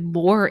even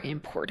more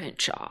important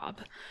job.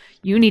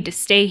 You need to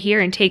stay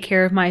here and take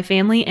care of my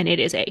family. And it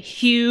is a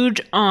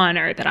huge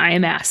honor that I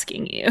am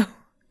asking you.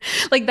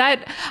 Like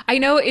that, I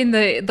know in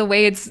the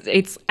way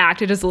it's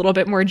acted is a little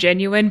bit more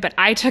genuine, but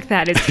I took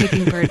that as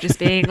Kicking Bird just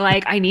being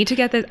like, I need to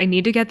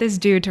get this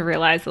dude to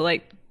realize that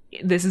like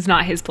this is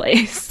not his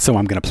place. So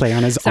I'm gonna play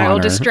on his honor. So I'll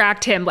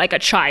distract him like a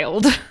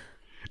child.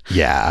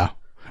 Yeah,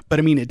 but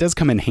I mean, it does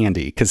come in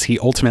handy because he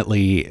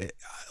ultimately,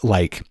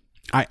 like,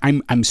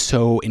 I'm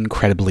so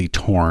incredibly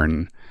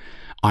torn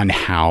on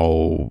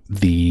how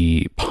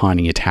the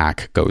Pawnee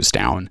attack goes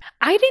down.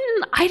 I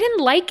didn't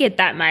like it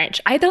that much.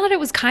 I thought it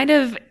was kind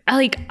of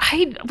like,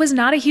 I was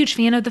not a huge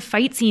fan of the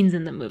fight scenes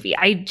in the movie.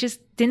 I just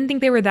didn't think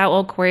they were that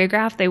well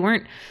choreographed. They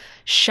weren't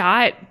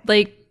shot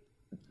like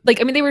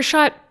I mean, they were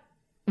shot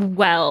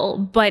well,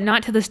 but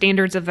not to the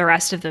standards of the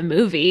rest of the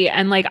movie.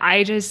 And like,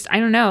 I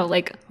don't know,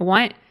 like I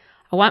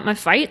want my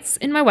fights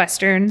in my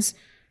Westerns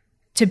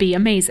to be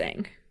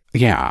amazing.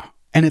 Yeah.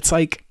 And it's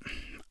like,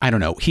 I don't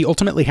know. He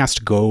ultimately has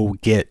to go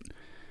get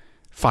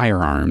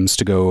firearms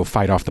to go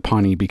fight off the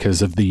Pawnee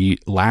because of the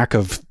lack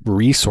of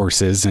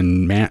resources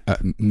and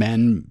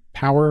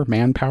manpower,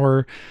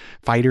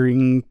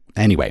 fighting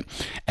anyway,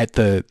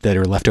 that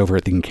are left over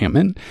at the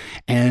encampment.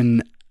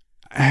 And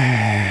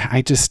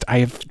I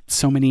have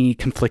so many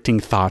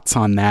conflicting thoughts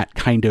on that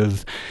kind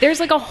of.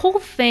 There's like a whole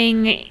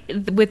thing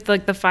with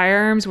like the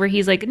firearms where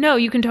he's like, no,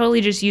 you can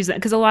totally just use that,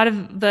 because a lot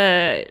of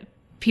the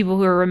people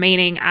who are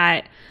remaining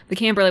at the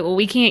camp are like, well,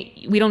 we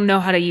don't know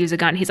how to use a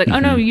gun. He's like, oh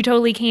no, you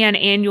totally can,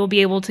 and you'll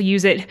be able to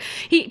use it.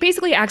 He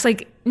basically acts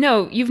like,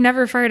 no, you've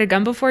never fired a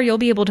gun before. You'll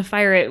be able to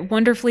fire it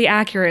wonderfully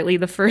accurately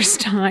the first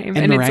time.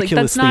 And it's like,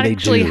 that's not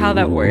actually how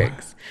that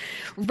works.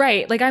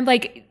 Right. Like, I'm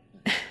like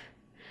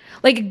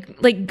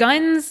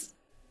guns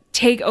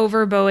take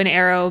over bow and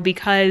arrow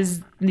because,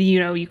 you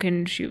know, you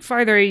can shoot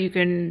farther, you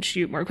can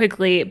shoot more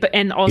quickly,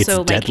 and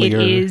also like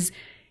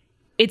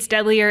it's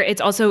deadlier.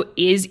 It's also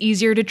is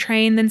easier to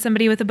train than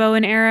somebody with a bow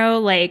and arrow.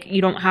 Like,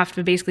 you don't have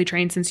to basically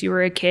train since you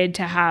were a kid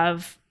to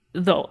have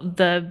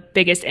the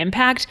biggest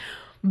impact.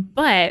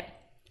 But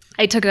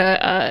I took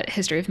a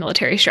history of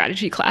military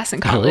strategy class in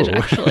college,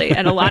 actually,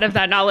 and a lot of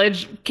that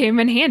knowledge came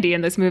in handy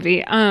in this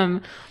movie.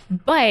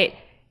 But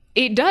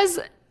it does,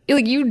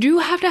 like, you do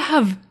have to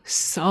have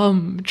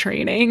some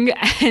training,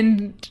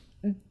 and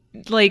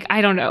like,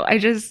 I don't know.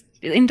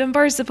 And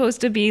Dunbar's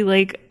supposed to be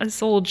like a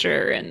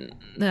soldier, and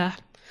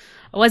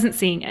I wasn't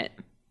seeing it.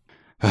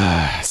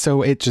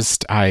 So it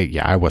just,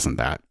 I wasn't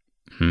that.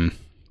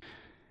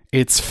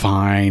 It's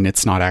fine.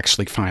 It's not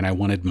actually fine. I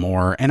wanted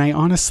more. And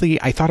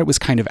I thought it was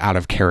kind of out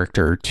of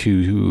character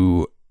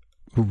to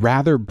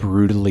rather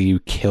brutally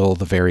kill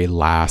the very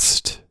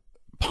last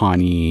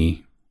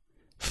Pawnee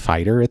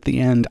fighter at the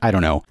end. I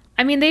don't know.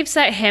 I mean, they've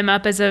set him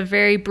up as a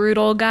very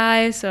brutal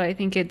guy, so I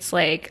think it's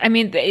like, I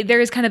mean, there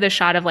is kind of the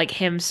shot of like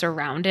him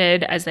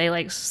surrounded as they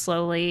like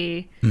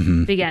slowly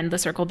the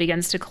circle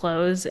begins to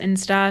close and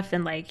stuff,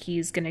 and like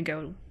he's gonna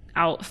go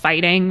out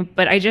fighting.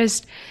 But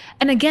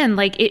and again,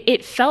 like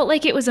it felt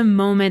like it was a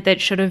moment that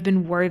should have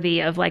been worthy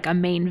of like a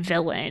main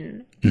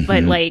villain,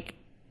 but like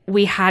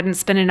we hadn't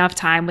spent enough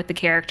time with the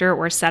character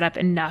or set up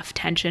enough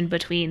tension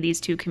between these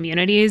two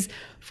communities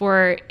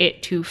for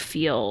it to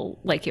feel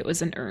like it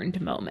was an earned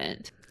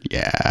moment.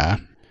 Yeah.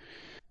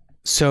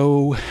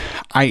 So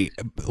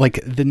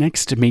the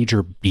next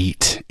major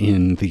beat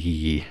in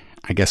the,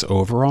 I guess,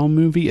 overall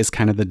movie is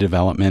kind of the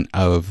development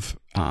of,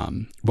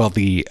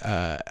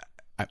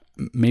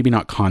 maybe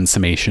not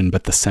consummation,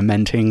 but the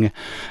cementing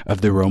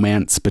of the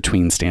romance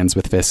between Stands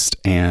with Fist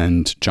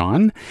and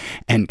John.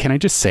 And can I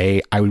just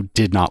say, I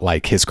did not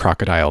like his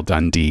Crocodile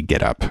Dundee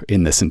getup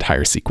in this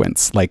entire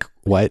sequence. Like,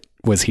 what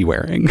was he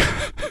wearing?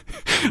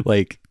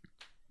 Like,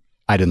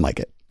 I didn't like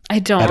it. I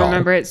don't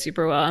remember it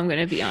super well, I'm going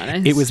to be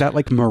honest. It was that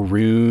like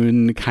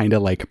maroon kind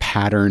of like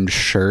patterned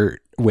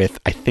shirt with,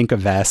 I think, a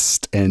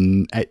vest,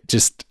 and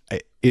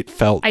it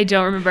felt... I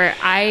don't remember.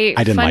 I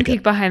didn't like peek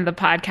it. behind the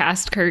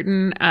podcast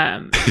curtain.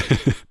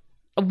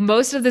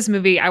 Most of this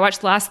movie, I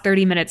watched the last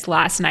 30 minutes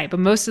last night,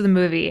 but most of the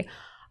movie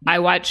I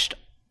watched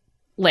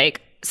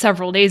like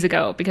several days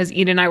ago, because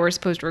Ian and I were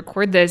supposed to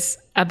record this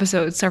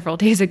episode several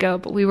days ago,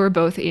 but we were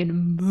both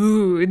in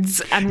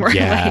moods, and we're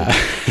like,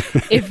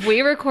 if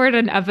we record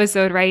an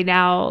episode right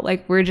now,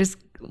 like, we're just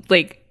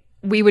like,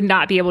 we would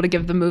not be able to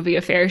give the movie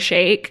a fair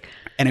shake.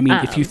 And I mean,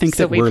 if you think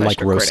that we're like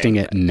roasting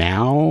it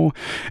now,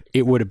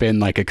 it would have been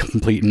like a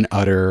complete and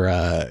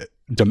utter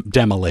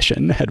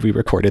demolition had we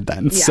recorded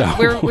then. Yeah,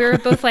 so we're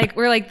both like,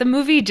 the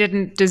movie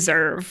didn't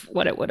deserve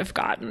what it would have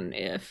gotten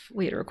if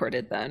we had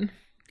recorded then.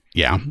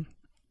 Yeah.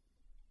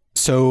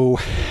 So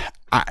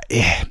I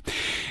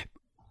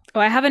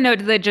have a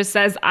note that just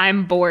says,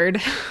 I'm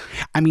bored.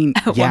 I mean,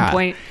 at one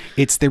point.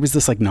 There was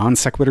this like non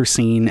sequitur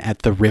scene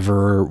at the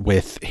river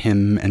with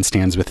him and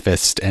Stands with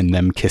Fist and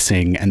them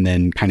kissing, and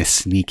then kind of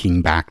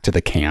sneaking back to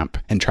the camp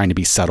and trying to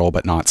be subtle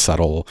but not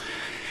subtle.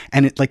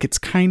 And it's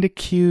kind of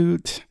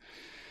cute.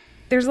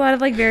 There's a lot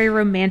of like very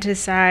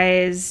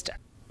romanticized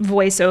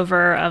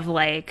voiceover of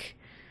like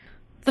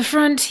the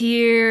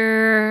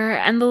frontier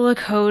and the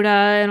Lakota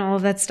and all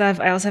of that stuff.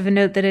 I also have a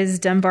note that is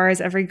Dunbar is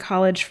every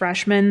college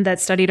freshman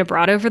that studied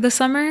abroad over the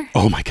summer.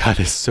 Oh my God,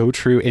 it's so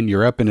true, in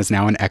Europe, and is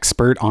now an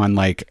expert on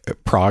like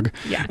Prague.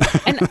 Yeah.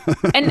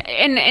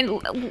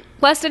 And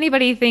lest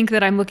anybody think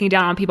that I'm looking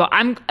down on people,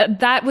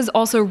 that was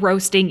also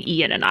roasting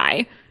Ian and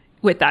I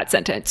with that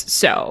sentence.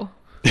 So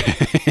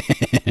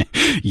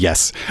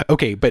yes.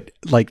 Okay. But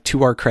like,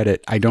 to our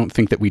credit, I don't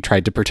think that we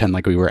tried to pretend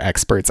like we were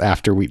experts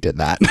after we did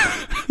that.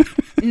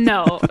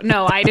 No,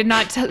 I did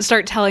not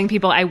start telling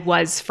people I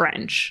was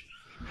French.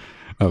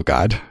 Oh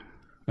God.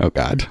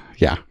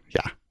 Yeah.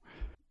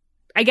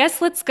 I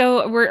guess let's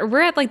go. We're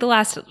at like the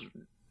last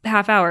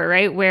half hour,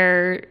 right?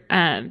 Where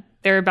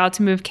they're about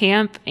to move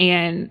camp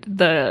and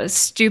the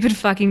stupid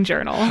fucking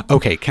journal.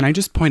 Okay. Can I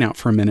just point out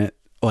for a minute,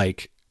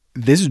 like,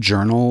 this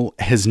journal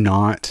has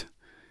not,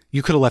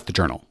 you could have left the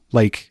journal.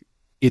 Like,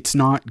 it's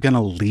not going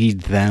to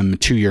lead them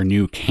to your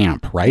new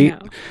camp,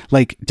 right? No.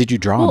 Like, did you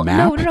draw a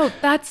map? No.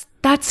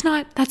 That's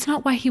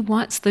not why he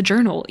wants the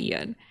journal,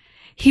 Ian.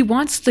 He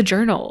wants the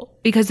journal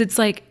because it's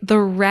like the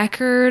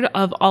record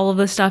of all of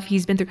the stuff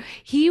he's been through.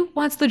 He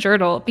wants the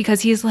journal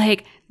because he's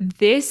like,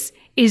 this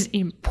is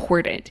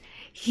important.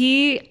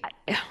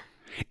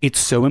 It's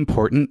so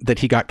important that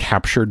he got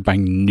captured by a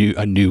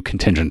new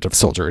contingent of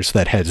soldiers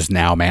that has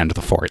now manned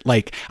the fort.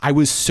 Like, I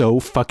was so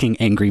fucking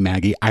angry,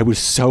 Maggie. I was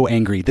so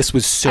angry. This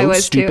was so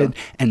stupid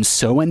and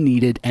so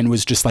unneeded, and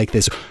was just like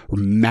this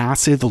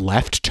massive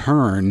left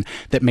turn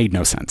that made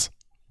no sense.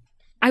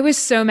 I was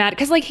so mad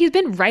because like he's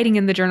been writing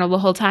in the journal the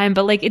whole time,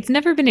 but like it's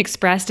never been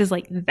expressed as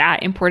like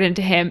that important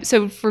to him.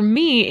 So for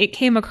me, it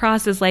came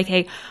across as like,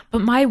 hey,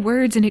 but my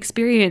words and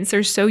experience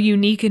are so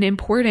unique and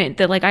important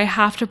that like I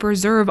have to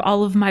preserve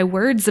all of my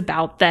words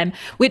about them,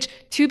 which,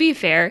 to be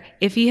fair,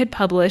 if he had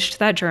published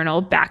that journal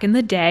back in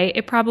the day,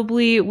 it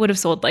probably would have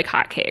sold like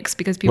hotcakes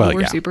because people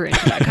were super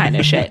into that kind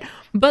of shit.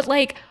 But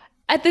like,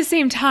 at the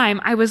same time,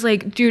 I was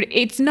like, dude,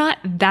 it's not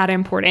that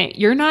important.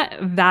 You're not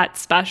that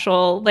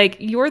special. Like,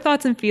 your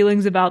thoughts and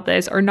feelings about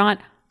this are not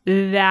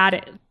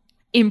that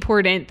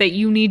important that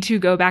you need to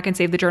go back and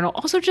save the journal.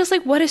 Also, just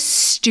like, what a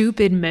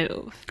stupid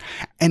move.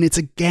 And it's,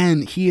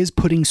 again, he is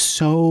putting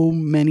so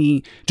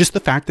many, just the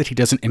fact that he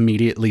doesn't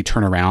immediately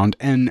turn around.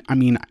 And I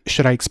mean,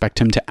 should I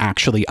expect him to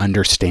actually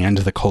understand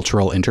the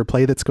cultural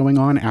interplay that's going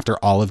on after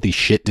all of these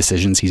shit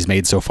decisions he's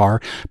made so far?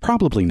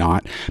 Probably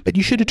not. But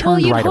you should have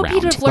turned right around.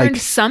 You'd have learned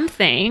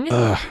something.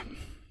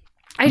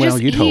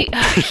 You'd hope.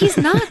 He's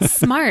not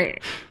smart.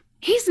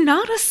 He's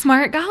not a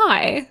smart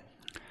guy.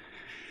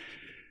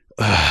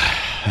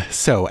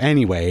 So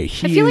anyway,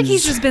 I feel like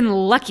he's just been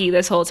lucky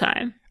this whole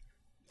time.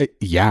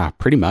 Yeah,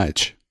 pretty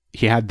much.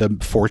 He had the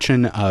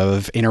fortune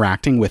of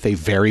interacting with a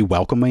very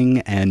welcoming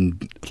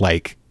and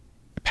like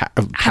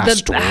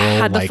pastoral.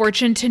 Had the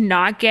fortune to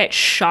not get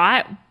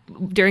shot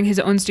during his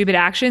own stupid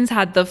actions.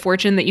 Had the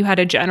fortune that you had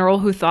a general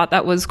who thought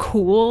that was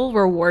cool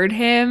reward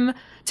him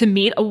to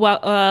meet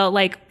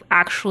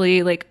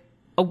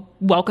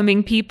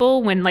welcoming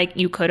people when like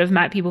you could have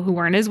met people who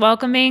weren't as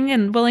welcoming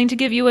and willing to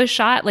give you a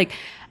shot. Like,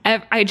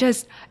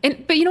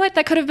 but you know what?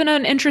 That could have been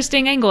an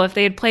interesting angle if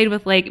they had played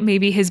with like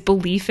maybe his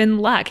belief in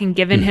luck and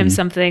given him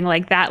something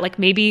like that. Like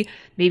maybe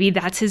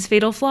that's his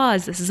fatal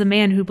flaws. This is a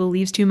man who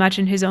believes too much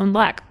in his own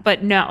luck.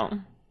 But no.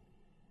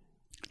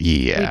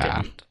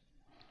 Yeah.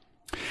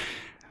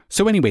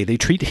 So anyway, they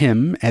treat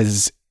him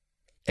as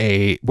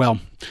they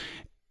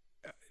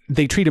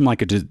treat him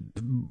like a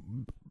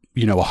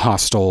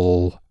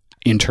hostile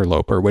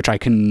interloper, which I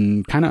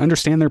can kind of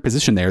understand their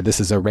position there. This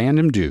is a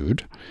random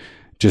dude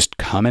just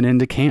coming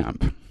into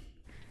camp.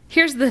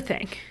 Here's the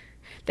thing.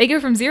 They go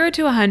from 0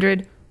 to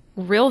 100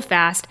 real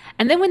fast.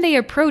 And then when they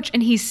approach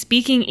and he's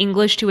speaking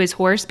English to his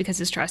horse because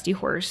his trusty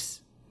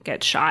horse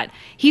gets shot,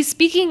 he's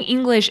speaking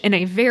English in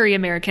a very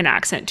American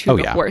accent to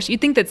the horse.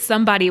 You'd think that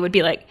somebody would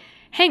be like,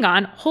 hang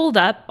on, hold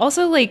up.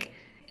 Also, like,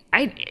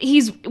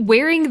 he's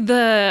wearing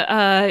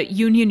the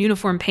Union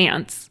uniform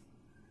pants.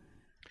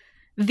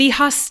 The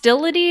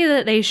hostility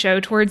that they show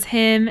towards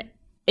him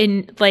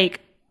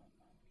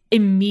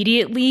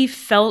immediately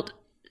felt,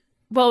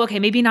 well, okay,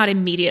 maybe not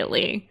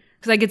immediately.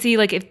 Because I could see,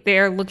 like, if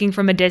they're looking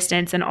from a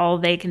distance and all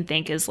they can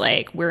think is,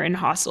 like, we're in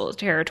hostile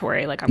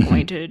territory, like, I'm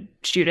going to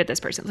shoot at this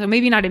person. So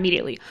maybe not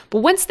immediately. But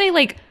once they,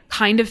 like,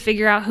 kind of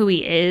figure out who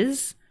he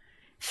is,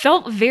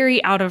 felt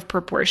very out of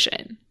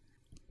proportion.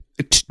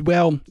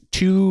 Well,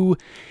 to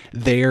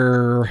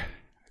their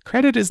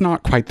credit is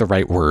not quite the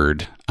right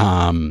word.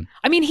 I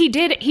mean, he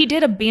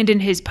did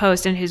abandon his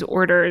post and his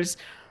orders.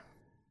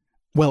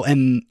 Well,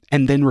 and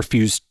then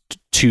refused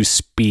to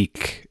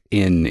speak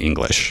in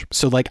English.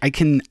 So like I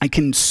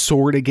can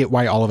sort of get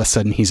why all of a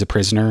sudden he's a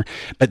prisoner,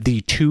 but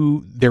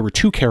there were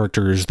two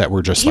characters that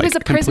were just he was a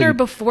prisoner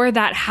before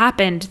that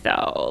happened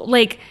though.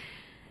 Like,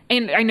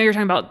 and I know you're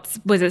talking about,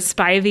 was it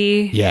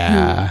Spivey?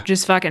 Yeah. Who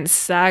just fucking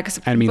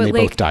sucks. I mean, they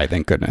both die,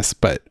 thank goodness,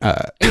 but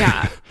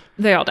yeah,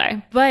 they all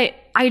die. But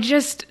I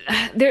just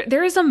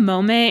there is a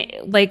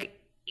moment like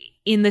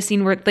in the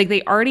scene where like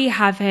they already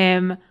have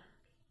him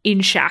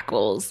in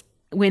shackles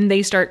when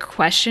they start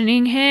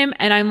questioning him,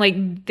 and I'm like,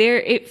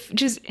 it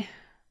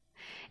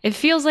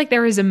feels like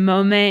there was a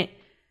moment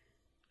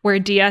where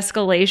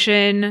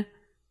de-escalation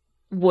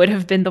would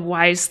have been the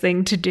wise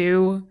thing to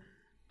do,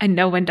 and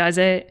no one does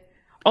it.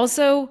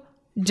 Also,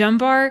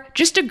 Dunbar,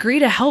 just agree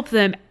to help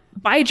them,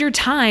 bide your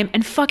time,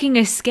 and fucking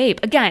escape.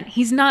 Again,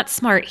 he's not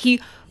smart.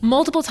 He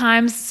multiple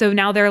times, so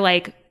now they're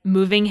like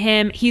moving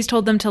him. He's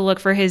told them to look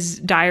for his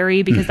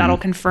diary because that'll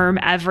confirm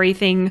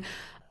everything.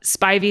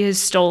 Spivey has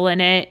stolen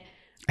it.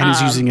 And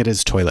he's using it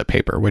as toilet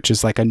paper, which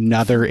is like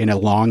another in a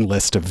long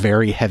list of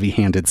very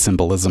heavy-handed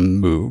symbolic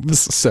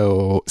moves.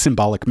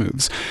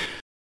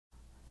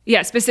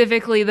 Yeah,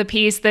 specifically the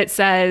piece that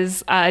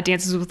says,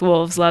 dances with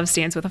wolves, love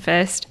stands with a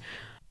fist.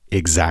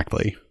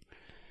 Exactly.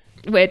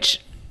 But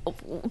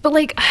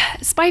like,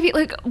 Spivey,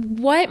 like,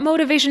 what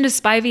motivation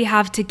does Spivey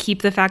have to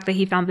keep the fact that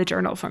he found the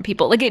journal from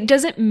people? Like, it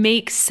doesn't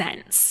make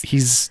sense.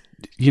 He's,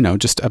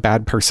 just a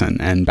bad person,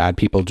 and bad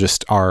people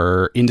just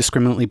are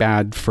indiscriminately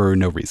bad for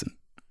no reason.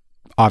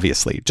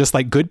 Obviously, just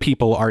like good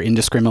people are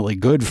indiscriminately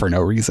good for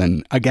no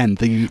reason. Again,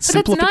 the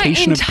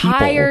simplification of people.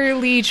 That's not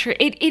entirely true.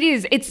 It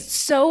is. It's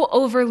so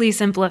overly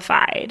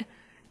simplified.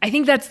 I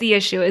think that's the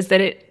issue, is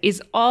that it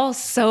is all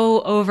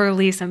so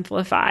overly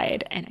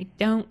simplified, and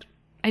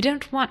I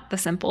don't want the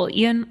simple,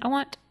 Ian. I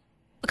want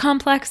the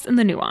complex and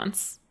the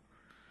nuance,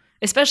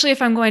 especially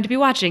if I'm going to be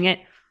watching it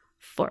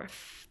for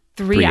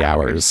 3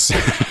 hours.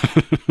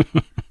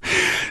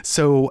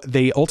 So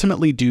they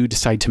ultimately do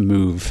decide to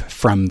move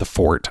from the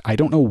fort. I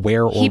don't know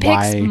where or why. He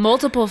picks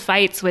multiple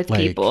fights with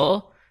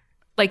people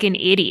like an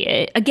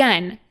idiot.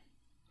 Again,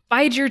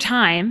 bide your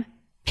time,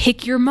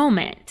 pick your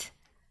moment.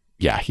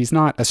 Yeah, he's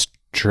not a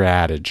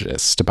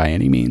strategist by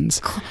any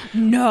means.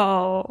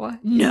 No,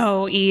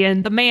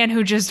 Ian. The man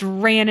who just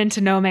ran into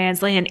no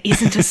man's land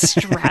isn't a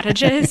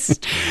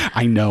strategist.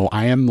 I know.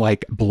 I am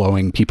like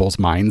blowing people's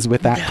minds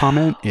with that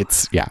comment.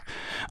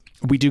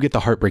 We do get the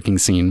heartbreaking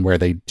scene where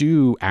they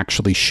do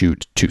actually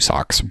shoot Two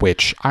Socks,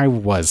 which I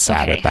was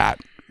sad at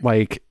that.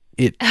 Like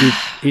it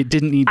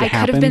didn't need to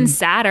happen. I could have been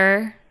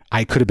sadder.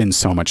 I could have been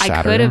so much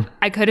sadder.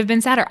 I could have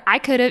been sadder. I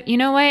could have, you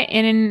know what?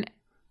 In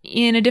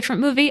a different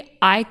movie,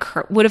 I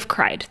would have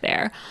cried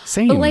there.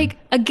 Same. But like,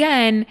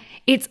 again,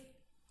 it's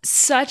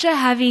such a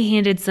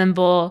heavy-handed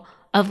symbol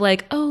of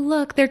like, oh,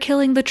 look, they're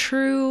killing the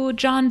true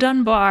John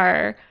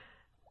Dunbar.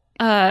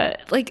 We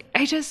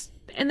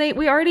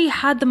already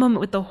had the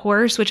moment with the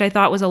horse, which I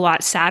thought was a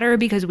lot sadder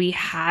because we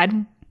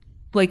had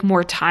like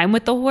more time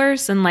with the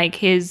horse, and like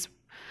his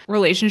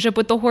relationship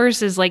with the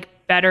horse is like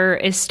better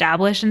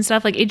established and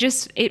stuff. Like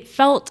it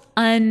felt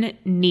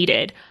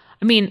unneeded.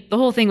 I mean, the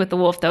whole thing with the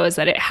wolf though is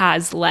that it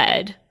has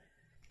led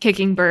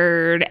Kicking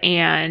Bird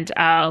and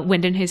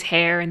Wind in His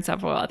Hair and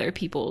several other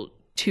people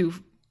to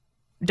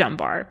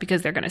Dunbar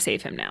because they're going to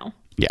save him now.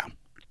 Yeah.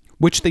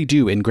 Which they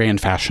do in grand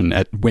fashion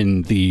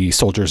when the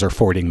soldiers are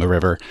fording the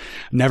river.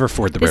 Never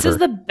ford the river. This is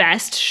the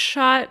best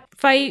shot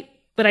fight,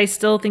 but I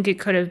still think it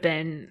could have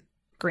been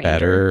grander.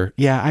 Better.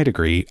 Yeah, I'd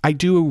agree. I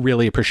do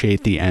really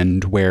appreciate the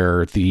end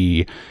where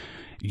the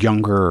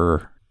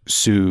younger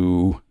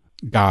Sioux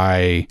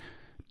guy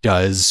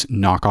does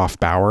knock off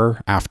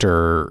Bauer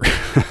after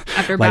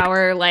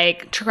Bauer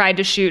tried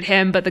to shoot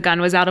him, but the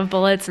gun was out of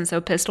bullets, and so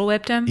pistol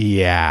whipped him.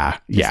 Yeah.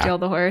 To steal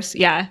the horse.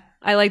 Yeah.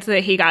 I liked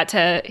that he got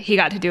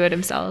to do it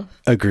himself.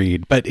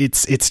 Agreed. But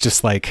it's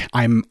just like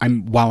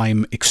while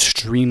I'm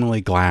extremely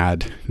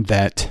glad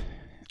that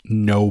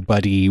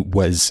nobody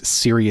was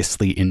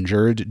seriously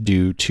injured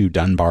due to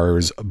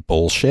Dunbar's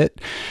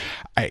bullshit.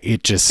 They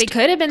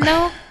could have been,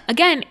 though.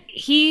 Again,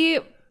 he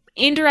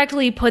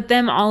indirectly put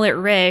them all at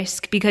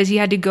risk because he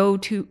had to go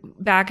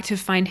back to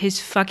find his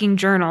fucking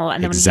journal,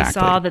 and then when he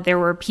saw that there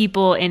were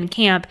people in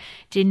camp,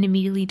 didn't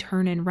immediately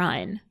turn and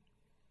run.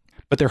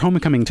 But their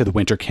homecoming to the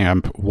winter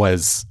camp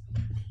was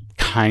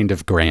kind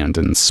of grand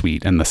and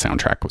sweet, and the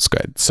soundtrack was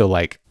good. So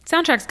like,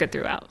 soundtrack's good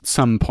throughout.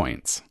 Some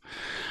points.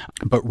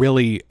 But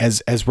really,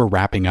 as we're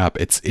wrapping up,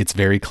 it's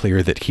very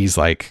clear that he's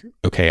like,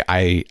 okay,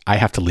 I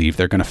have to leave.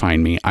 They're going to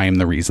find me. I am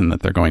the reason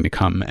that they're going to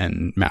come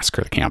and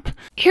massacre the camp.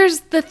 Here's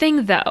the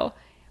thing, though.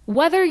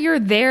 Whether you're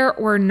there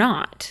or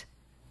not,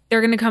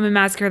 they're going to come and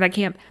massacre that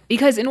camp.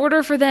 Because in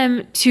order for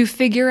them to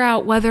figure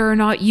out whether or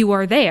not you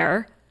are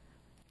there,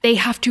 they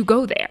have to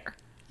go there.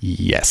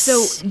 Yes.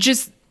 So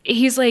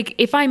he's like,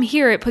 if I'm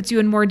here, it puts you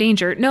in more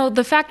danger. No,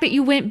 the fact that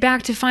you went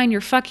back to find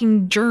your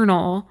fucking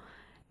journal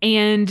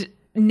and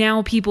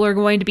now people are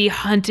going to be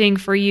hunting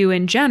for you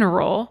in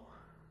general,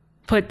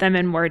 put them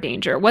in more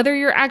danger. Whether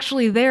you're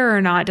actually there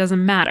or not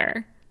doesn't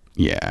matter.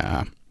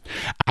 Yeah.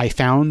 I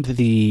found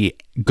the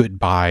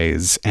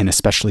goodbyes, and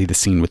especially the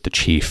scene with the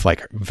chief,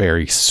 like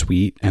very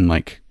sweet and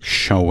like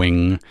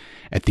showing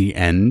at the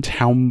end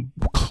how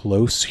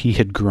close he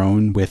had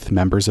grown with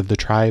members of the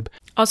tribe.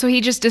 Also,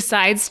 he just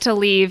decides to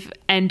leave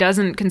and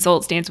doesn't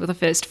consult Stance with a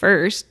Fist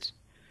first.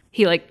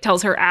 He like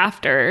tells her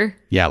after.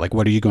 Yeah, like,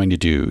 what are you going to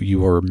do?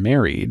 You are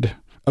married.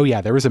 Oh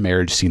yeah, there was a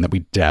marriage scene that we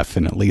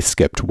definitely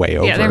skipped way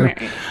over. Yeah, they're married.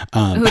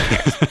 Who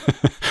cares?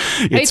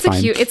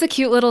 It's a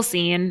cute little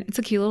scene.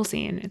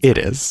 It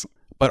is.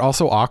 But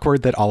also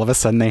awkward that all of a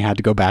sudden they had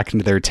to go back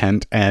into their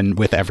tent, and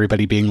with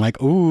everybody being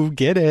like, ooh,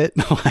 get it.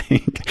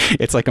 Like,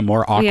 it's like a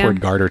more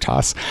awkward garter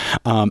toss.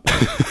 Oh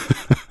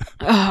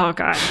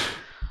God.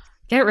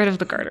 Get rid of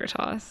the garter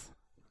toss.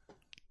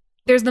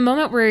 There's the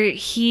moment where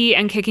he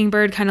and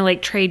Kickingbird kind of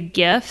like trade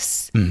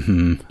gifts,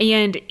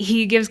 and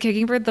he gives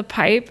Kickingbird the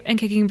pipe, and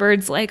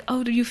Kickingbird's like,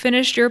 oh, did you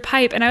finish your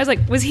pipe? And I was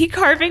like, was he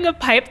carving a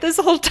pipe this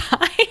whole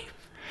time?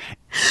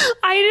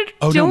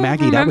 No,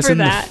 Maggie, that was in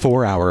the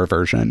 4-hour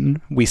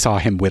version. We saw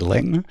him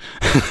whittling.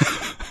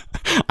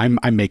 I'm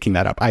making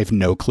that up. I have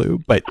no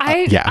clue, but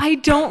I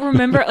don't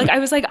remember. Like, I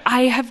was like,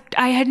 I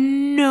had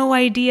no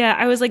idea.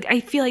 I was like, I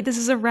feel like this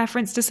is a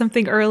reference to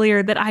something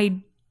earlier that I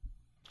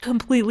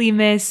completely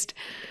missed.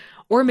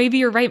 Or maybe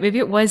you're right. Maybe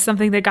it was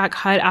something that got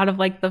cut out of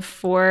like the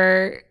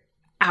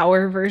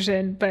 4-hour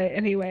version. But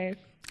anyway,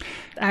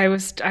 I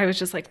was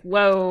just like,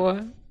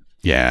 whoa.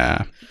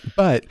 Yeah.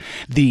 But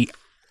the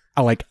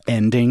like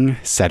ending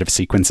set of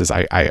sequences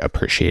I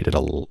appreciated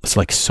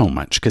like so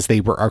much, because they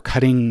are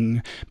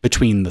cutting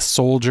between the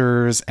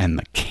soldiers and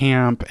the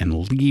camp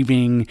and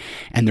leaving,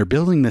 and they're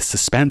building this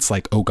suspense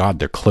like, oh God,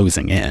 they're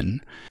closing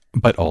in.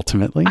 But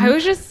ultimately, I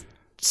was just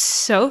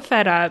so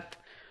fed up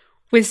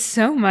with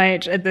so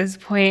much at this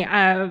point.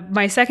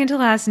 My second to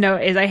last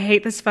note is I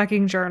hate this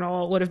fucking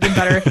journal. Would have been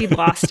better if he'd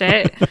lost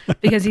it,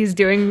 because he's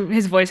doing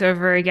his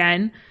voiceover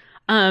again.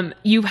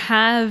 You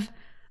have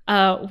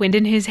wind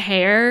in his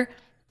hair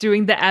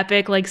doing the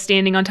epic, like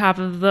standing on top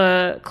of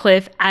the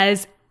cliff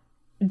as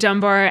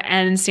Dunbar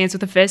and Stance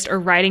with a Fist are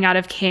riding out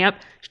of camp,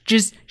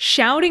 just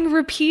shouting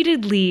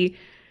repeatedly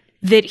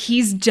that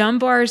he's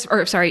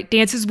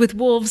Dances with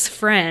Wolves'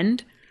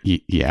 friend.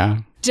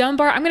 Yeah.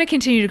 Dunbar, I'm going to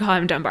continue to call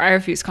him Dunbar. I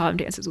refuse to call him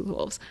Dances with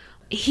Wolves.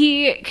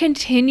 He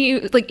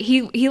continues, like,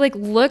 he like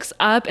looks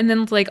up and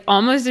then like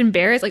almost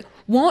embarrassed, like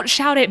won't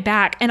shout it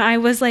back. And I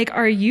was like,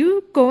 are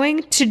you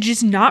going to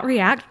just not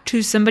react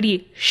to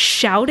somebody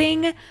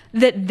shouting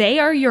that they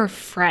are your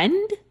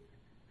friend?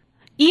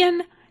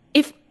 Ian,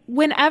 if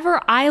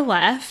whenever I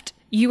left,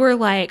 you were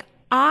like,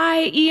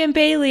 Ian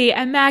Bailey,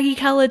 am Maggie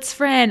Kellett's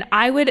friend,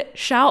 I would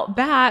shout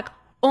back,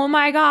 oh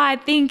my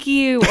God, thank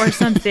you, or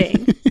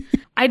something.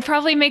 I'd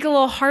probably make a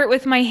little heart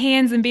with my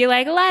hands and be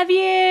like, love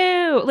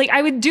you. Like,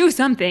 I would do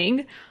something.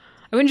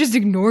 I wouldn't just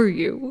ignore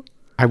you.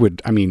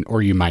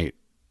 Or you might.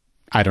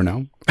 I don't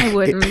know. I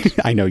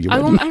wouldn't. I know you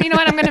wouldn't. You know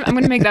what? I'm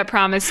gonna make that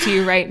promise to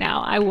you right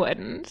now. I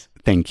wouldn't.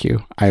 Thank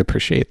you. I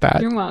appreciate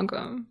that. You're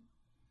welcome.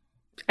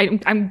 I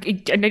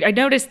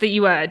noticed that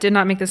you did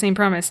not make the same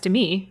promise to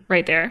me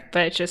right there,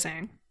 but just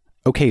saying.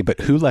 Okay, but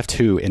who left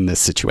who in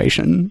this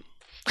situation?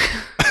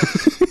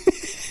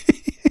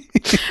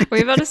 Are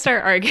we about to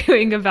start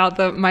arguing about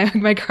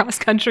my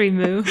cross-country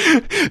move?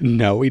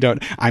 No, we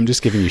don't. I'm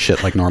just giving you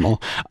shit like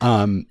normal.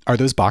 Are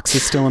those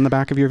boxes still in the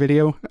back of your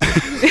video?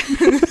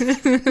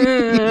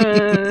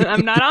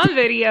 I'm not on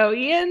video,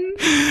 Ian.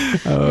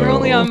 We're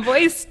only on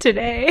voice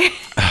today.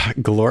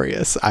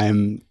 Glorious.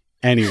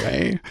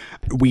 Anyway,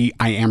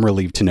 I am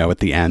relieved to know at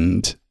the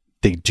end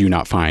they do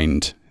not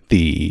find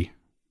the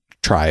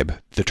tribe.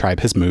 The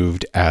tribe has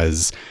moved,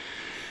 as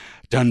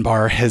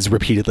Dunbar has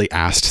repeatedly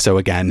asked. So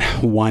again,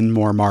 one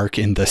more mark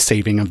in the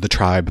saving of the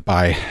tribe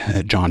by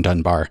John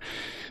Dunbar,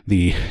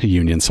 the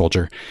Union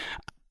soldier.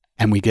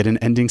 And we get an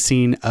ending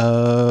scene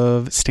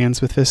of Stan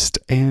Smithfist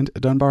and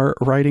Dunbar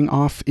riding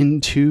off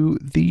into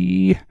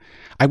the,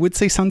 I would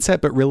say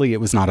sunset, but really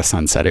it was not a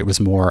sunset. It was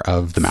more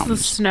of the mountains.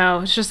 The snow.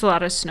 It's just a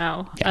lot of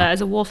snow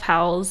as a wolf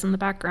howls in the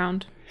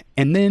background.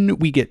 And then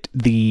we get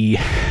the,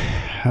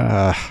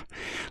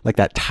 like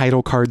that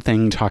title card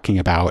thing talking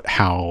about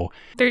how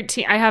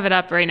 13, I have it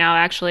up right now,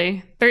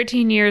 actually.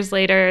 13 years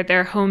later,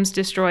 their homes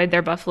destroyed,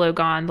 their buffalo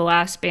gone. The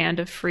last band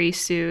of free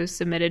Sioux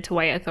submitted to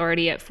white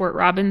authority at Fort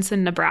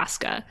Robinson,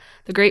 Nebraska.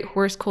 The great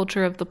horse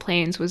culture of the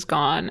plains was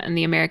gone, and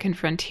the American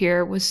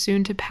frontier was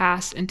soon to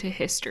pass into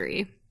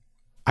history.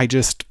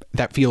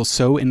 That feels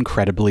so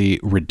incredibly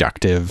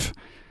reductive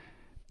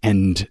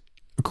and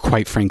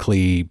quite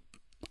frankly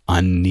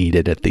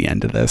unneeded at the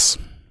end of this.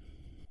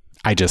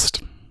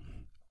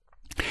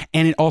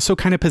 And it also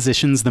kind of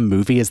positions the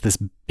movie as this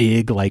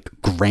big, like,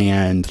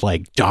 grand,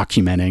 like,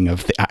 documenting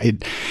of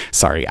it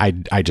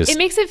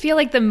makes it feel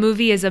like the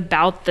movie is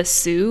about the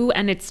Sioux,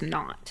 and it's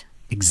not.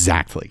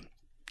 Exactly.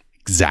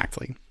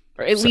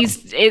 Or at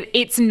least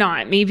it's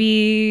not.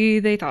 Maybe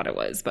they thought it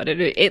was, but it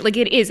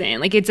isn't.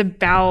 Like, it's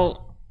about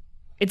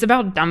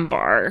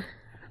Dunbar,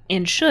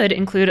 and should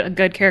include a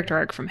good character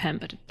arc from him,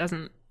 but it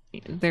doesn't.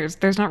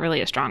 There's not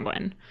really a strong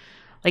one.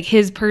 Like,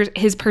 his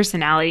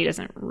personality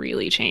doesn't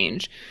really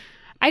change.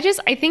 I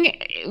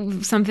think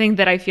something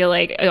that I feel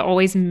like it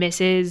always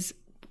misses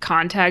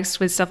context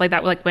with stuff like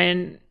that, like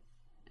when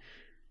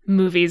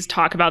movies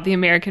talk about the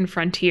American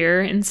frontier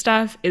and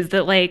stuff, is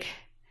that, like,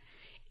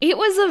 it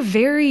was a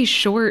very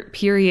short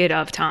period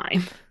of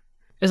time.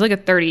 It was like a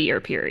 30-year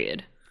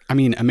period. I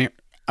mean,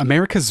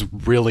 America's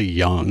really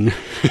young.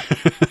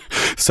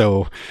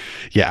 So,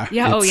 yeah.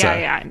 Yeah.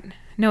 Yeah.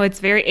 No, it's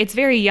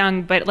very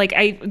young, but like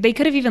they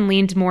could have even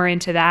leaned more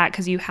into that,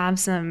 because you have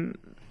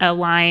a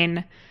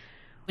line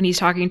when he's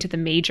talking to the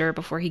major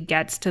before he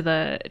gets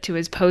to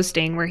his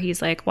posting where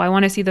he's like, well, I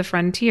want to see the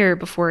frontier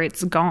before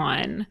it's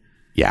gone.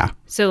 Yeah.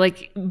 So,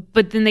 like,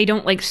 but then they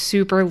don't, like,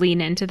 super lean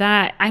into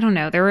that. I don't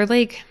know. There's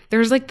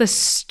like the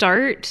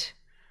start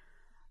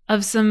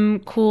of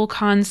some cool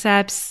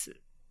concepts,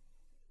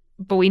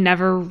 but we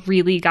never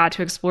really got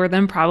to explore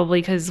them,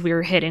 probably because we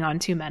were hitting on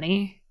too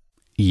many.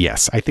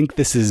 Yes, I think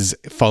this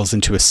falls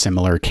into a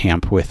similar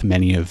camp with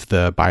many of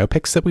the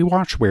biopics that we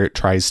watch, where it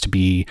tries to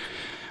be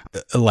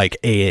like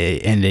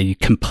a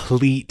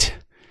complete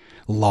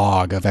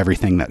log of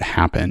everything that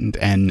happened.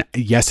 And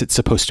yes, it's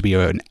supposed to be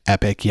an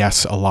epic.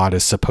 Yes, a lot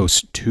is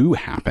supposed to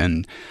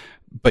happen,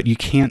 but you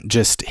can't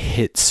just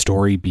hit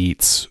story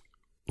beats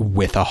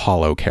with a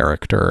hollow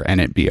character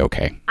and it be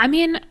okay. I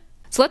mean,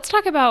 so let's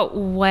talk about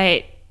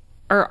what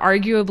are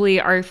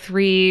arguably our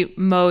three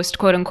most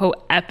quote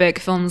unquote epic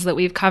films that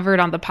we've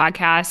covered on the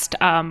podcast.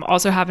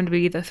 Also happen to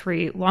be the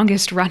three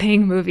longest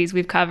running movies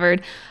we've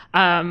covered.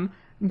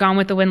 Gone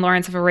with the Wind,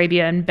 Lawrence of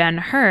Arabia, and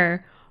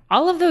Ben-Hur.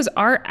 All of those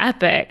are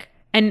epic.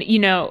 And, you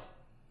know,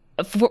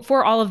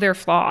 for all of their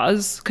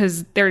flaws,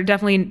 because they're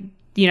definitely,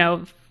 you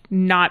know,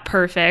 not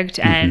perfect.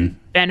 And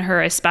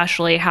Ben-Hur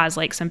especially has,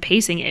 like, some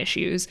pacing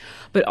issues.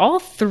 But all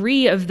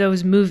three of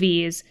those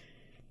movies,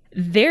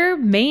 their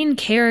main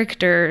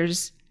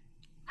characters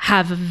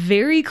have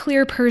very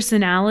clear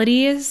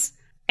personalities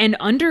and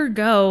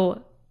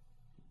undergo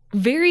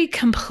very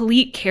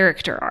complete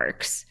character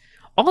arcs.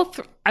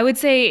 I would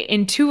say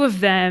in two of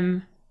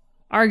them,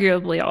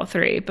 arguably all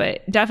three,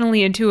 but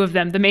definitely in two of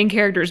them, the main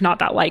character is not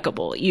that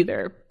likable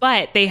either.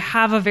 But they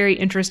have a very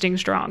interesting,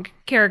 strong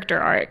character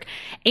arc.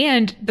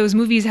 And those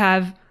movies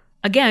have,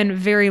 again,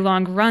 very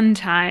long run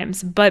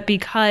times. But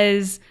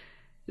because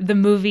the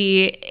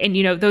movie, and,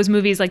 you know, those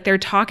movies, like, they're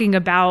talking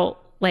about,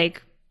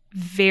 like,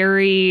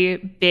 very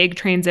big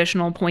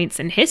transitional points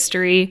in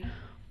history,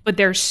 but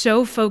they're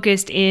so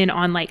focused in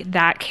on, like,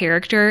 that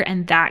character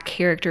and that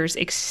character's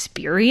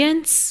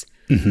experience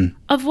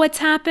of what's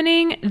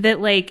happening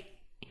that, like,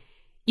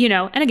 you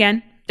know, and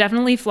again,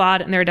 definitely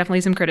flawed, and there are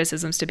definitely some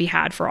criticisms to be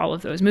had for all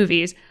of those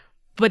movies,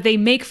 but they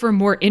make for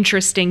more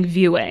interesting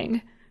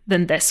viewing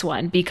than this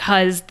one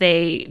because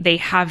they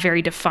have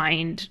very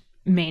defined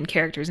main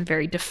characters and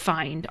very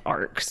defined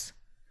arcs.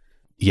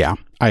 Yeah,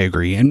 I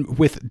agree. And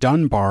with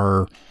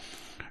Dunbar,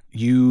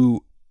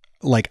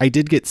 I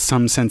did get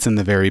some sense in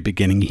the very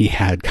beginning he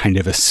had kind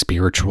of a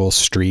spiritual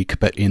streak,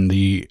 but in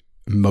the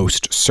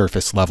most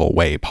surface level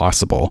way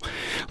possible.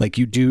 Like,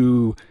 you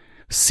do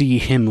see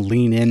him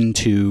lean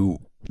into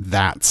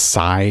that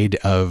side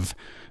of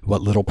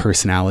what little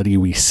personality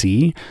we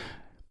see,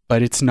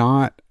 but it's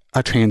not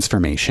a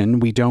transformation.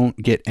 We don't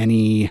get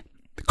any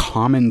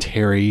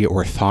commentary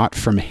or thought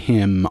from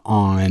him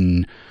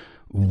on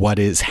what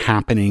is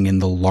happening in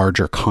the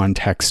larger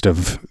context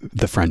of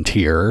the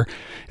frontier,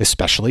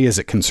 especially as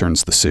it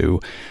concerns the Sioux.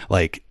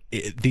 Like,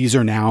 these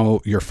are now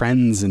your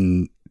friends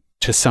and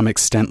to some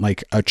extent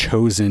like a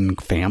chosen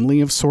family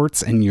of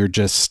sorts, and you're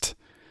just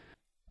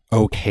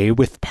okay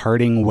with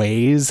parting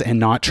ways and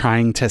not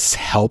trying to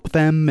help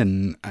them.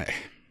 And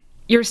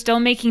you're still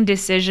making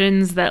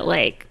decisions that,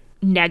 like,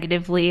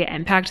 negatively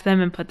impact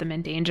them and put them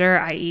in danger,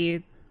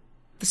 i.e.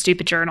 the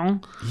stupid journal.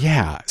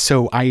 Yeah.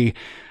 So I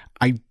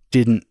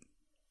didn't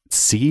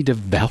see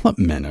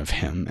development of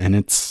him, and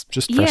it's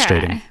just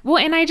frustrating. Yeah. Well,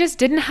 and I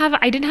didn't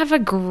have a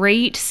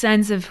great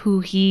sense of who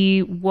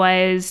he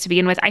was to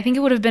begin with. I think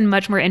it would have been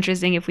much more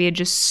interesting if we had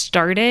just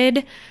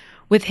started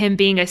with him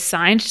being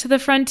assigned to the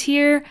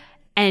frontier,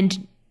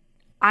 and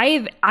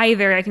I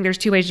think there's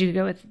two ways you could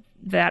go with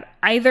that.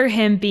 Either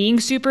him being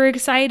super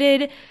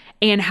excited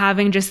and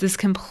having just this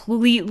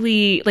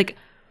completely like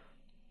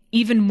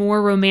even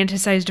more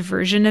romanticized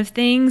version of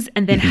things,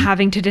 and then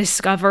having to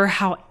discover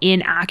how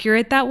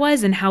inaccurate that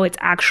was and how it's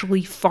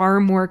actually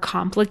far more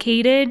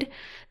complicated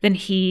than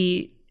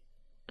he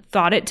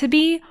thought it to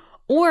be,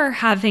 or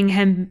having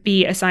him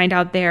be assigned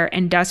out there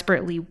and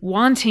desperately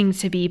wanting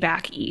to be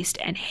back east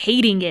and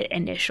hating it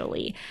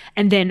initially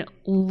and then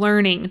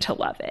learning to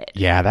love it.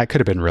 Yeah, that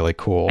could have been really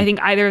cool. I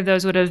think either of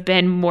those would have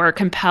been more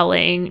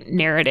compelling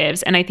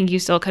narratives, and I think you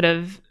still could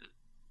have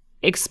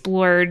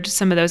explored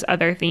some of those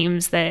other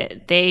themes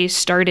that they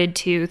started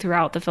to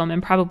throughout the film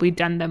and probably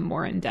done them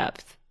more in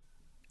depth.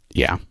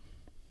 Yeah.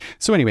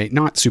 So anyway,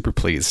 not super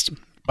pleased,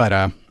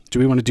 but do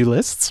we want to do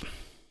lists?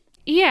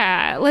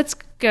 Yeah, let's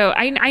go.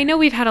 I know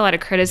we've had a lot of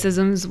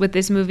criticisms with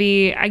this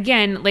movie.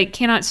 Again, like,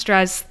 cannot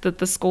stress that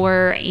the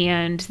score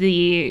and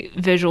the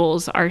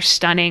visuals are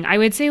stunning. I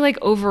would say, like,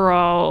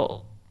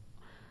 overall,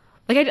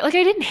 I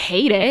didn't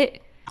hate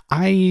it.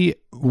 I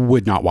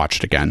would not watch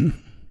it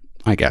again,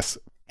 I guess.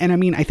 And I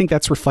mean, I think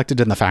that's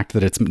reflected in the fact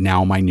that it's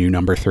now my new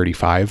number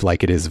 35.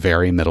 Like, it is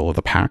very middle of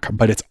the pack,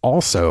 but it's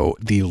also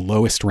the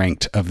lowest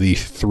ranked of the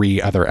three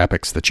other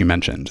epics that you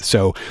mentioned.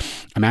 So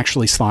I'm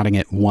actually slotting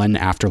it one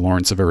after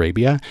Lawrence of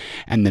Arabia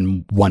and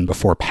then one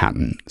before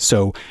Patton.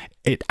 So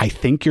I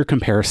think your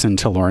comparison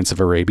to Lawrence of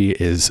Arabia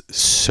is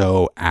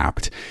so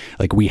apt.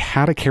 Like, we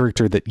had a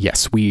character that,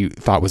 yes, we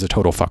thought was a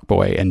total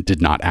fuckboy and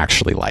did not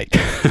actually like,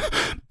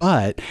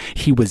 but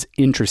he was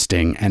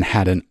interesting and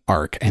had an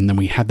arc. And then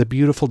we had the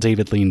beautiful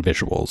David Lean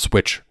visuals,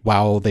 which,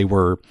 while they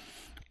were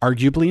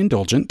arguably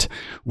indulgent,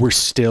 were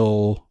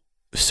still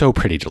so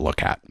pretty to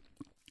look at.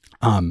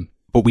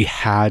 But we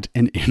had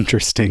an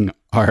interesting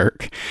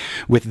arc.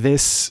 With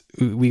this,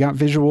 we got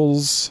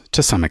visuals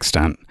to some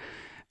extent.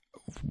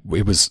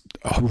 It was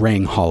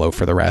rang hollow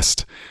for the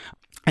rest.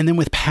 And then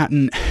with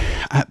Patton,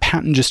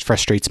 Patton just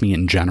frustrates me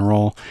in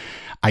general.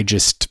 I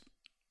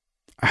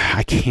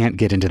can't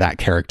get into that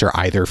character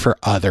either for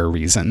other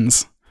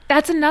reasons.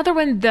 That's another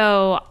one,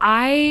 though.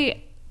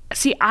 I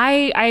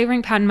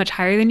rank Patton much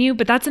higher than you,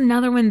 but that's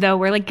another one, though,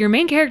 where, like, your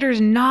main character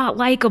is not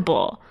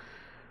likable.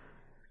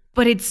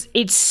 But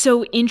it's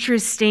so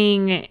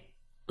interesting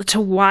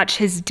to watch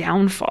his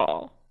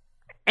downfall.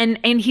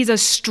 And he's a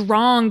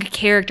strong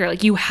character.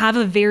 Like, you have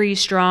a very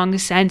strong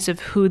sense of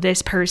who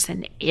this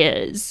person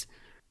is.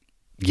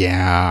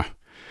 Yeah.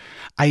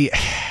 I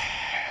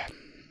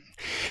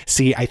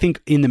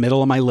think in the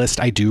middle of my list,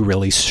 I do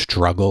really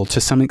struggle to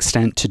some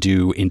extent to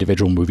do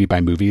individual movie by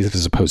movies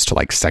as opposed to,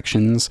 like,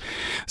 sections.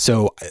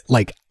 So,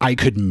 like, I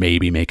could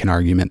maybe make an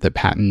argument that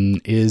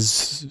Patton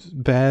is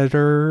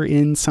better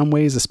in some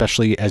ways,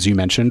 especially, as you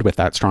mentioned, with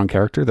that strong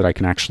character that I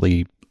can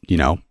actually,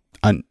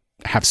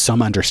 have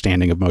some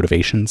understanding of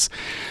motivations.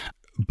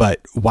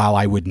 But while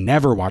I would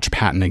never watch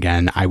Patton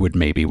again, I would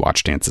maybe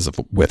watch Dances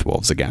with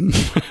Wolves again.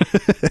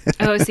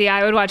 Oh, see,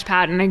 I would watch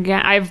Patton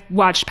again. I've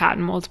watched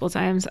Patton multiple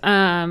times.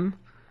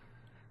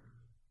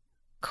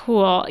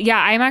 Cool. Yeah,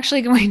 I'm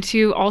actually going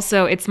to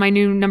also, it's my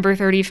new number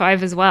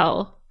 35 as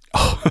well.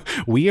 Oh,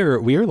 we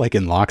are like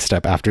in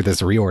lockstep after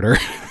this reorder.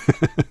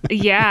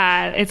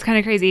 Yeah, it's kind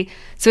of crazy.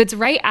 So it's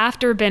right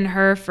after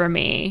Ben-Hur for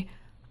me,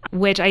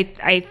 which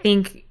I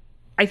think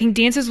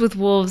Dances with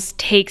Wolves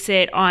takes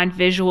it on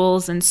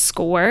visuals and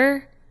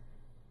score,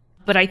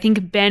 but I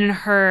think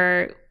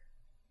Ben-Hur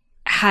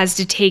has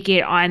to take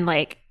it on,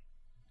 like,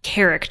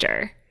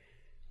 character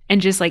and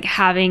just, like,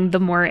 having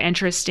the more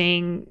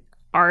interesting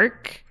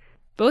arc.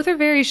 Both are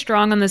very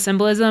strong on the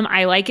symbolism.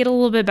 I like it a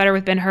little bit better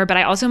with Ben-Hur, but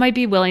I also might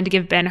be willing to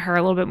give Ben-Hur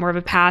a little bit more of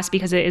a pass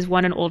because it is,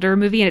 one, an older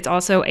movie, and it's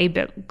also a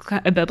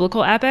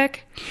biblical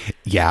epic.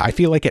 Yeah, I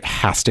feel like it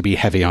has to be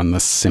heavy on the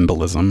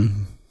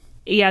symbolism.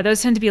 Yeah,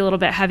 those tend to be a little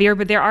bit heavier,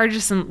 but there are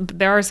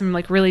some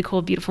like really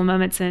cool, beautiful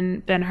moments in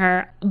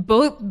Ben-Hur.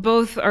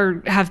 Both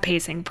have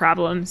pacing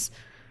problems,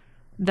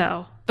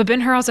 though. But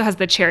Ben-Hur also has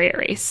the chariot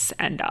race,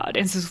 and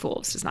Dances with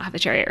Wolves does not have the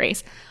chariot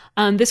race.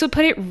 This would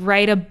put it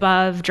right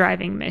above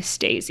Driving Miss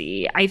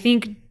Daisy. I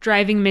think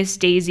Driving Miss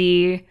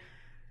Daisy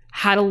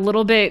had a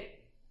little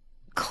bit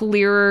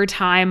clearer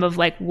time of,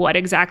 like, what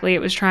exactly it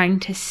was trying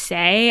to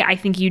say. I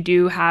think you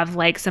do have,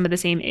 like, some of the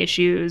same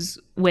issues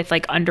with,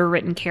 like,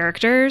 underwritten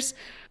characters.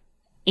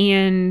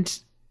 And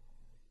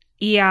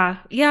yeah,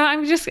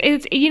 I'm just,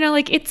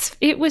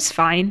 it was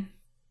fine.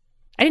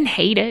 I didn't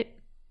hate it.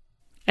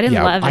 I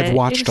didn't love it. I've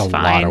watched a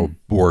lot of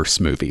worse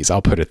movies.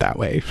 I'll put it that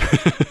way.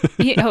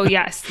 Oh,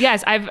 yes.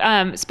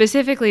 I've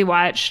specifically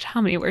watched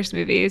how many worse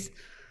movies?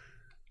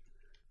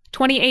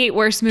 28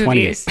 worse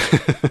movies.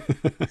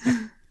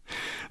 28.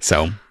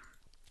 So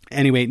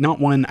anyway, not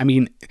one. I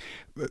mean,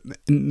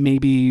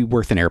 maybe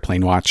worth an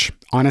airplane watch.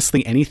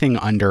 Honestly, anything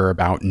under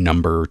about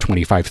number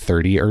 25,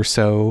 30 or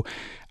so,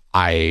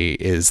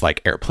 is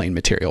like airplane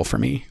material for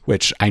me,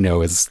 which I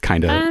know is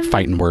kind of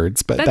fighting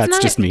words, but that's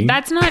just me.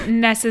 That's not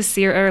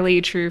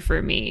necessarily true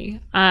for me,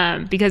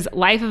 because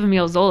Life of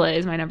Emile Zola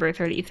is my number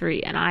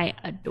 33, and I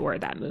adore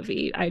that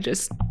movie. I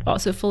just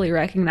also fully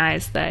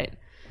recognize that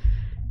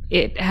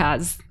it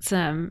has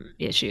some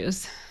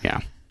issues.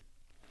 Yeah.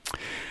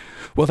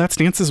 Well, that's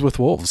Dances with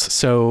Wolves.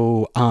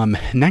 So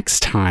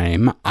next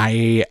time,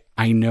 I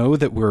know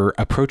that we're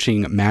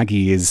approaching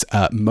Maggie's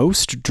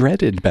most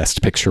dreaded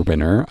Best Picture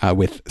winner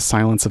with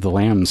Silence of the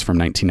Lambs from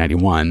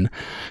 1991.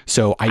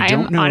 So I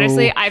don't know.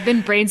 Honestly, I've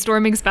been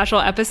brainstorming special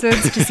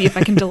episodes to see if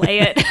I can delay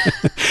it.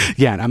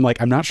 Yeah, and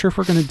I'm not sure if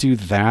we're going to do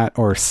that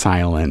or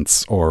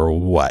Silence or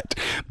what.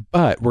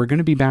 But we're going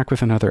to be back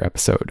with another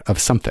episode of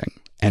something.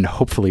 And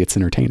hopefully it's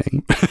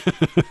entertaining.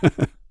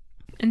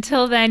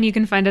 Until then, you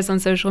can find us on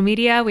social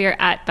media. We are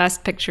at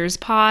Best Pictures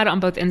Pod on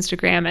both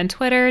Instagram and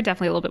Twitter.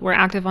 Definitely a little bit more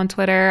active on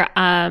Twitter.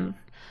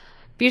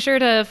 Be sure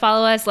to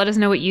follow us. Let us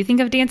know what you think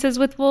of Dances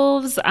with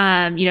Wolves.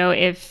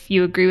 If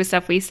you agree with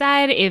stuff we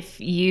said, if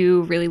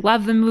you really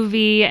love the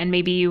movie, and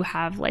maybe you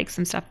have like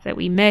some stuff that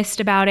we missed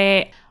about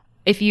it.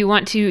 If you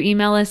want to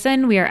email us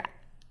in, we are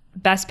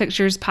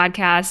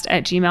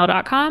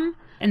bestpicturespodcast@gmail.com.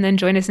 And then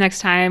join us next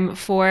time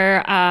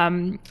for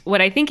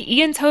what I think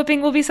Ian's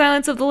hoping will be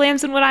Silence of the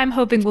Lambs and what I'm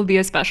hoping will be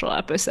a special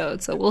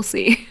episode. So we'll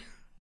see.